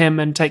onto him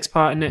and takes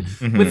part in it.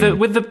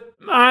 With the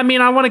I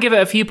mean, I want to give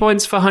it a few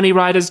points for Honey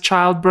Rider's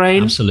child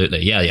brain.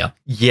 Absolutely. Yeah.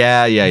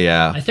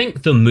 I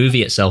think the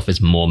movie itself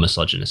is more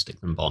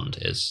misogynistic than Bond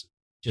is,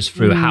 just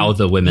through how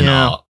the women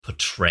are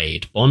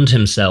portrayed. Bond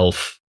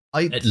himself,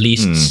 at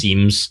least,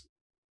 seems,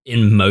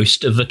 in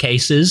most of the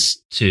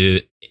cases,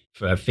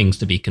 for things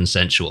to be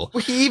consensual.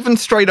 Well, he even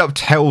straight up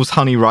tells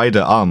Honey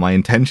Rider, my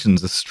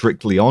intentions are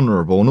strictly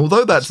honorable. And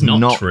although that's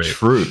not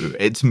true,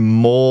 it's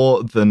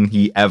more than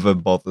he ever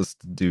bothers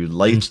to do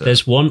later. And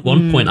there's one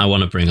point I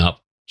want to bring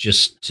up,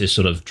 just to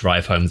sort of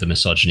drive home the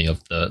misogyny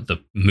of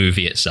the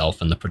movie itself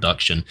and the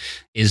production,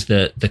 is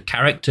that the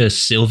character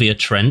Sylvia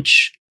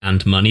Trench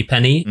and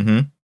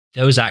Moneypenny,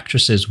 those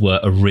actresses were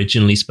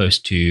originally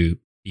supposed to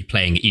be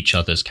playing each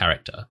other's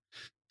character.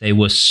 They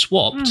were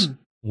swapped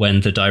when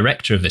the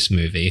director of this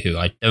movie, who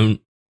I don't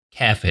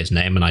care for his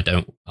name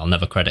and I'll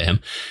never credit him,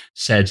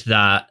 said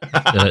that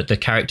the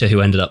character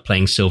who ended up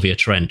playing Sylvia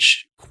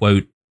Trench,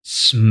 quote,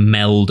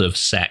 smelled of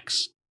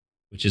sex,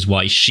 which is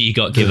why she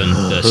got given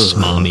the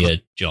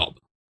smarmier job.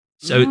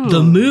 So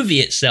the movie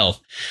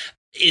itself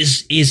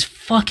is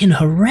fucking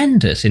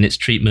horrendous in its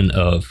treatment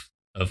of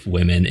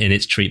women, in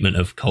its treatment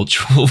of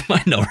cultural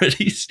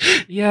minorities.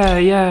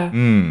 Yeah.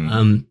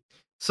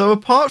 So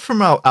apart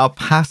from our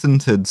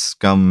patented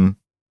scum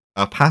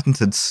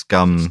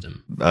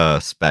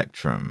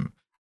spectrum,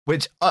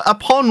 which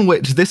upon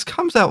which this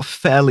comes out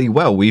fairly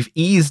well, we've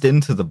eased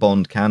into the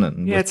Bond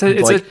canon. Yeah, it's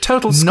a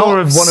total score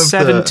of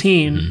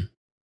 17.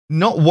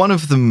 Not one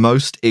of the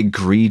most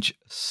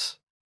egregious.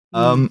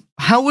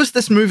 How was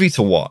this movie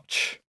to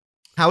watch?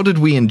 How did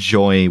we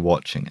enjoy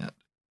watching it?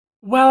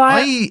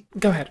 Well,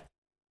 go ahead.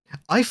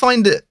 I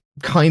find it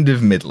kind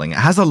of middling. It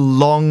has a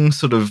long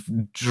sort of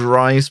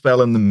dry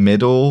spell in the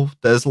middle.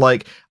 There's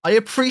like, I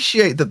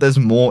appreciate that there's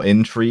more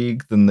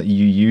intrigue than that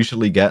you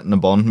usually get in a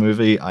Bond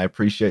movie. I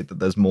appreciate that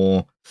there's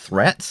more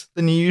threat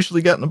than you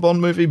usually get in a Bond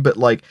movie, but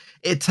like,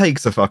 it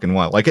takes a fucking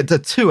while. Like, it's a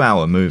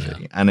 2-hour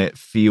movie and it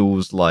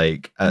feels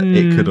like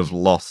it could have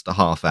lost a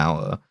half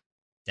hour.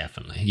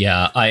 Definitely.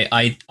 Yeah.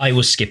 I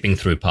was skipping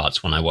through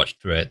parts when I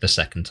watched through it the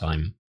second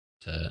time.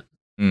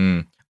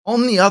 On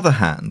the other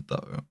hand,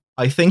 though,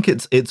 I think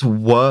it's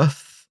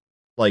worth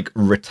like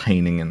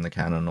retaining in the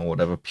canon or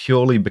whatever,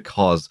 purely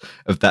because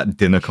of that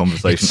dinner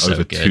conversation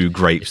over 2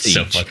 grapes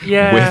each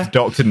with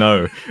Dr.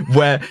 No,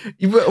 where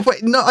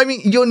I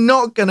mean, you're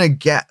not gonna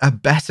get a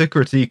better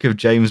critique of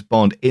James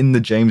Bond in the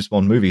James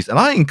Bond movies, and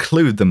I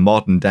include the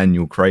modern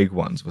Daniel Craig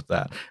ones with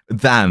that,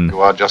 than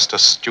you are just a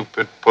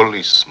stupid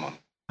policeman.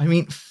 I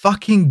mean,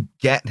 fucking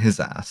get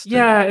his ass. Dude.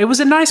 Yeah, it was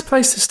a nice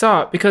place to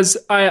start, because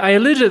I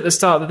alluded at the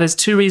start that there's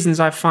 2 reasons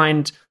I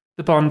find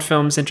the Bond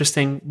films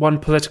interesting, one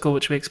political,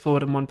 which we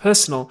explored, and one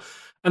personal.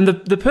 And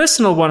the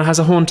personal one has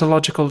a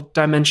hauntological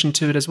dimension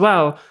to it as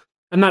well.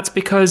 And that's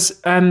because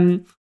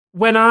when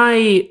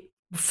I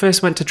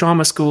first went to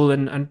drama school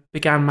and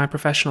began my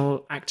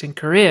professional acting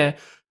career,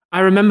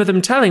 I remember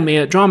them telling me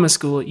at drama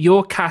school,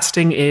 your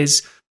casting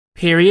is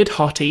period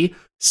hottie,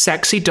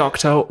 sexy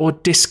doctor, or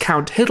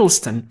discount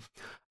Hiddleston.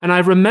 And I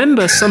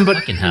remember somebody,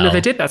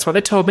 they did, that's what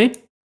they told me.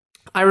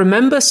 I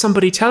remember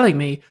somebody telling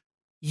me,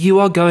 you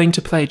are going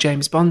to play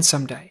James Bond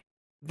someday.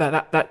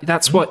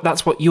 That's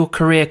what your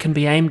career can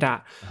be aimed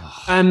at.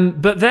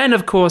 But then,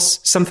 of course,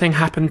 something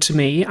happened to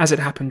me, as it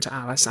happened to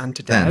Alice and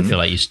to Dev. I feel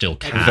like you still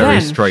can. A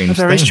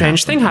very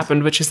strange thing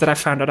happened, which is that I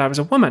found out I was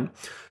a woman.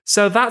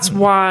 So that's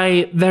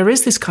why there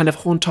is this kind of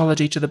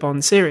hauntology to the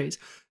Bond series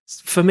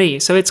for me.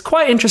 So it's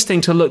quite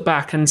interesting to look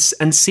back and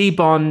see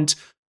Bond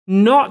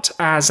not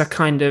as a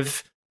kind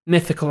of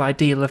mythical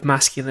ideal of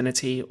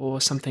masculinity or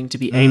something to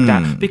be aimed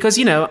at, because,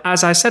 you know,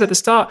 as I said at the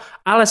start,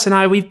 Alice and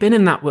I, we've been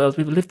in that world,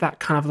 we've lived that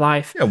kind of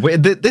life. Yeah,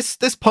 this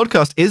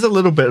podcast is a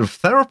little bit of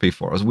therapy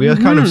for us. We are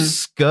kind of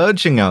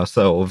scourging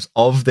ourselves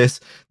of this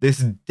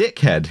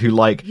dickhead who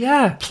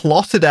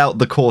plotted out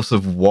the course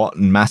of what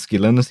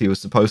masculinity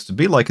was supposed to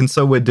be like, and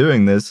so we're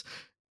doing this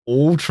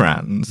all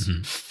trans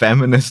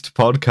feminist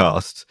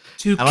podcast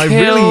to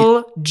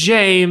kill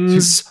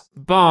James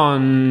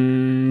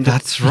Bond.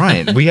 That's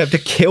right. We have to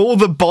kill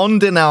the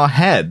Bond in our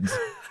heads.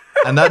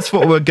 And that's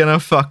what we're gonna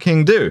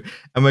fucking do.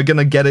 And we're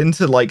gonna get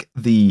into like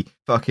the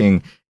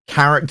fucking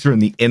character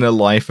and the inner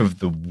life of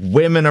the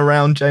women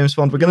around James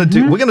Bond. We're gonna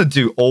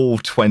do all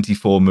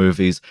 24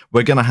 movies.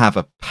 We're gonna have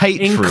a Patreon,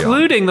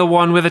 including the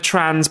one with a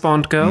trans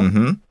Bond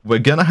girl. We're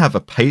gonna have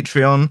a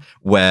Patreon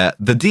where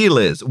the deal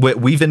is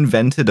we've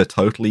invented a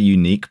totally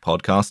unique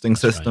podcasting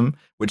system,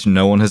 which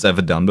no one has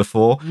ever done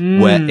before.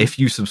 Where if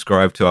you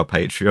subscribe to our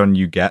Patreon,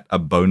 you get a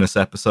bonus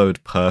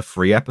episode per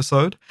free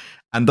episode.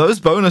 And those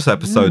bonus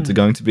episodes are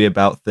going to be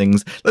about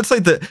things, let's say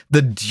the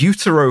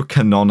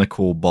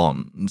deuterocanonical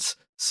Bonds.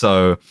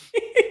 So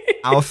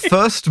our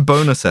first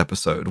bonus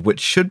episode, which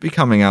should be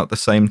coming out the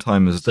same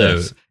time as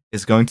this,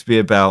 is going to be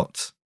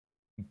about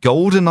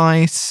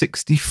GoldenEye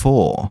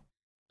 64.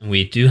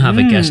 We do have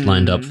a guest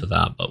lined up for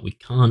that, but we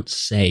can't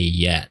say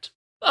yet.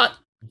 But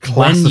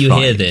Classified. when you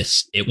hear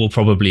this, it will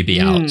probably be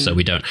out, so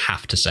we don't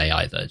have to say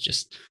either.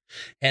 Just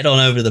head on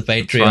over to the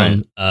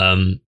Patreon.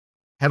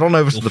 Head on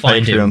over to the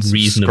Patreon, it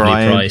reasonably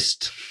subscribe.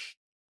 Priced.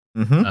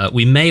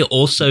 We may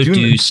also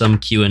do some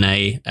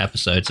Q&A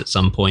episodes at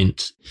some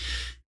point.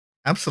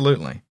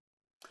 Absolutely.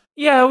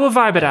 Yeah, we'll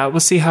vibe it out. We'll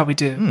see how we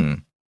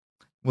do.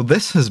 Well,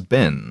 this has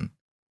been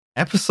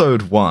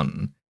episode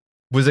 1.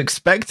 Was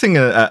expecting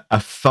a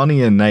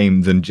funnier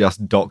name than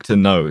just Dr.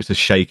 No to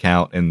shake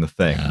out in the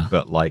thing,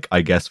 but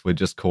I guess we're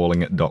just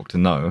calling it Dr.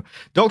 No.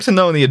 Dr.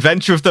 No and the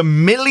Adventure of the $1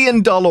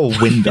 Million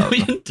Window.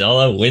 $1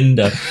 Million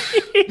Window.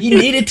 You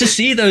needed to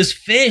see those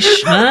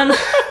fish, man.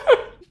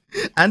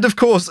 And of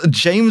course,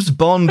 James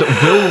Bond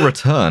will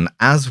return,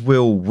 as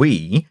will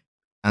we,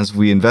 as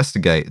we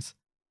investigate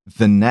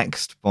the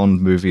next Bond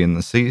movie in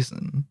the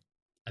season.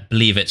 I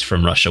believe it's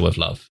From Russia with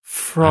Love.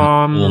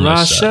 From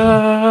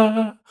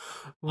Russia.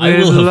 I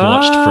will have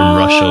watched From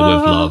Russia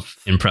with Love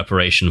in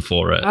preparation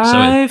for it,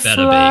 so it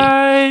better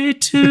be.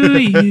 To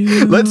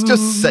you. Let's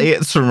just say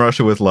it's From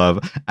Russia with Love,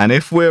 and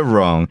if we're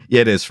wrong,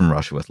 it is From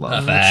Russia with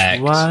Love.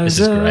 Perfect. This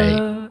is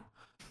great.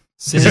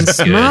 This is good. This is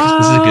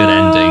a good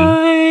ending.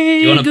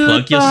 Do you want to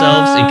plug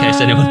yourselves in case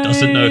anyone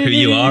doesn't know who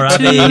you are,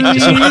 Abby?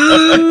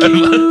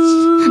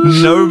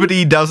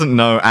 Nobody doesn't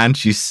know, and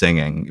she's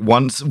singing.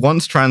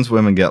 Once trans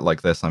women get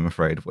like this, I'm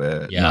afraid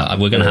we're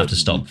going to have to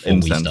stop before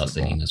we start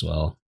singing as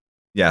well.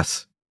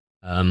 Yes.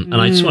 And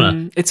I just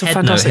want to. It's a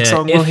fantastic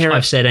song. We'll hear it. If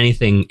I've said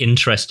anything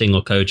interesting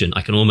or cogent,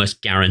 I can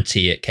almost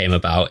guarantee it came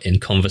about in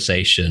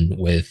conversation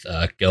with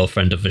a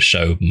girlfriend of the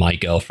show, my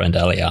girlfriend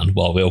Eliane,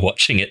 while we were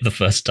watching it the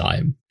first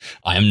time.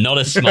 I am not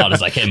as smart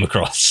as I came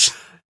across.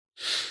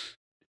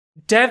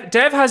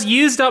 Dev has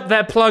used up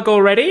their plug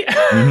already.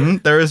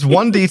 There is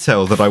one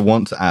detail that I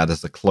want to add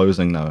as a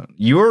closing note.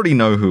 You already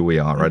know who we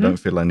are. I don't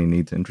feel any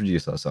need to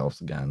introduce ourselves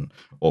again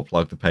or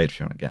plug the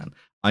Patreon again.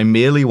 I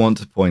merely want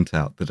to point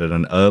out that at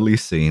an early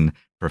scene,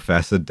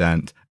 Professor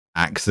Dent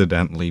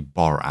accidentally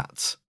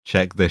Borats.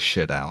 Check this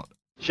shit out.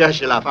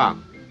 Cherchez la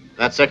femme.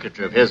 That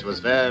secretary of his was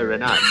very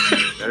nice.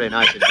 Very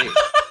nice indeed.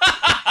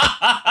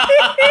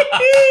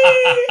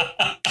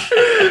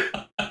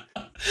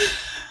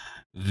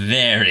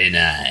 Very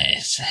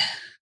nice.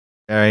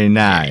 Very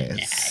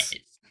nice.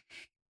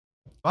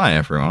 Bye,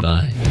 everyone.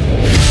 Bye.